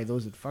can buy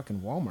those at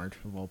fucking Walmart,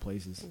 of all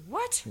places.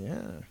 What?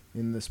 Yeah.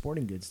 In the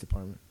sporting goods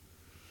department.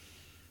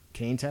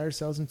 Canadian Tire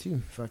sells them,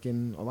 too.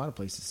 Fucking a lot of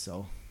places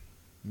sell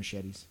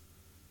machetes.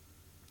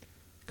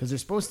 Because they're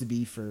supposed to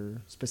be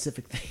for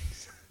specific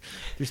things.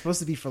 They're supposed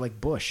to be for, like,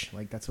 bush.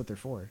 Like, that's what they're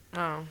for.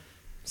 Oh.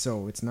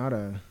 So, it's not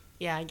a...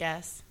 Yeah, I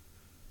guess.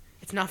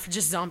 It's not for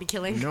just zombie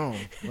killing. No.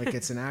 Like,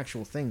 it's an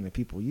actual thing that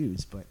people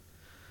use. But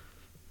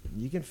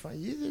you can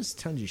find... There's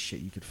tons of shit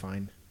you could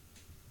find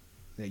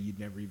that you'd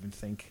never even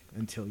think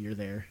until you're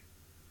there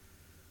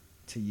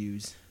to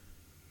use.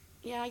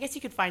 Yeah, I guess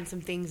you could find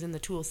some things in the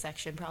tools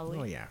section, probably.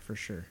 Oh, yeah, for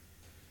sure.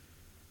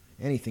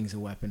 Anything's a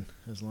weapon,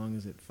 as long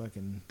as it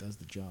fucking does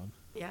the job.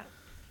 Yeah.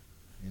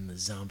 In the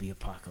zombie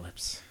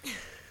apocalypse.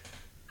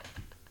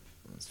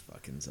 Those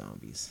fucking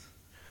zombies.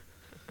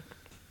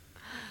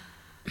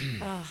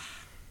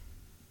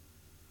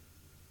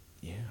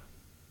 Yeah.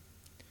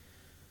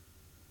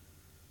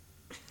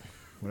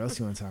 What else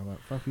do you want to talk about?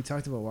 Fuck, we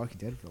talked about Walking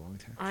Dead for a long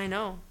time. I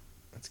know.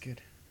 That's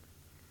good.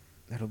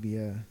 That'll be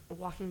a...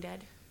 Walking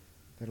Dead.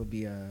 That'll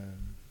be a...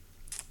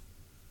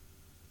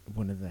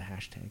 one of the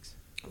hashtags.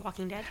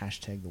 Walking Dead?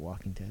 Hashtag The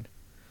Walking Dead.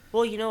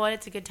 Well, you know what?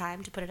 It's a good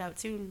time to put it out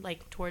soon,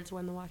 like towards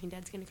when The Walking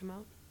Dead's going to come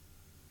out.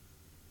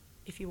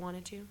 If you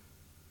wanted to.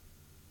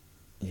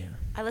 Yeah.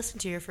 I listened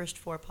to your first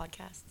 4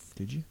 podcasts.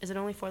 Did you? Is it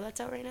only 4 that's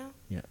out right now?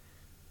 Yeah.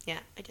 Yeah,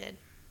 I did.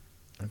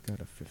 I've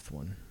got a 5th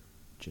one.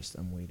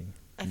 I'm waiting.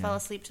 I fell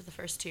asleep to the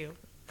first 2.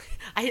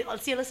 I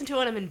listen to it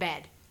when I'm in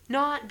bed.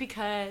 Not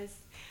because...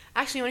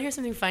 Actually, you want to hear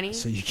something funny?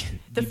 So you can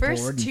the be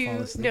first bored two... and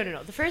fall asleep?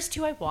 No. The first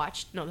two I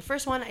watched... No, the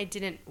first one I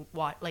didn't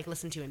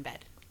listen to in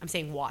bed. I'm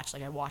saying watch,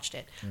 like I watched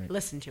it. Right.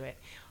 Listened to it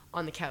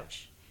on the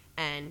couch.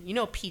 And you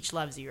know Peach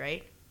loves you,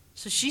 right?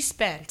 So she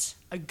spent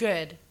a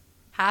good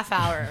half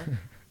hour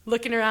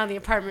looking around the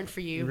apartment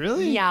for you.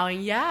 Really?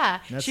 Meowing, yeah.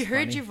 That's she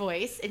heard funny. your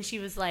voice, and she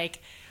was like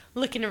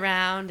looking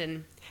around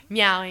and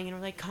meowing, and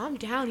we're like, calm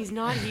down, he's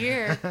not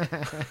here.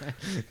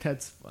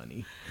 That's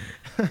funny.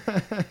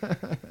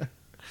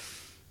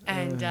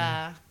 And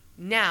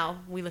now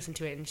we listen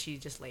to it, and she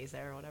just lays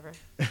there or whatever.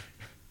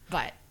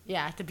 But,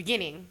 yeah, at the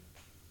beginning,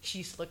 she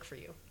used to look for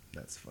you.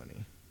 That's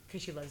funny.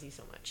 Because she loves you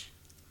so much.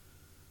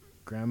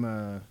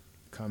 Grandma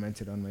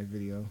commented on my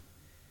video.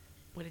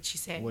 What did she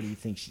say? What do you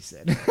think she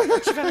said?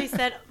 She probably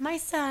said, my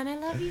son, I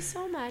love you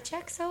so much.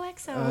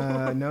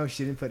 XOXO. No,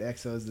 she didn't put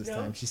XOs this No?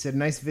 time. She said,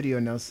 nice video,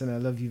 Nelson. I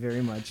love you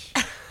very much.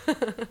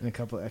 And a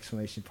couple of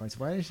exclamation points.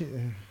 Why did she...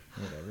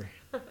 whatever.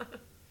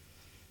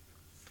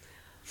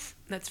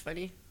 That's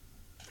funny.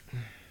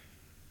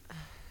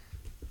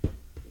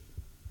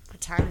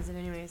 What time is it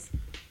anyways?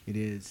 It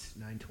is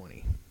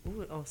 9:20.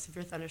 Ooh,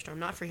 severe thunderstorm.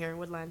 Not for here in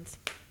Woodlands.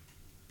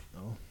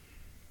 Oh.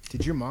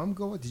 Did your mom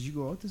go? Did you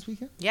go out this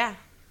weekend? Yeah.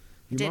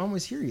 Your mom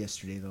was here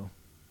yesterday, though.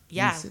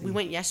 Yeah, we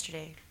went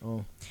yesterday.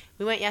 Oh.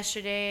 We went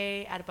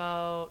yesterday at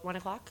about 1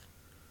 o'clock.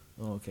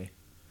 Oh, okay.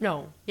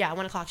 No. Yeah,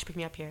 1 o'clock she picked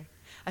me up here.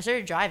 I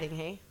started driving,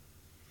 hey?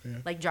 Yeah.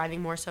 Like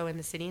driving more so in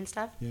the city and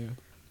stuff. Yeah.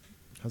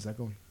 How's that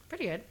going?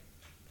 Pretty good.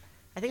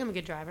 I think I'm a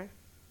good driver.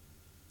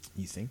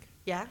 You think?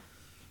 Yeah.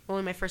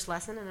 Only my first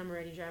lesson and I'm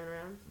already driving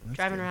around. That's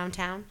Driving good. around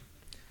town.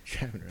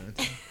 Driving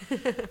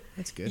around.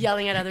 That's good.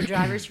 Yelling at other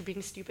drivers for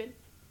being stupid.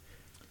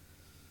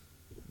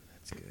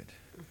 That's good.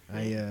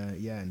 I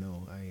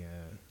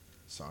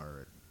saw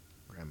her at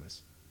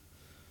Grandma's.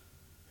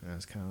 And I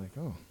was kind of like,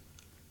 oh,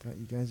 thought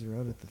you guys were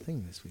out at the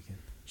thing this weekend.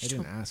 I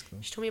didn't ask, though.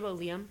 She told me about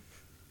Liam.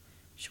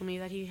 She told me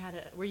that he had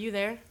a... Were you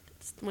there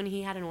when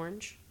he had an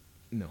orange?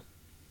 No.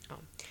 Oh.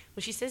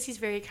 Well, she says he's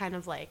very kind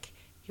of like,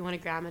 he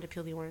wanted Grandma to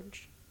peel the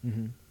orange.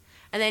 Mm-hmm.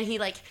 And then he,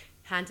 like,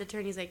 hands it to her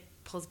and he's like,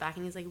 pulls back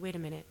and he's like, wait a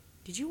minute.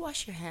 Did you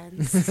wash your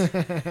hands? And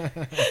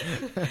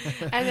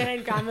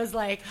then Grandma's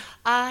like,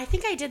 I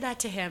think I did that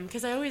to him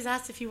because I always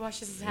asked if he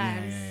washes his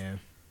hands.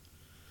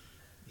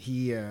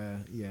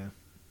 Yeah.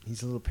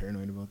 He's a little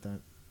paranoid about that.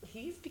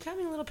 He's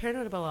becoming a little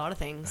paranoid about a lot of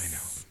things. I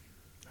know.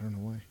 I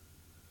don't know why.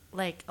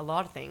 Like, a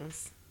lot of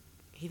things.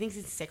 He thinks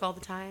he's sick all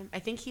the time. I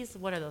think he's,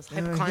 what are those, He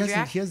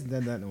hypochondriac? hasn't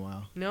done that in a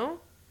while. No?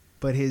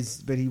 But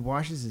he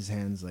washes his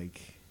hands like...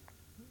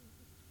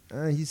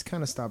 he's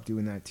kind of stopped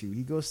doing that too.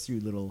 He goes through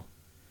little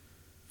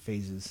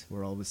phases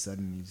where all of a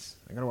sudden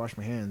I gotta wash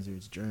my hands, or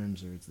it's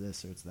germs, or it's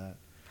this, or it's that.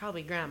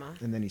 Probably Grandma.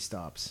 And then he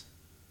stops.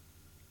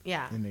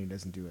 Yeah. And then he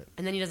doesn't do it.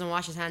 And then he doesn't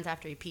wash his hands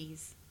after he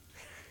pees.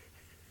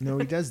 No,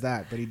 he does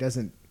that, but he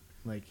doesn't,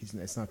 like,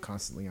 it's not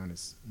constantly on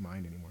his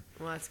mind anymore.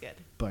 Well, that's good.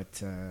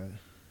 But,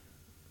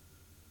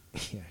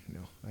 yeah,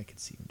 no, I could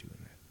see him doing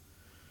that.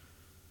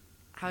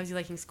 How is he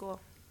liking school?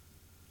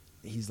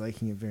 He's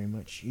liking it very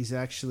much. He's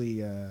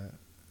actually,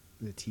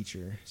 the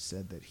teacher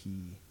said that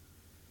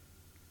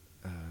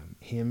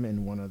him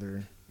and one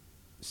other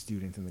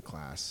student in the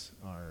class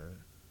are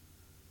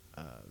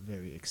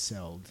very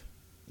excelled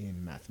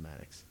in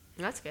mathematics.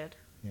 That's good.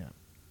 Yeah.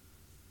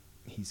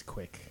 He's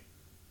quick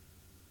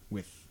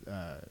with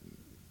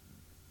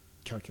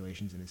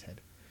calculations in his head.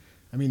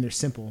 I mean, they're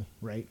simple,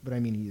 right? But I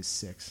mean, he is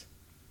 6.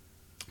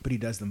 But he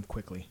does them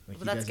quickly. Like,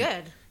 Well, that's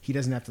good. He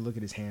doesn't have to look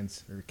at his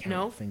hands or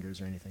count fingers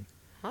or anything.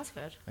 Well, that's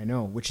good. I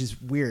know, which is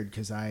weird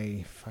because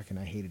I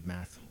hated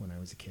math when I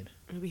was a kid.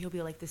 Maybe he'll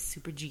be like this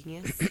super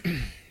genius.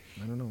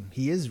 I don't know.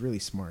 He is really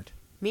smart.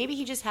 Maybe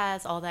he just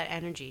has all that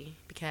energy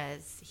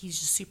because he's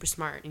just super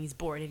smart and he's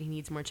bored and he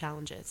needs more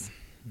challenges.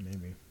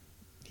 Maybe.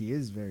 He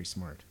is very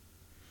smart.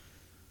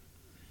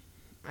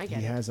 I get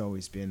it. He has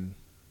always been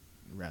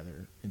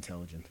rather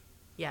intelligent.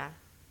 Yeah.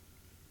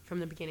 From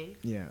the beginning.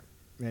 Yeah.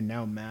 And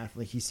now math,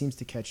 like, he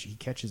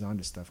catches on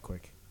to stuff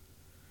quick.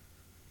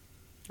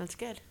 That's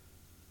good.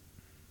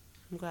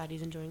 I'm glad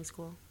he's enjoying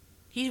school.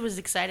 He was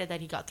excited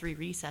that he got 3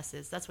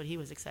 recesses. That's what he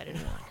was excited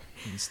about.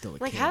 He's still a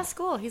like, kid. how's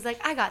school? He's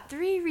like, I got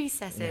 3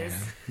 recesses. Yeah,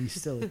 he's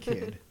still a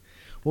kid.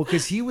 Well,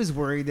 because he was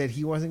worried that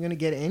he wasn't going to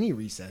get any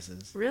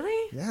recesses.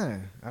 Really?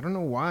 Yeah. I don't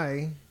know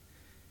why.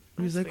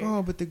 He was That's like, weird.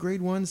 oh, but the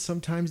grade 1s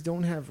sometimes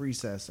don't have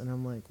recess. And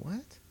I'm like,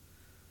 what?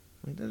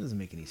 Like, that doesn't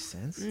make any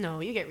sense.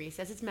 No, you get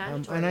recess. It's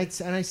mandatory. And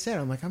I said,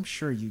 I'm like, I'm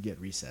sure you get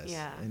recess.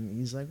 Yeah. And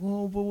he's like,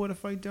 well, but what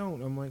if I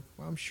don't? I'm like,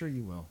 well, I'm sure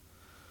you will.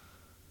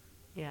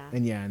 Yeah.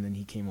 And then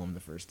he came home the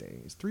first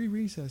day. It's 3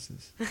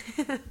 recesses.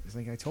 It's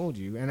like, I told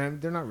you.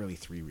 And they're not really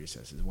 3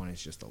 recesses. One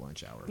is just a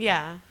lunch hour.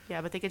 Yeah.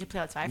 Yeah, but they get to play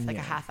outside for like a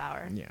Yeah. half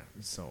hour. Yeah.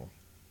 So,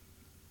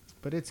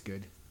 but it's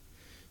good.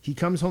 He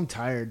comes home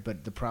tired,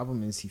 but the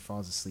problem is he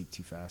falls asleep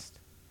too fast.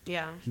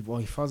 Yeah. He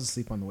falls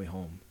asleep on the way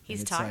home. He's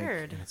And it's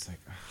tired. And it's like,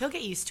 ugh, He'll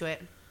get used to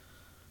it.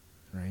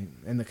 right?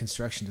 And the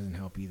construction doesn't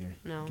help either.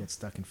 No. Get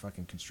stuck in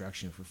fucking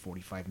construction for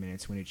 45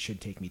 minutes when it should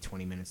take me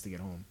 20 minutes to get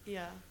home.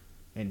 Yeah.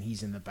 and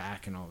he's in the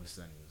back, and all of a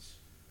sudden he's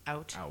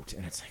Out.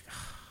 and it's like,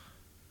 ugh.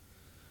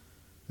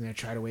 And I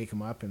try to wake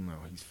him up, and no,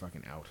 he's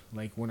fucking out.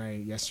 Like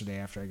yesterday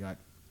after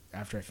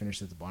I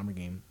finished at the Bomber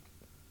game,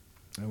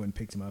 I went and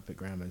picked him up at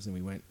Grandma's, and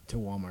we went to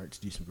Walmart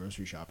to do some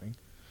grocery shopping,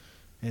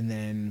 and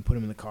then put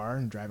him in the car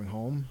and driving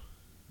home,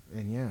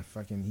 and yeah,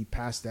 fucking he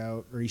passed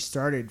out, or he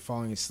started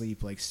falling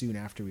asleep like soon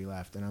after we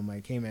left, and I'm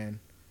like, hey man,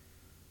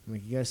 I'm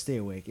like, you gotta stay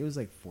awake. It was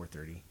like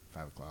 4:30,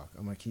 5 o'clock.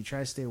 I'm like, can you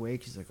try to stay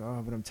awake? He's like,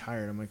 oh, but I'm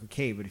tired. I'm like,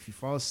 okay, but if you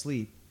fall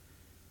asleep,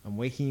 I'm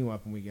waking you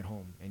up when we get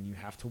home, and you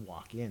have to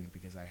walk in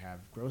because I have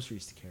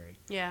groceries to carry.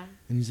 Yeah.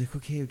 And he's like,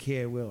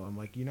 okay, I will. I'm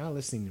like, you're not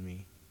listening to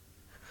me.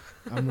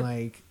 I'm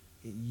like,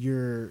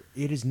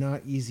 it is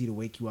not easy to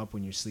wake you up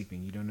when you're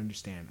sleeping. You don't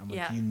understand. I'm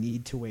like, you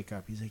need to wake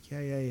up. He's like,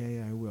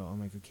 yeah, I will. I'm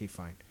like, okay,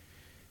 fine.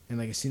 And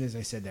like, as soon as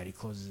I said that, he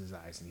closes his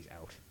eyes and he's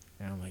out.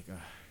 And I'm like, ugh.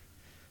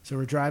 So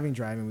we're driving,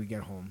 we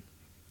get home.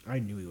 I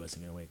knew he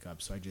wasn't going to wake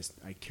up, so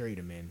I carried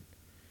him in,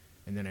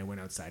 and then I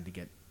went outside to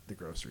get the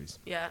groceries.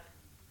 Yeah.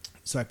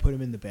 So I put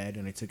him in the bed,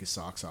 and I took his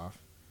socks off,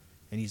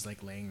 and he's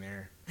like laying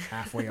there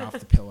halfway off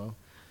the pillow.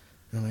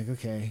 And I'm like,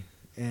 okay.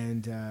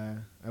 And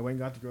I went and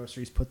got the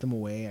groceries, put them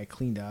away. I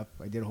cleaned up.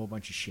 I did a whole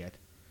bunch of shit.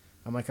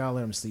 I'm like, I'll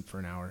let him sleep for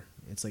an hour.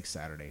 It's like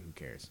Saturday. Who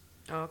cares?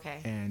 Oh, okay.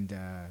 And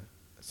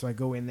so I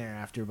go in there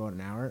after about an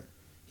hour.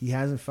 He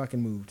hasn't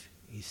fucking moved.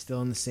 He's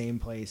still in the same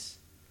place.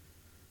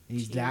 And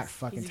he's that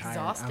fucking tired.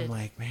 Exhausted. I'm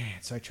like, man.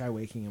 So I try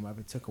waking him up.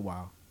 It took a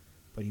while,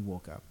 but he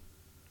woke up.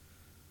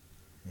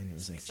 And it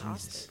was like,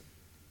 exhausted. Jesus.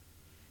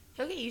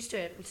 He'll get used to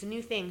it. It's a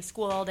new thing.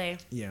 School all day.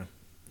 Yeah.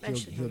 He'll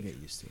get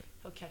used to it.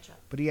 He'll catch up.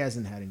 But he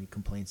hasn't had any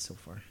complaints so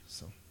far.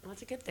 So. Well,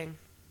 that's a good thing.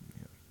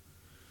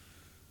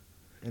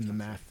 Yeah. And the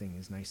math thing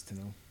is nice to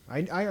know.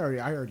 I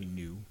already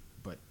knew,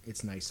 but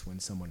it's nice when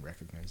someone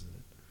recognizes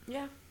it.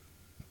 Yeah.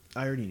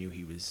 I already knew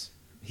he's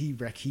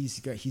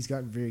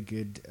got very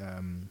good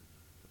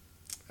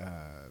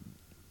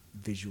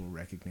visual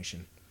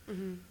recognition.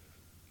 Mm-hmm.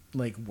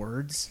 Like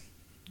words.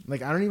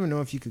 Like, I don't even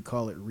know if you could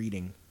call it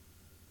reading.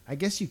 I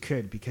guess you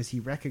could, because he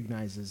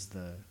recognizes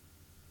the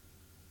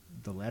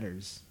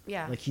letters.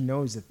 Yeah. Like, he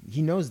knows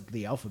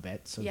the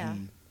alphabet, so yeah.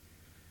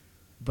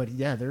 But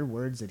yeah, there are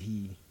words that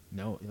he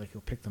like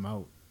he'll pick them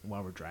out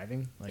while we're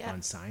driving, like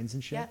on signs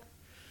and shit. Yeah.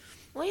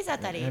 Well, he's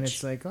at that age. And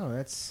it's like, oh,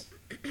 that's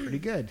pretty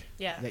good.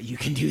 Yeah. That you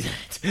can do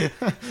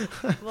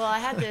that. Well, I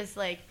had this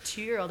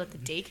 2-year-old at the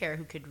daycare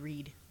who could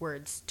read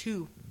words.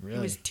 2. Really?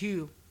 He was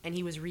 2 and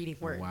he was reading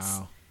words.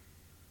 Wow.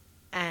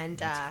 And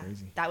that's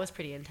crazy. That was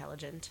pretty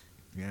intelligent.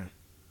 Yeah.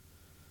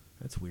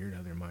 That's weird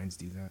how their minds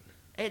do that.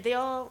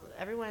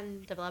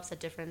 Everyone develops at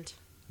different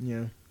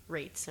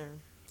rates or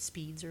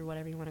speeds or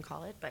whatever you want to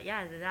call it. But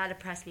yeah, that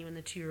impressed me when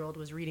the 2-year-old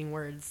was reading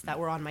words that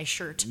were on my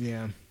shirt.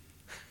 Yeah.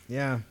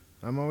 Yeah.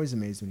 I'm always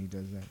amazed when he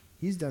does that.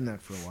 He's done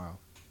that for a while.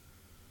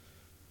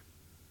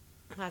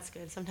 That's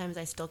good. Sometimes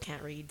I still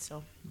can't read,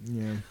 so.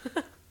 Yeah.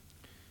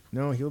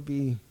 No, he'll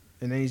be...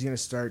 And then he's going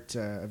to start...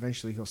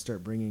 eventually, he'll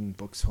start bringing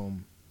books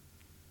home.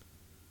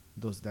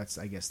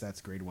 I guess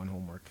that's grade 1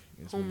 homework.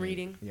 Home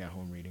reading? Yeah,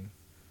 home reading.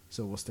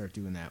 So we'll start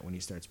doing that when he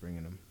starts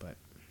bringing them. But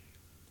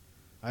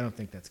I don't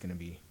think that's going to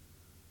be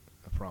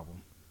a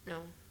problem.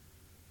 No.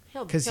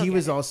 Because he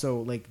was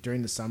also, like,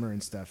 during the summer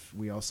and stuff,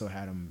 we also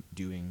had him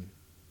doing,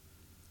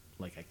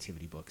 like,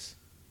 activity books.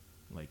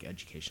 Like,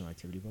 educational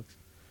activity books.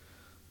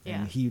 Yeah.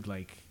 And he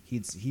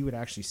would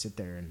actually sit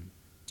there and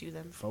do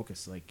them.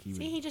 Focus. Like,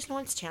 he just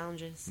wants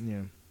challenges.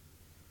 Yeah.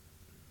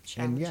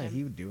 And yeah,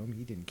 he would do them.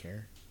 He didn't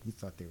care. He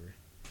thought they were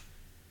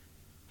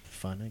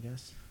fun, I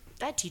guess.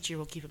 That teacher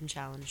will keep him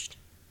challenged.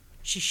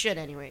 She should,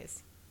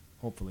 anyways.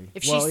 Hopefully.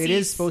 It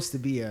is supposed to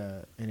be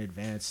an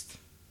advanced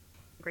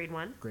grade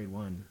 1. Grade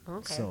 1.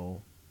 Okay.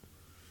 So,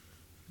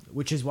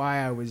 which is why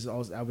I was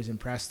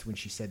impressed when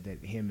she said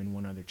that him and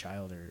one other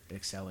child are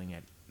excelling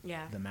at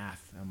the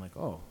math. I'm like,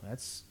 oh,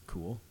 that's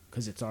cool,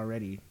 because it's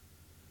already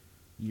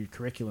your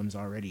curriculum's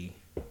already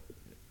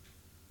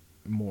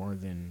more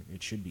than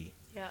it should be.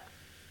 Yeah.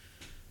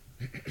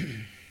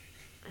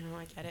 I know,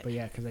 I get it. But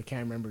yeah, because I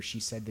can't remember. She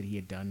said that he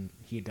had done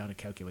a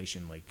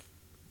calculation like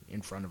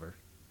in front of her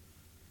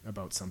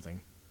about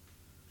something.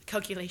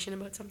 Calculation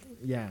about something?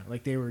 Yeah,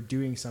 like they were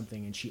doing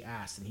something, and she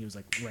asked, and he was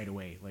like, right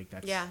away, like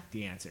that's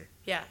the answer.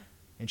 Yeah.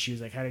 And she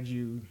was like, how do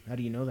you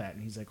know that?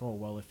 And he's like, oh,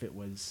 well, if it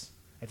was,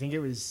 I think it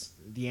was,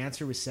 the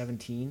answer was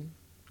 17.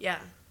 Yeah.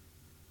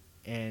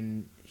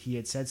 And he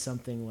had said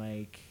something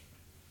like,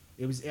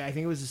 I think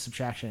it was a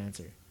subtraction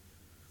answer.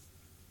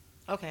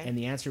 Okay. And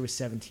the answer was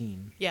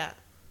 17. Yeah.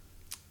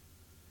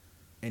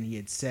 And he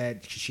had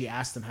said, she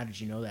asked him, how did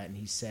you know that? And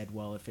he said,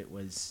 well, if it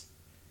was,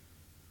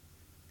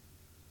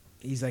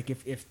 he's like,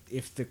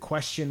 if the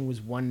question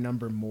was one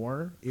number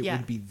more, it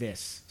would be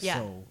this. Yeah.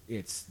 So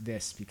it's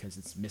this because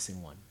it's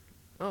missing one.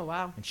 Oh,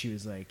 wow. And she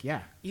was like,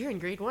 yeah. You're in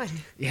grade 1.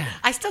 Yeah.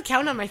 I still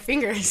count on my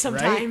fingers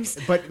sometimes.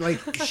 Right? But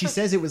like, she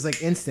says it was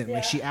like instant. Yeah.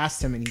 Like she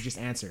asked him and he just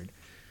answered.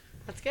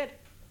 That's good.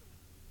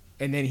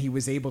 And then he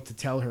was able to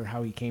tell her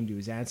how he came to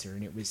his answer,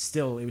 and it was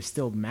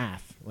still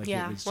math. Like,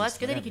 yeah, it was well, that's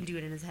good that he can do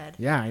it in his head.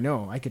 Yeah, I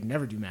know. I could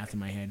never do math in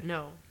my head.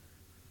 No.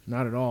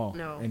 Not at all.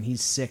 No. And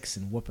he's 6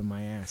 and whooping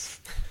my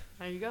ass.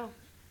 There you go.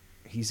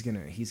 He's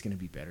gonna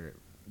be better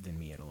than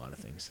me at a lot of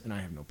things, and I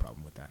have no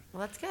problem with that.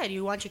 Well, that's good.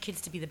 You want your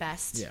kids to be the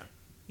best. Yeah.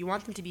 You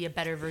want them to be a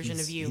better version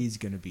of you. He's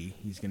gonna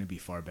be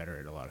far better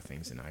at a lot of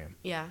things than I am.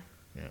 Yeah.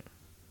 Yeah.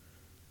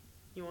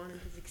 You want him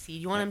to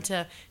succeed. You want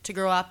him to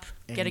grow up,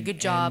 get a good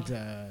job,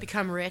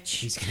 become rich.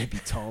 He's gonna be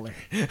taller.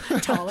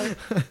 Taller.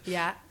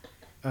 Yeah.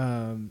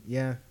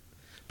 Yeah.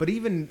 But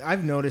even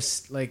I've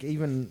noticed, like,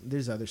 even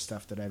there's other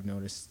stuff that I've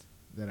noticed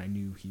that I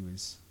knew he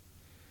was.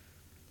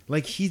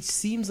 Like, he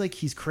seems like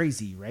he's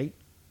crazy, right?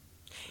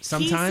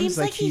 Sometimes he seems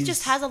like he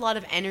just has a lot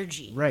of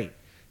energy. Right.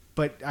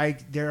 But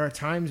there are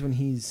times when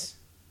he's,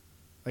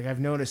 like, I've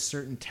noticed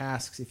certain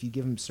tasks, if you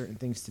give him certain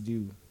things to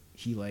do,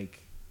 he,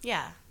 like,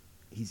 yeah,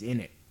 he's in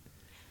it.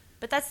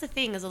 But that's the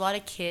thing, is a lot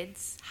of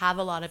kids have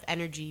a lot of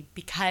energy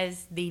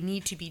because they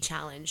need to be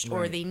challenged,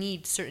 or they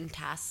need certain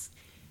tasks,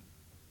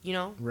 you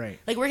know? Right.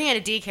 Like, working at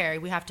a daycare,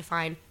 we have to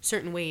find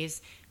certain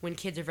ways when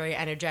kids are very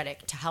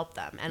energetic to help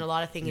them. And a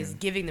lot of things is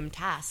giving them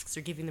tasks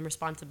or giving them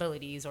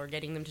responsibilities or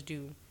getting them to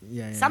do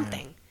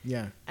something.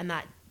 Yeah. And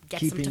that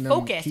gets them to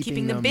focus,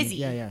 keeping them busy.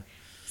 Yeah.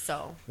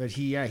 So. But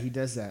he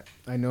does that.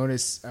 I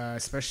notice,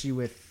 especially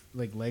with,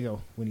 like,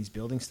 Lego, when he's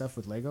building stuff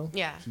with Lego.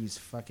 Yeah. He's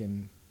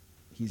in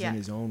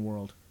his own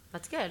world.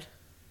 That's good.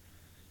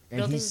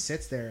 And he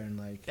sits there and,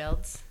 like,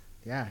 builds.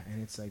 Yeah,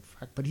 and it's like,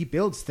 fuck. But he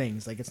builds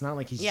things. Like, it's not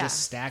like he's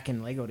just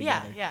stacking Lego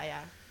together.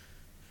 Yeah.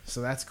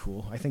 So that's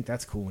cool. I think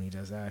that's cool when he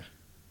does that.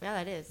 Yeah,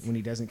 that is. When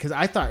he doesn't. Because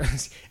I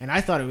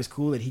thought it was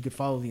cool that he could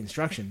follow the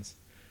instructions.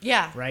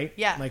 Yeah. Right?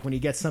 Yeah. Like, when he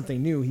gets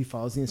something new, he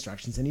follows the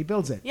instructions and he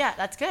builds it. Yeah,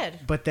 that's good.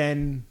 But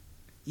then,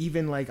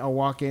 even, like, I'll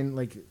walk in,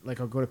 like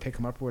I'll go to pick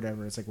him up or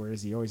whatever. It's like, where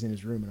is he? Always in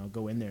his room. And I'll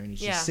go in there and he's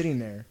just sitting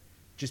there.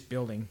 Just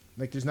building,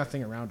 like there's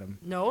nothing around him.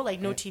 No,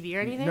 like no TV or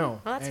anything. No,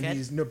 oh, that's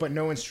and good. But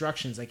no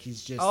instructions. Like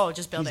he's just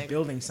building. He's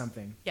building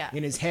something. Yeah,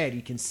 in his head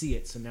he can see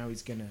it. So now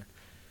he's gonna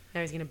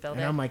build it.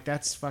 And I'm like,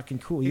 that's fucking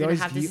cool. You're gonna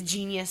have this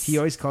genius. He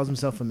always calls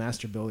himself a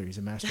master builder. He's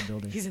a master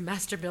builder. He's a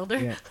master builder.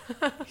 Yeah,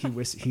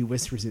 he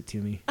whispers it to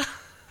me.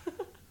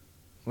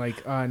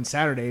 Like on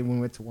Saturday when we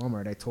went to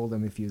Walmart, I told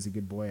him if he was a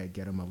good boy, I'd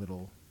get him a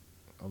little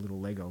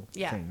Lego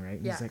thing, right?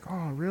 And he's like,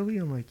 oh really?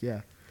 I'm like, yeah.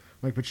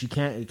 I'm like, but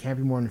it can't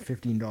be more than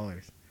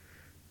 $15.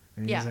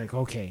 And he's like,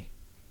 okay.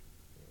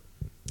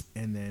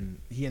 And then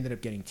he ended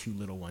up getting 2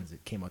 little ones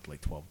that came out to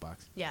like $12.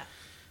 Yeah.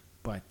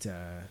 But,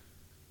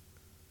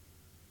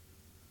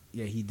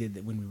 he did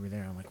that when we were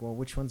there. I'm like, well,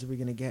 which ones are we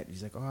going to get?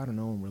 He's like, oh, I don't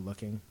know. And we're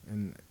looking.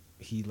 And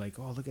he like,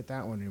 oh, look at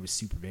that one. And it was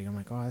super big. I'm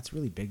like, oh, that's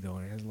really big though.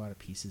 And it has a lot of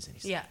pieces. And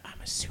he's like, I'm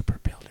a super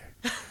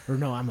builder. Or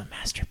no, I'm a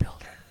master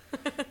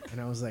builder. And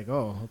I was like,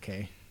 oh,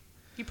 okay.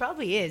 He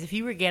probably is. If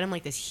you were getting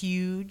like this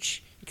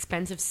huge,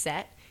 expensive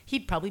set,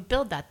 he'd probably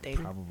build that thing.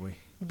 Probably.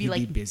 Be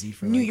like busy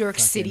for New York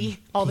City,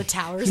 all the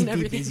towers and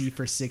everything. Be busy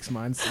for 6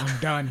 months.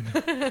 I'm done.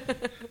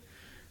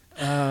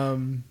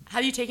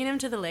 Have you taken him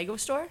to the Lego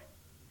store?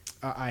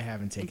 I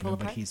haven't taken him,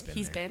 but he's been.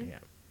 He's there. been. Yeah,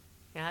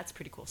 that's a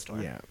pretty cool store.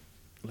 Yeah,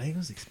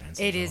 Lego's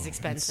expensive. It is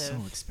expensive.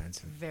 It's so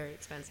expensive. Very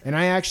expensive. And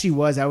I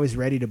was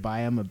ready to buy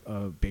him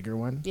a bigger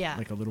one. Yeah,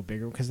 like a little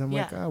bigger, because I'm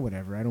like, oh,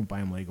 whatever. I don't buy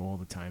him Lego all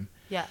the time.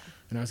 Yeah.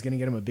 And I was gonna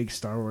get him a big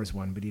Star Wars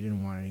one, but he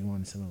didn't want it. He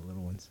wanted some of the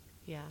little ones.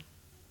 Yeah.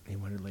 He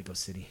wanted Lego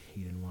City.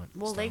 He didn't want.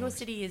 Well, Star Lego Wars.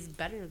 City is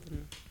better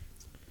than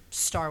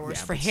Star Wars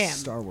for him.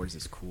 Star Wars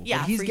is cool. Yeah,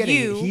 but he's for getting.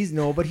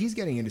 you. But he's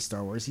getting into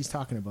Star Wars. He's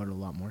talking about it a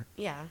lot more.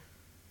 Yeah.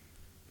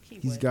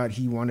 He got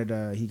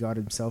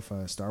himself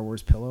a Star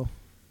Wars pillow.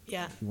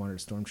 Yeah. He wanted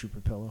a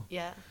Stormtrooper pillow.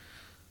 Yeah.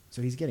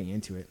 So he's getting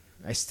into it.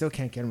 I still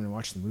can't get him to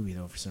watch the movie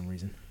though for some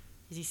reason.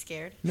 Is he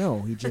scared?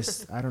 No, he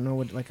just I don't know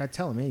what. Like I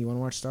tell him, hey, you want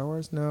to watch Star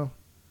Wars? No.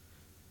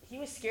 He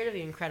was scared of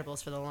The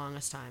Incredibles for the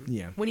longest time.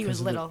 Yeah. When he was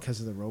little.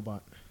 Because of the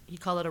robot. He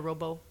called it a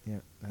robo. Yeah.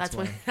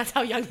 That's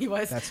how young he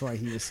was. That's why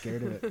he was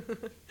scared of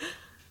it.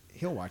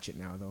 He'll watch it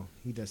now though.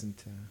 He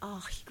doesn't.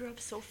 Oh, he grew up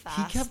so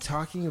fast.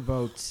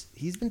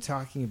 He's been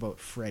talking about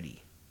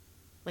Freddy.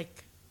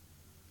 Like.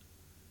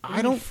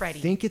 I don't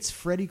think it's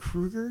Freddy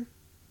Krueger,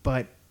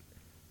 but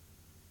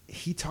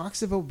he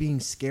talks about being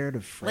scared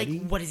of Freddy.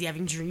 Like, what, is he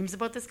having dreams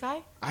about this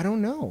guy? I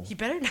don't know. He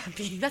better not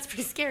be. That's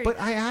pretty scary. But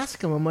I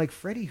ask him, I'm like,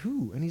 Freddy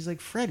who? And he's like,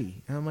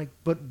 Freddy. And I'm like,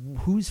 but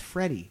who's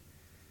Freddy?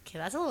 Okay,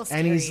 that's a little scary.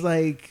 And he's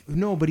like,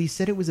 no, but he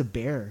said it was a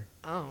bear.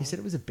 Oh. He said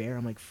it was a bear.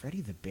 I'm like, Freddy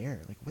the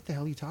bear? Like, what the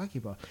hell are you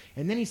talking about?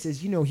 And then he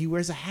says, he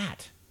wears a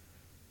hat.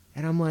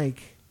 And I'm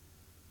like...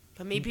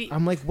 But maybe...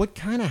 I'm like, what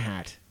kind of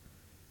hat?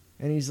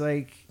 And he's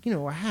like,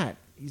 a hat.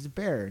 He's a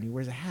bear, and he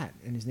wears a hat,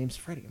 and his name's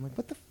Freddy. I'm like,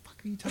 what the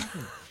fuck are you talking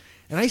about?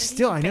 And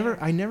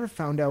I never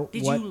found out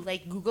Did you,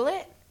 Google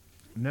it?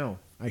 No,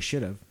 I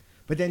should have.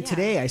 But then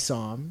today I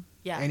saw him,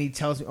 and he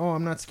tells me, oh,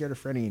 I'm not scared of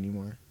Freddy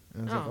anymore.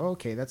 And I was like, oh,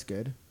 okay, that's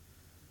good.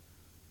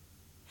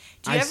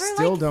 Do you ever,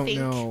 don't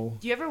know.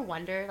 Do you ever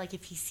wonder,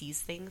 if he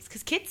sees things?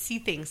 Because kids see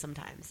things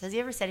sometimes. Has he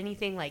ever said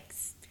anything,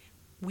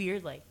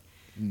 weird,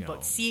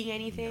 about seeing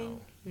anything?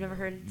 No, You've never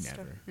heard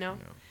never. No?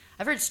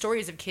 I've heard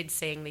stories of kids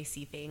saying they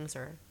see things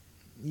or...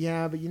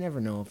 Yeah, but you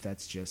never know if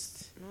that's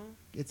just...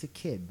 It's a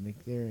kid.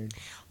 Like they're...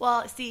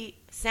 Well, see,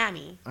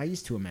 Sammy... I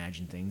used to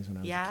imagine things when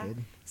I was a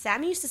kid.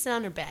 Sammy used to sit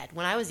on her bed.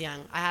 When I was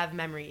young, I have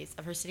memories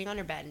of her sitting on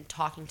her bed and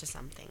talking to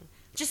something.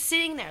 Just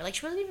sitting there. Like,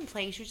 she wasn't even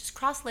playing. She was just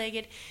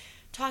cross-legged,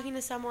 talking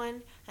to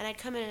someone. And I'd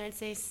come in and I'd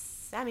say,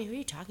 Sammy, who are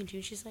you talking to?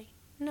 And she's like,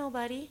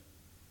 nobody.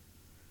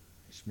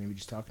 She's maybe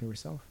just talking to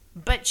herself.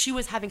 But she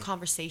was having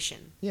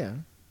conversation. Yeah.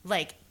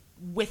 Like,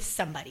 with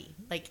somebody.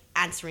 Like,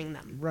 answering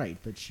them. Right,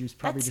 but she was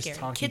probably That's just scary.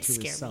 talking Kids to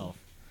scare herself.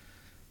 Me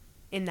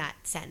in that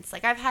sense.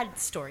 Like, I've had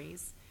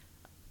stories.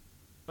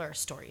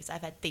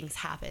 I've had things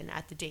happen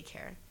at the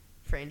daycare,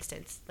 for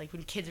instance. Like,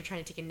 when kids are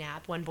trying to take a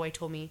nap, one boy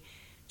told me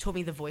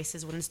the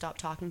voices wouldn't stop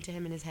talking to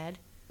him in his head.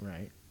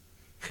 Right.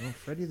 Well,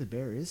 Freddy the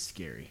Bear is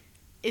scary.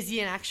 Is he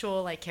an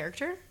actual, like,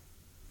 character?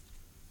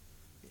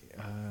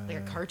 Like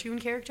a cartoon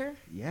character?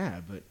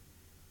 Yeah, but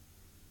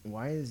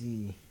why is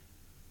he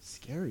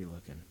scary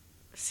looking?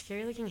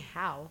 Scary looking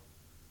how?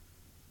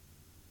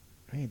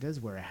 I mean, he does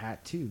wear a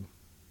hat, too.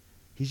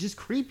 He's just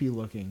creepy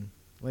looking.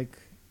 Like...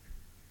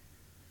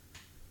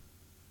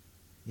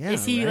 Yeah,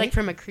 is he, right? like,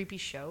 from a creepy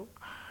show?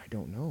 I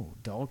don't know.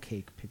 Doll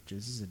cake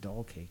pictures. This is a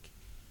doll cake.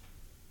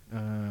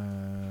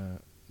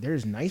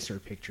 There's nicer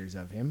pictures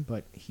of him,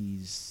 but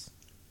he's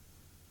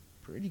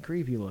pretty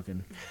creepy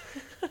looking.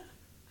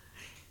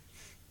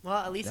 Well,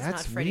 at least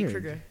That's it's not Freddy weird.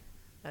 Krueger.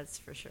 That's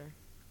for sure.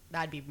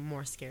 That'd be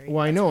more scary.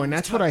 Well, I know, and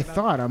that's what I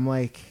thought. I'm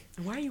like...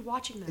 Why are you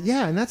watching that?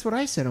 Yeah, and that's what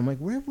I said. I'm like,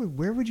 where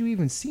would you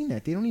even see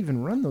that? They don't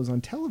even run those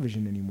on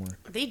television anymore.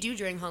 They do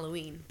during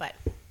Halloween, but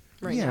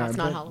now it's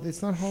not Halloween.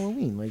 It's not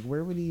Halloween. Like,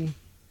 where would he...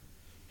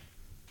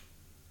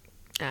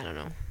 I don't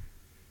know.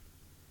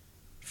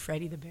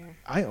 Freddy the Bear.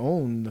 I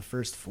own the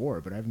first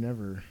 4, but I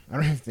don't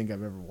even think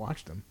I've ever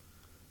watched them.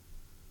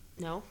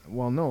 No?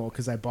 Well, no,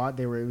 because it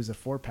was a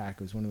 4-pack.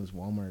 It was one of those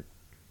Walmart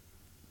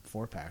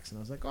 4-packs, and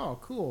I was like, oh,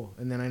 cool.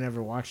 And then I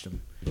never watched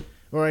them.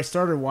 Or I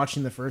started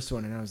watching the first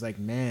one, and I was like,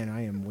 man,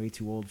 I am way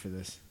too old for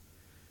this.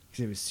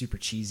 Because it was super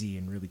cheesy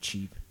and really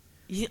cheap.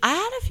 I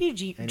had a few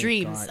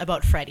dreams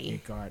about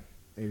Freddy.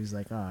 It was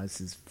like, oh, this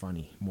is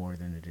funny more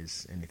than it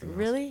is anything else.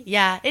 Really?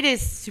 Yeah, it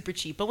is super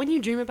cheap. But when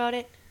you dream about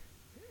it...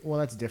 Well,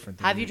 that's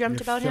different. Have you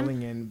dreamt about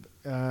him?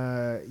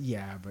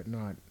 Yeah, but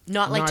not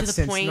to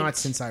the point. Not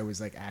since I was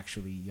like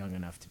actually young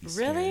enough to be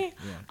scared. Really?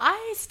 Yeah.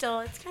 It's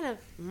kind of,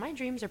 my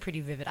dreams are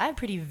pretty vivid. I have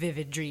pretty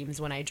vivid dreams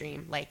when I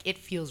dream. Like, it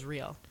feels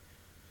real.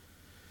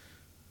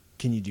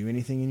 Can you do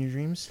anything in your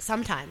dreams?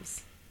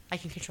 Sometimes. I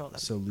can control them.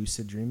 So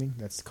lucid dreaming?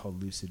 That's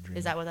called lucid dreaming.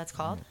 Is that what that's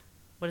called? Yeah.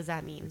 What does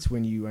that mean? It's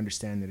when you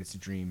understand that it's a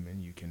dream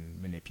and you can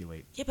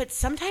manipulate. Yeah, but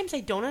sometimes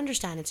I don't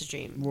understand it's a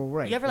dream. Well,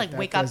 right. You ever like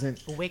wake up?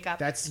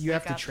 You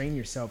have to train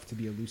yourself to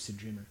be a lucid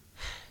dreamer.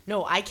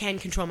 No, I can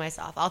control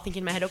myself. I'll think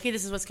in my head, okay,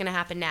 this is what's going to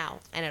happen now,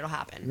 and it'll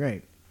happen.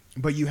 Right.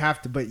 But you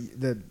have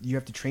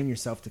to train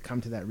yourself to come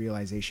to that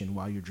realization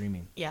while you're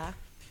dreaming. Yeah.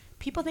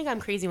 People think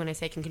I'm crazy when I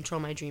say I can control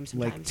my dreams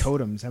sometimes. Like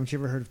totems. Haven't you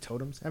ever heard of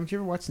totems? Haven't you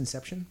ever watched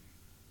Inception?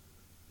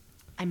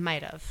 I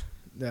might have.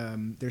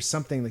 There's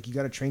something like you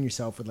got to train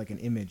yourself with like an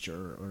image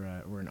or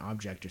an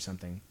object or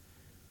something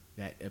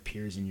that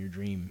appears in your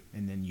dream,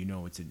 and then you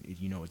know it's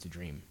a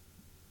dream.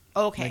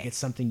 Okay. Like it's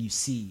something you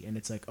see, and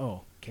it's like,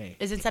 oh, okay.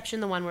 Is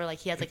Inception the one where like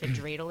he has like a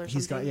dreidel or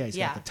something? He's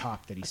got the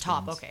top that he spins.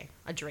 Top, okay,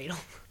 a dreidel.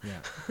 Yeah.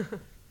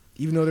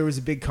 Even though there was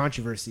a big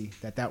controversy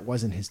that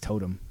wasn't his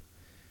totem.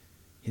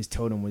 His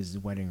totem was his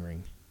wedding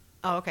ring.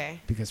 Oh,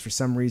 okay. Because for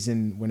some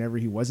reason, whenever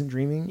he wasn't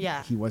dreaming,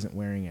 yeah, he wasn't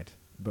wearing it.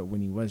 But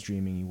when he was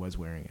dreaming, he was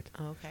wearing it.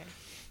 Oh, okay.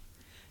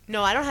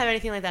 No, I don't have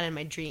anything like that in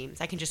my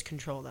dreams. I can just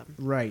control them.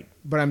 Right.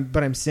 But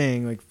I'm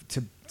saying like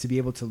to be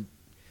able to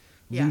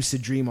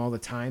lucid dream all the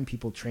time,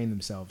 people train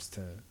themselves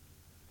to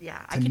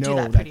I can do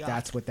that pretty often.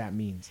 That's what that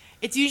means.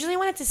 It's usually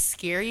when it's a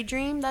scary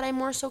dream that I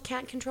more so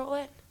can't control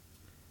it.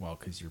 Well,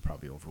 because you're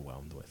probably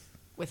overwhelmed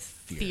with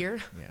fear.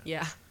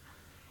 Yeah.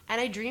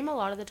 And I dream a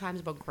lot of the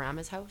times about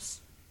Grandma's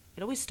house.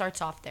 It always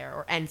starts off there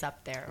or ends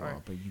up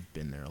there. But you've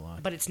been there a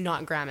lot. But it's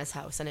not Grandma's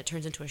house, and it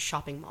turns into a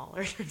shopping mall,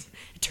 or it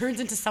turns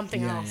into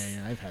something else.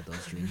 Yeah, I've had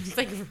those dreams. It's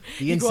like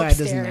the inside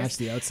doesn't match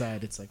the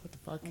outside. It's like, what the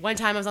fuck? One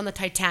time I was on the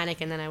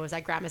Titanic, and then I was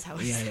at Grandma's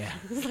house. Yeah.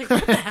 Like,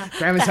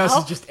 Grandma's house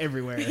is just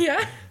everywhere.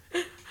 Yeah.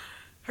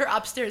 Her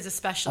upstairs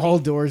especially. All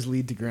doors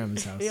lead to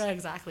Grandma's house. Yeah,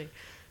 exactly.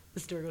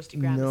 This door goes to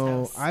Grandma's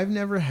house. No, I've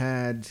never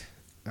had...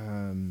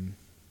 I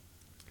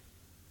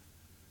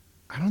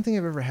don't think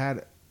I've ever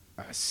had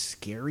a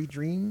scary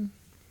dream.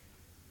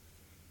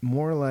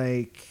 More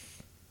like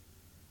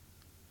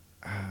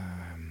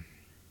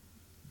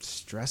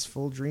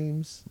stressful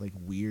dreams, like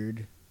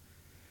weird.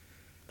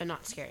 But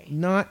not scary.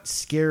 Not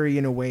scary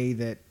in a way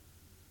that,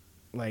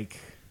 like,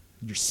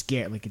 you're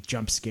scared, like a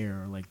jump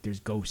scare, or like there's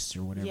ghosts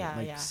or whatever.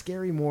 Yeah.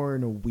 Scary more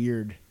in a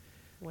weird,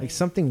 way. like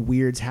something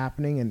weird's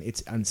happening and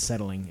it's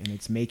unsettling and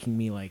it's making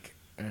me like.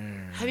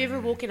 Have you ever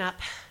woken up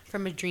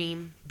from a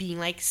dream being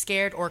like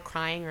scared or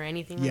crying or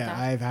anything like that?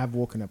 Yeah, I have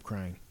woken up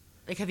crying.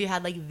 Like, have you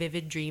had like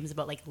vivid dreams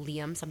about like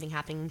Liam, something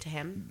happening to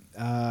him?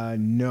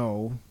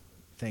 No,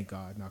 thank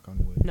God, knock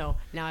on wood. No,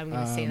 now I'm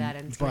going to say that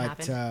and it's going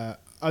to happen.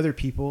 other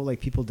people, like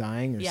people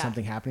dying or Yeah.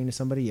 something happening to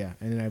somebody, yeah.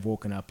 And then I've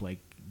woken up like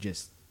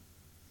just,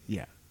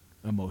 yeah,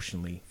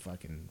 emotionally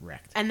fucking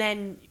wrecked. And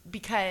then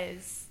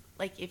because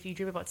like if you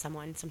dream about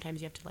someone,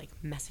 sometimes you have to like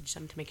message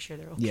them to make sure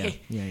they're Yeah,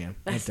 okay. yeah.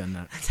 I've done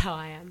that. That's how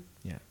I am.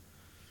 Yeah.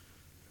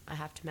 I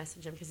have to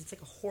message them because it's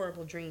like a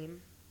horrible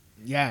dream.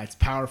 Yeah, it's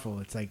powerful.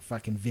 It's like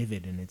fucking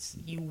vivid, and it's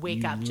You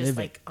wake up just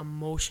like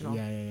emotional.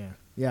 Yeah.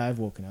 Yeah, I've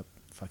woken up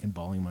fucking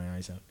bawling my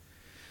eyes out.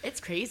 It's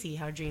crazy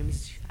how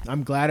dreams do that.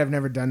 I'm glad I've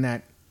never done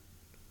that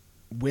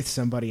with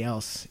somebody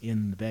else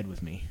in the bed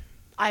with me.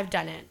 I've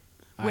done it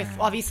with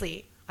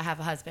obviously I have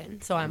a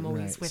husband, so I'm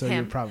always with so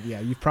him.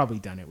 You've probably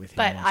done it with him.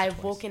 But once or I've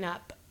twice. woken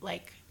up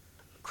like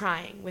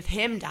crying with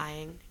him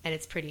dying, and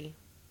it's pretty.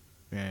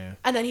 Yeah.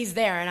 And then he's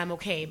there, and I'm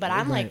okay, but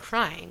I'm like Right.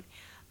 crying.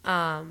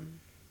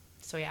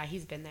 So yeah,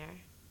 he's been there.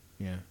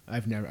 Yeah, I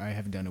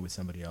haven't done it with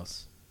somebody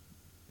else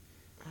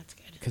That's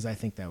good. because I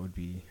think that would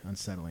be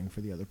unsettling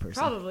for the other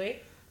person. Probably.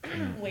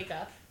 Wake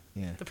up.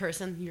 Yeah. The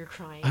person you're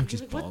crying. I'm You're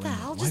just like, bawling. what the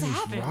hell What just is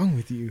happened? wrong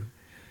with you?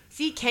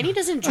 See, Kenny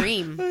doesn't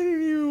dream. I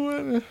don't even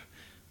want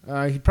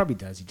to. He probably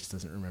does. He just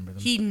doesn't remember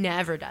them. He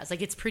never does.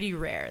 Like it's pretty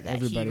rare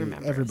that he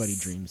remembers. Everybody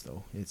dreams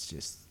though. It's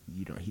just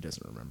He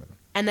doesn't remember them.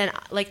 And then,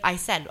 like I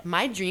said,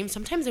 my dreams.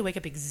 Sometimes I wake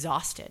up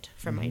exhausted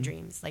from my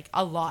dreams, like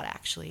a lot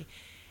actually.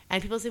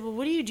 And people say, "Well,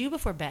 what do you do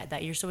before bed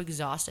that you're so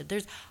exhausted?"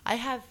 I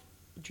have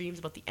dreams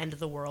about the end of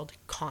the world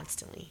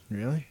constantly.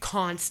 Really?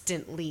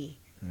 Constantly.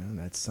 Well,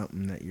 that's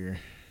something that you're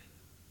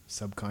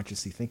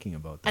subconsciously thinking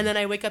about. And then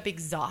I wake up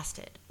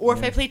exhausted. Or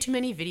if I play too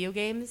many video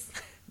games.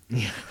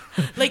 Yeah.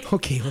 Like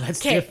okay, well that's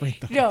different.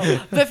 Though.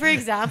 No, but for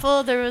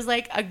example, there was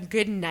like a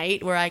good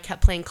night where I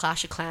kept playing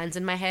Clash of Clans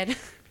in my head.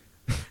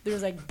 There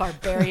was like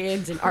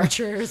barbarians and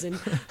archers and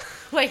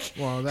like.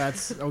 Well,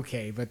 that's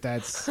okay, but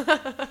that's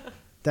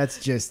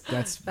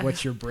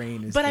what your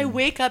brain is. But I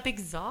wake up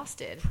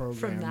exhausted from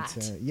programmed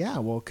that. Yeah,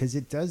 well, because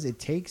it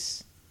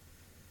takes.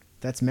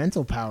 That's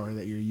mental power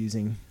that you're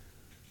using.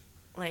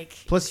 Like.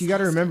 Plus, you got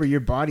to exhausted. remember your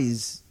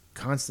body's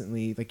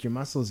constantly like your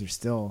muscles are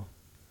still.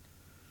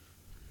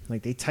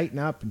 Like they tighten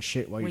up and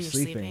shit while When you're you're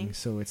sleeping, sleeping.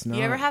 so it's not.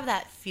 You ever have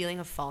that feeling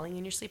of falling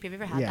in your sleep? Have you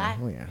ever had that?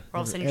 Oh yeah. Or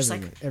all of a sudden you're just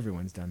like.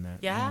 Everyone's done that.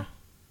 Yeah?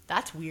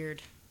 That's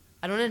weird.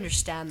 I don't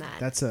understand that.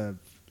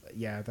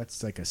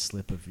 That's like a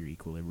slip of your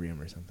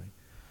equilibrium or something.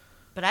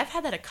 But I've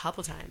had that a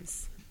couple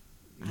times.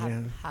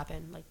 Yeah.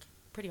 Happen like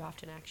pretty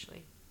often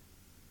actually.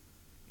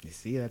 You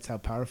see, that's how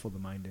powerful the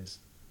mind is.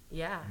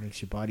 Yeah. It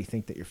makes your body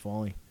think that you're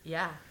falling.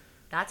 Yeah.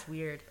 That's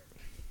weird.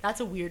 That's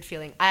a weird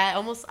feeling. I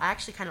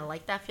actually kind of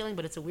like that feeling,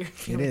 but it's a weird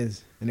feeling. It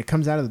is. And it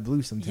comes out of the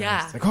blue sometimes.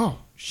 Yeah. It's like, oh,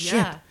 shit.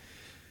 Yeah.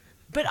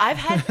 But I've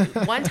had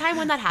one time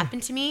when that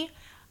happened to me,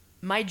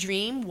 my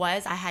dream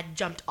was I had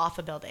jumped off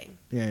a building.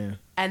 Yeah.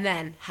 And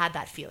then had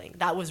that feeling.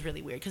 That was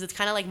really weird because it's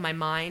kind of like my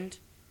mind.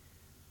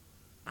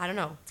 I don't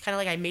know. It's kind of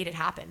like I made it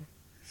happen.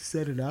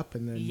 Set it up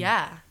and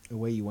then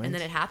away you went. And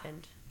then it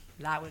happened.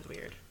 That was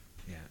weird.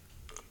 Yeah.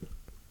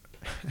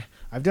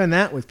 I've done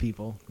that with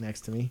people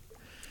next to me.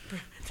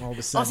 All of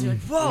a sudden. Also, you're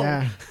like, whoa.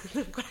 Yeah.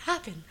 What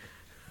happened?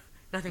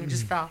 Nothing, it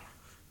just fell.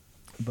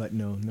 But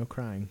no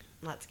crying.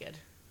 That's good.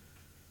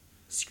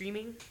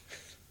 Screaming?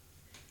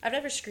 I've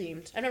never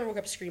screamed. I've never woke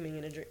up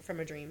screaming from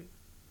a dream.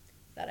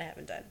 That I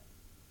haven't done.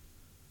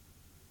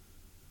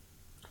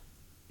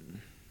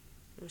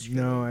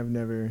 No, I've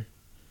never.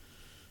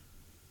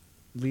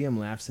 Liam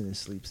laughs in his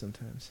sleep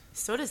sometimes.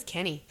 So does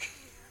Kenny.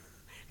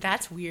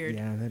 That's weird.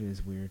 Yeah, that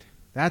is weird.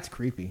 That's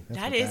creepy.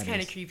 That is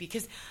kind of creepy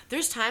because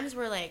there's times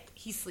where like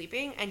he's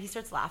sleeping and he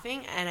starts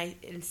laughing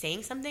and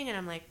saying something and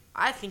I'm like,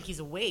 I think he's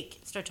awake.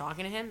 Start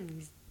talking to him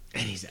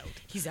and he's out.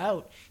 He's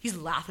out. He's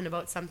laughing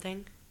about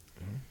something.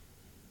 I'm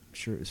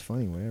sure it was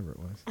funny, whatever it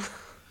was.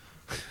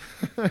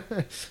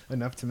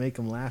 Enough to make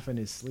him laugh in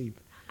his sleep.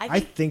 I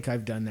think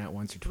I've done that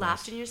once or twice.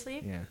 Laughed in your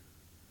sleep? Yeah.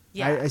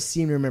 Yeah. I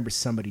seem to remember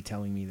somebody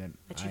telling me that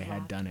I you've had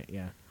laughed. done it.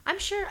 Yeah. I'm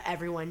sure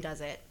everyone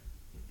does it.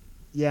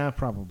 Yeah,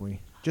 probably.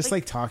 Just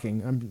like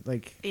talking. I'm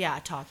like. Yeah,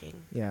 talking.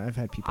 Yeah, I've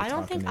had people. I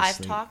don't talk in think their I've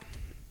sleep. talked.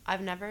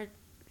 I've never.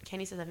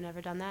 Kenny says I've never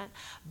done that,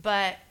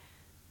 but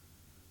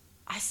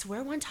I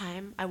swear one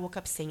time I woke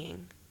up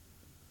singing,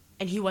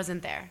 and he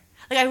wasn't there.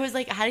 Like I was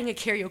like having a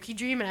karaoke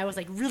dream, and I was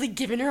like really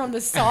giving her on the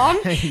song,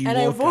 and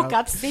I woke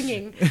up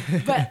singing,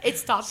 but it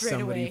stopped right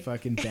Somebody away.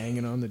 fucking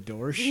banging on the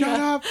door. Shut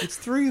up! It's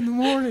 3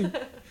 a.m.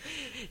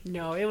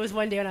 No, it was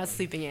one day when I was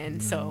sleeping in,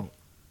 so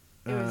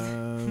it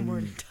was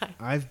morning time.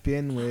 I've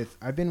been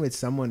with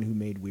someone who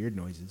made weird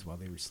noises while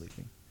they were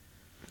sleeping.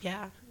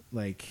 Yeah.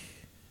 Like,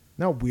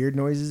 not weird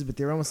noises, but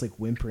they were almost like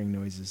whimpering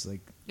noises. Like,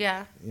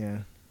 Yeah. yeah.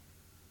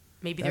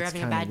 Maybe they're That's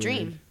having a kinda bad weird.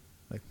 dream.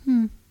 Like,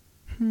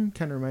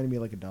 kind of reminded me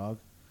of like a dog.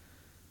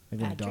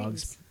 Like when a Bad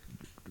dog's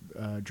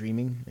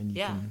dreaming and you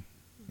Yeah. can,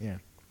 yeah,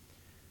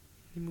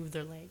 You move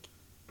their leg.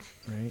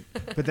 right.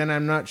 But then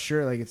I'm not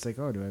sure. Like, it's like,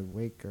 oh, do I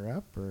wake her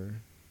up or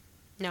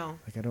No.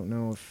 like I don't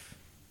know if.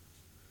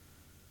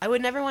 I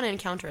would never want to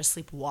encounter a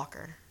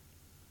sleepwalker.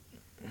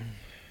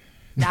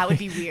 That would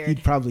be weird.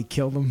 You'd probably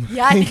kill them.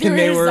 Yeah, I think thinking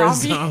they were a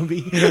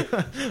zombie. zombie.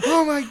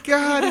 Oh my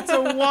god, it's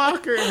a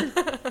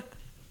walker.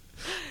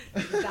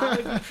 That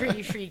would be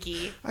pretty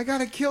freaky. I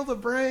gotta kill the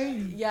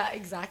brain. Yeah,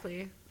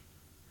 exactly.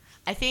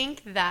 I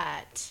think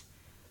that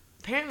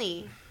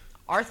apparently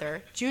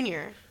Arthur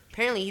Jr.,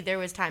 apparently there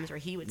was times where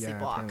he would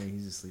sleepwalk. Yeah, apparently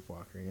he's a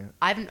sleepwalker,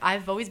 yeah.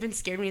 I've always been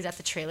scared when he's at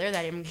the trailer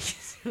that I'm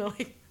gonna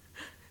like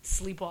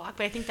sleepwalk,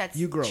 but I think that's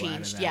you grow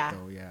changed. Out of that,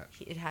 though,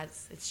 yeah.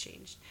 It's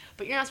changed.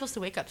 But you're not supposed to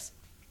wake up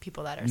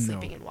people that are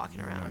sleeping and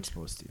walking around. You're not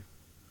supposed to.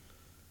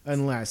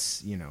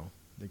 Unless, you know,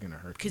 they're gonna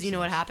hurt. Because you know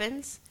what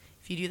happens?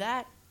 If you do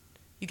that,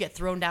 you get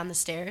thrown down the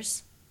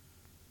stairs.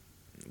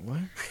 What?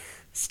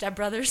 Step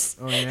Brothers.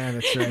 Oh yeah,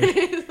 that's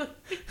right.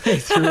 They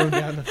threw him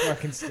down the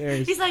fucking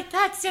stairs. He's like,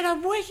 that's it,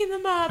 I'm waking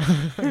them up.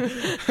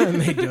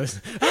 And they do.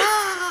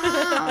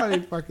 They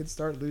fucking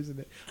start losing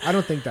it. I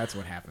don't think that's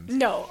what happens.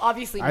 No,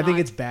 obviously not. I think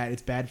it's bad.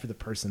 It's bad for the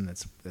person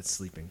that's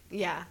sleeping.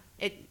 Yeah,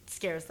 it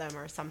scares them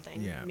or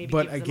something. Yeah, Maybe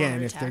but gives them a again,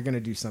 heart if they're attack. gonna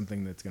do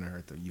something that's gonna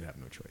hurt them, you have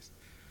no choice.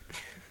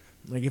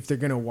 Like if they're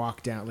gonna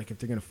walk down, like if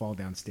they're gonna fall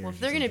downstairs. Well, if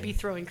they're gonna be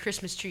throwing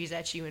Christmas trees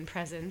at you in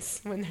presents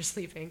when they're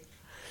sleeping,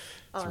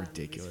 it's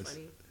ridiculous.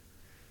 Funny.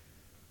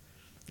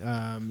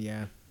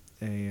 Yeah,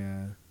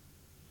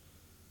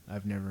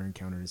 I've never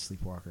encountered a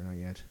sleepwalker, not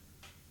yet.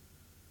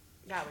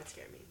 That would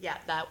scare me. Yeah,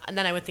 and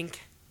then I would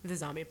think the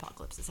zombie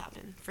apocalypse has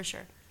happened for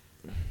sure.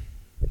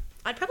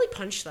 I'd probably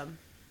punch them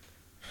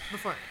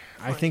before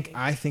I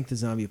think the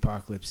zombie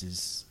apocalypse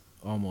is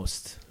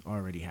almost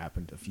already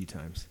happened a few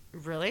times.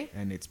 Really?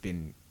 And it's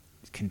been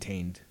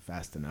contained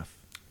fast enough.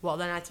 Well,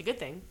 then that's a good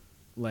thing.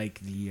 Like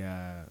the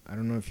I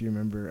don't know if you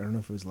remember, I don't know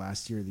if it was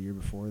last year or the year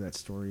before, that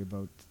story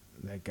about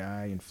that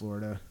guy in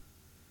Florida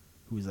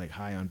who was like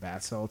high on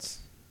bath salts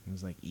and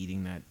was like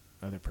eating that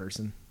other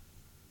person.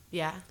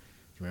 Yeah. Do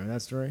you remember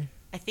that story?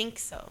 I think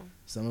so.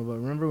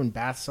 Remember when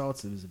bath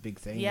salts, it was a big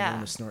thing? Yeah.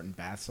 Everyone was snorting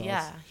bath salts.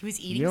 Yeah. He was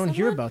eating You don't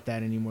hear someone? about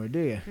that anymore, do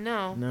you?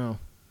 No. No.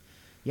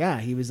 Yeah,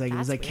 he was like, it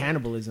was That's like weird.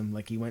 cannibalism.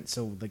 Like he went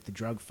so, like the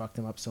drug fucked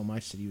him up so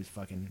much that he was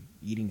fucking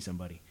eating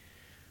somebody.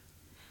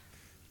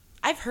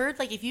 I've heard,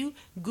 like, if you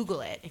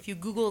Google it, if you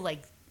Google,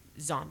 like,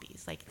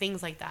 zombies, like,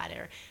 things like that,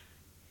 or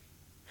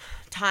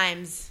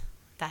times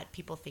that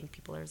people think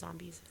people are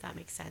zombies, if that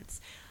makes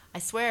sense. I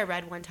swear I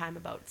read one time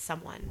about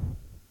someone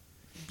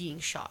being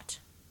shot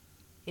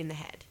in the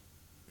head.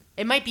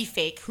 It might be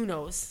fake, who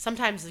knows?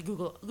 Sometimes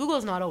Google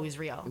is not always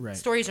real. Right.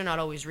 Stories are not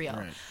always real.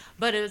 Right.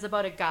 But it was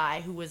about a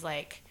guy who was,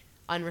 like,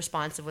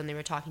 unresponsive when they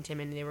were talking to him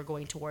and they were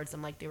going towards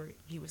them like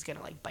he was going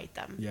to, like, bite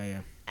them.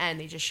 Yeah. And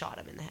they just shot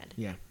him in the head.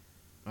 Yeah.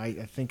 I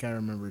think I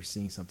remember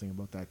seeing something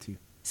about that too.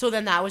 So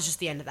then that was just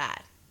the end of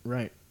that.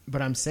 Right.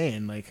 But I'm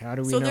saying, like, how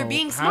do we know? So they're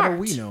being smart. How do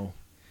we know?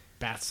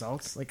 Bath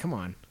salts? Like, come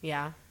on.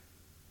 Yeah.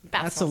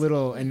 That's a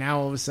little, and now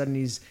all of a sudden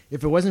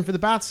if it wasn't for the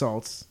bath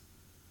salts,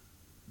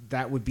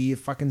 that would be a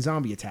fucking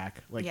zombie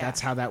attack. Like, Yeah.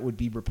 that's how that would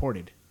be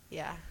reported.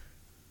 Yeah.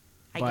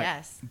 I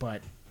guess.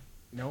 But,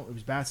 no, it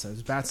was bath salts. It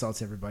was bath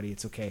salts, everybody.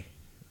 It's okay.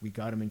 We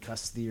got him in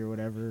custody or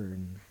whatever,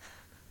 and,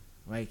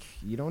 like,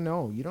 you don't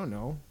know. You don't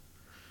know.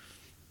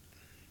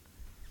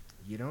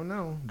 You don't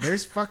know.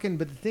 There's fucking,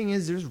 but the thing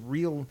is,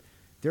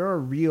 there are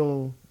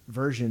real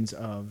versions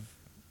of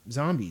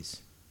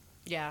zombies.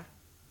 Yeah.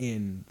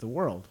 In the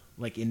world,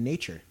 like in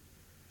nature.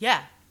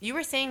 Yeah. You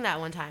were saying that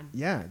one time.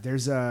 Yeah.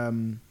 There's,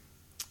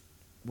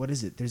 what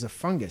is it? There's a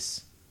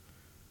fungus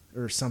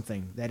or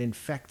something that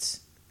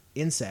infects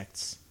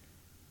insects.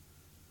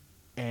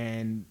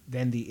 And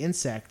then the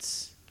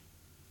insects,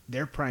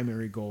 their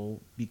primary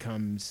goal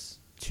becomes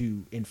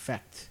to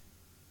infect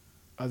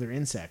other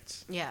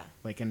insects. Yeah.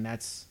 Like, and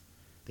that's,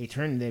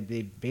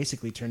 they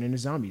basically turn into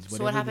zombies.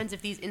 So what happens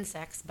if these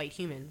insects bite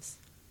humans?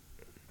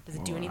 Does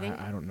it do anything?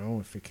 I don't know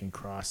if it can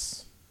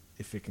cross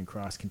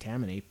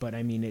contaminate, but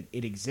I mean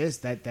it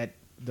exists. That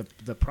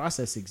the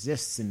process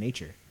exists in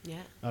nature. Yeah.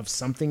 Of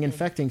something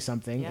infecting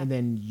something and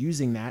then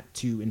using that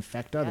to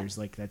infect others.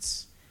 Like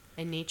that's.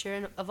 And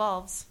nature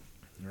evolves.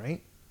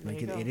 Right.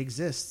 Like it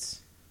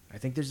exists. I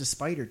think there's a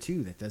spider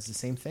too that does the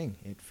same thing.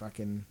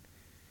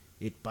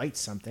 It bites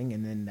something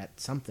and then that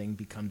something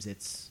becomes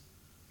it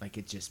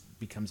just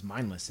becomes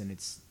mindless, and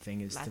its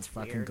thing is to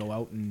fucking weird. go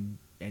out and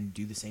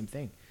do the same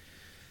thing.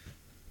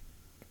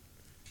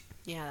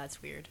 Yeah,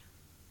 that's weird.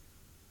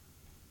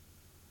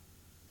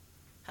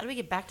 How do we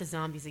get back to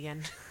zombies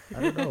again?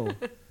 I don't know.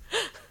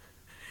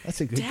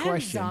 That's a good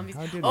question. Zombies.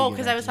 How did we Oh, get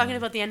because back I was to talking zombies?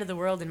 about the end of the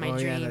world in my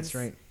dreams. Oh, yeah, that's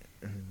right.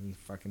 We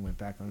fucking went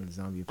back on the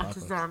zombie Back to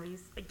apocalypse.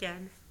 zombies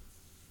again.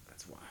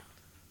 That's wild.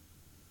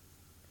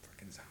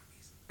 Fucking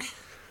zombies.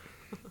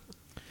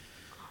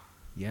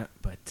 Yeah,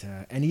 but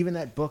and even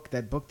that book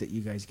that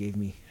you guys gave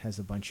me has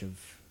a bunch of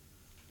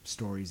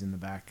stories in the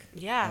back.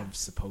 Yeah. Of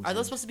supposed. Are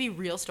those supposed to be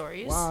real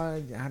stories?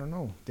 Well, I don't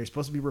know. They're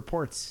supposed to be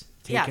reports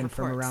taken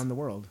from around the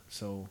world.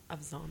 So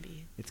of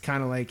zombie. It's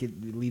kind of like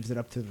it leaves it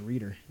up to the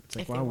reader. It's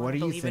like, well, what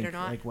do you think?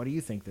 Like, what do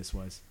you think this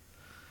was?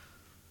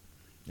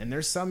 And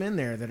there's some in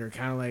there that are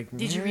kind of like.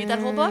 Did you read that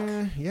whole book?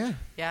 Yeah.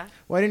 Yeah.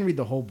 Well, I didn't read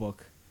the whole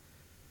book.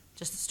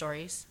 Just the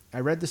stories. I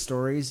read the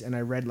stories and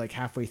I read like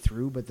halfway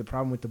through, but the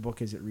problem with the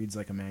book is it reads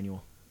like a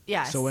manual.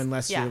 Yeah. So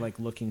unless you're like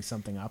looking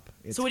something up,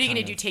 it's so what are you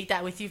gonna do? Take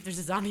that with you if there's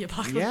a zombie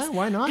apocalypse? Yeah,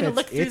 why not?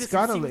 It's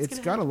got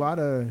a lot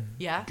of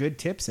good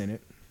tips in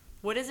it.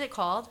 What is it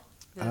called?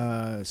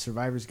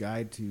 Survivor's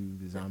Guide to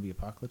the Zombie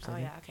Apocalypse. Oh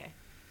yeah, okay.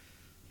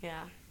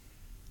 Yeah.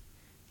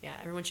 Yeah,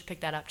 everyone should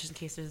pick that up just in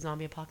case there's a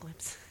zombie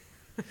apocalypse.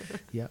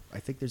 Yeah, I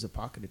think there's a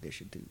pocket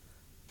edition too.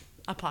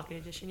 A pocket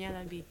edition, yeah,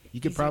 that'd be.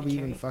 You could probably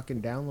even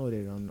fucking download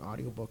it on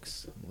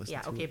audiobooks. And listen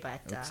yeah, to okay, it.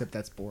 but except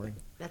that's boring.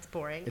 That's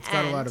boring. It's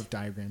got a lot of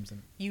diagrams in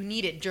it. You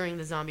need it during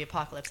the zombie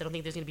apocalypse. I don't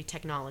think there's gonna be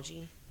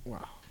technology.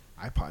 Wow,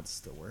 iPods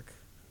still work.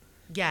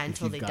 Yeah,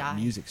 until if you've they got die.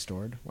 Music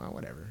stored. Well,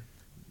 whatever.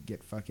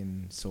 Get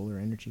fucking solar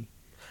energy,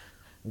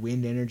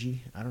 wind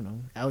energy. I don't know.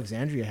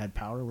 Alexandria had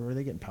power. Where were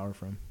they getting power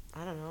from?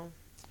 I don't know.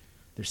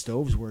 Their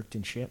stoves worked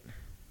and shit.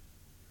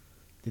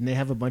 Didn't they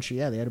have a bunch of...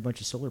 Yeah, they had a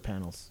bunch of solar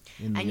panels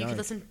in the And you yard. could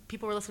listen...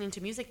 People were listening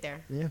to music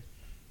there. Yeah.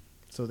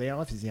 So they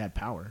obviously had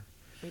power.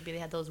 Maybe they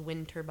had those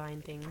wind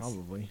turbine things.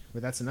 Probably.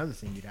 But that's another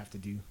thing you'd have to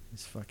do,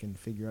 is fucking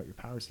figure out your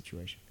power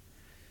situation.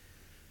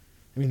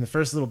 I mean, the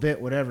first little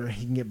bit, whatever,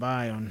 you can get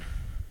by on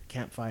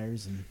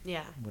campfires and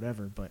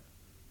whatever, but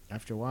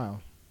after a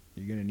while,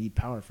 you're going to need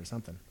power for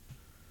something.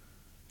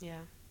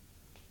 Yeah.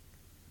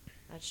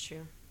 That's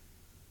true.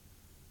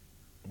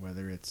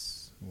 Whether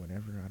it's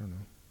whatever, I don't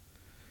know.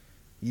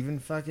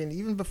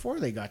 Even before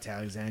they got to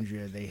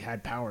Alexandria, they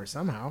had power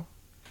somehow.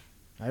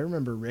 I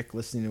remember Rick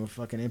listening to a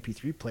fucking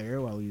MP3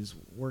 player while he was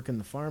working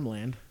the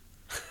farmland.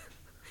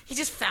 He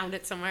just found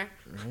it somewhere.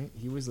 Right?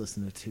 He was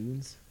listening to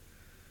tunes.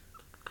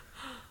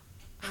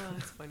 Oh,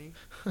 that's funny.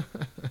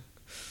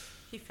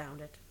 He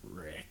found it.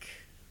 Rick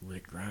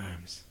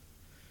Grimes.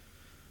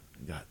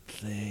 Got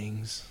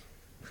things,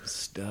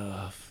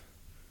 stuff,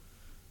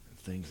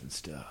 things and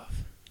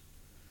stuff.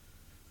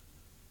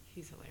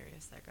 He's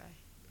hilarious, that guy.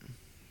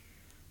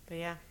 But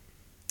yeah.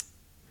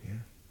 Yeah.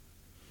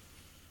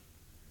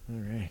 All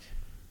right.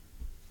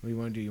 What do you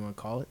want to do? You want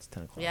to call it? It's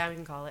 10 o'clock. Yeah, we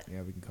can call it.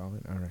 Yeah, we can call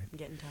it. All right. I'm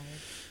getting tired.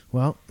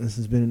 Well, this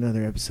has been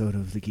another episode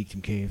of the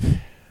Geekdom Cave.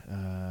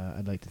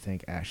 I'd like to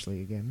thank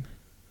Ashley again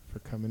for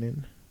coming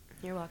in.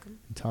 You're welcome.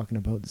 And talking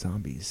about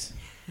zombies.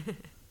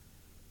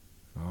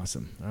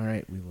 Awesome. All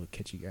right. We will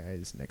catch you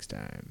guys next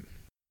time.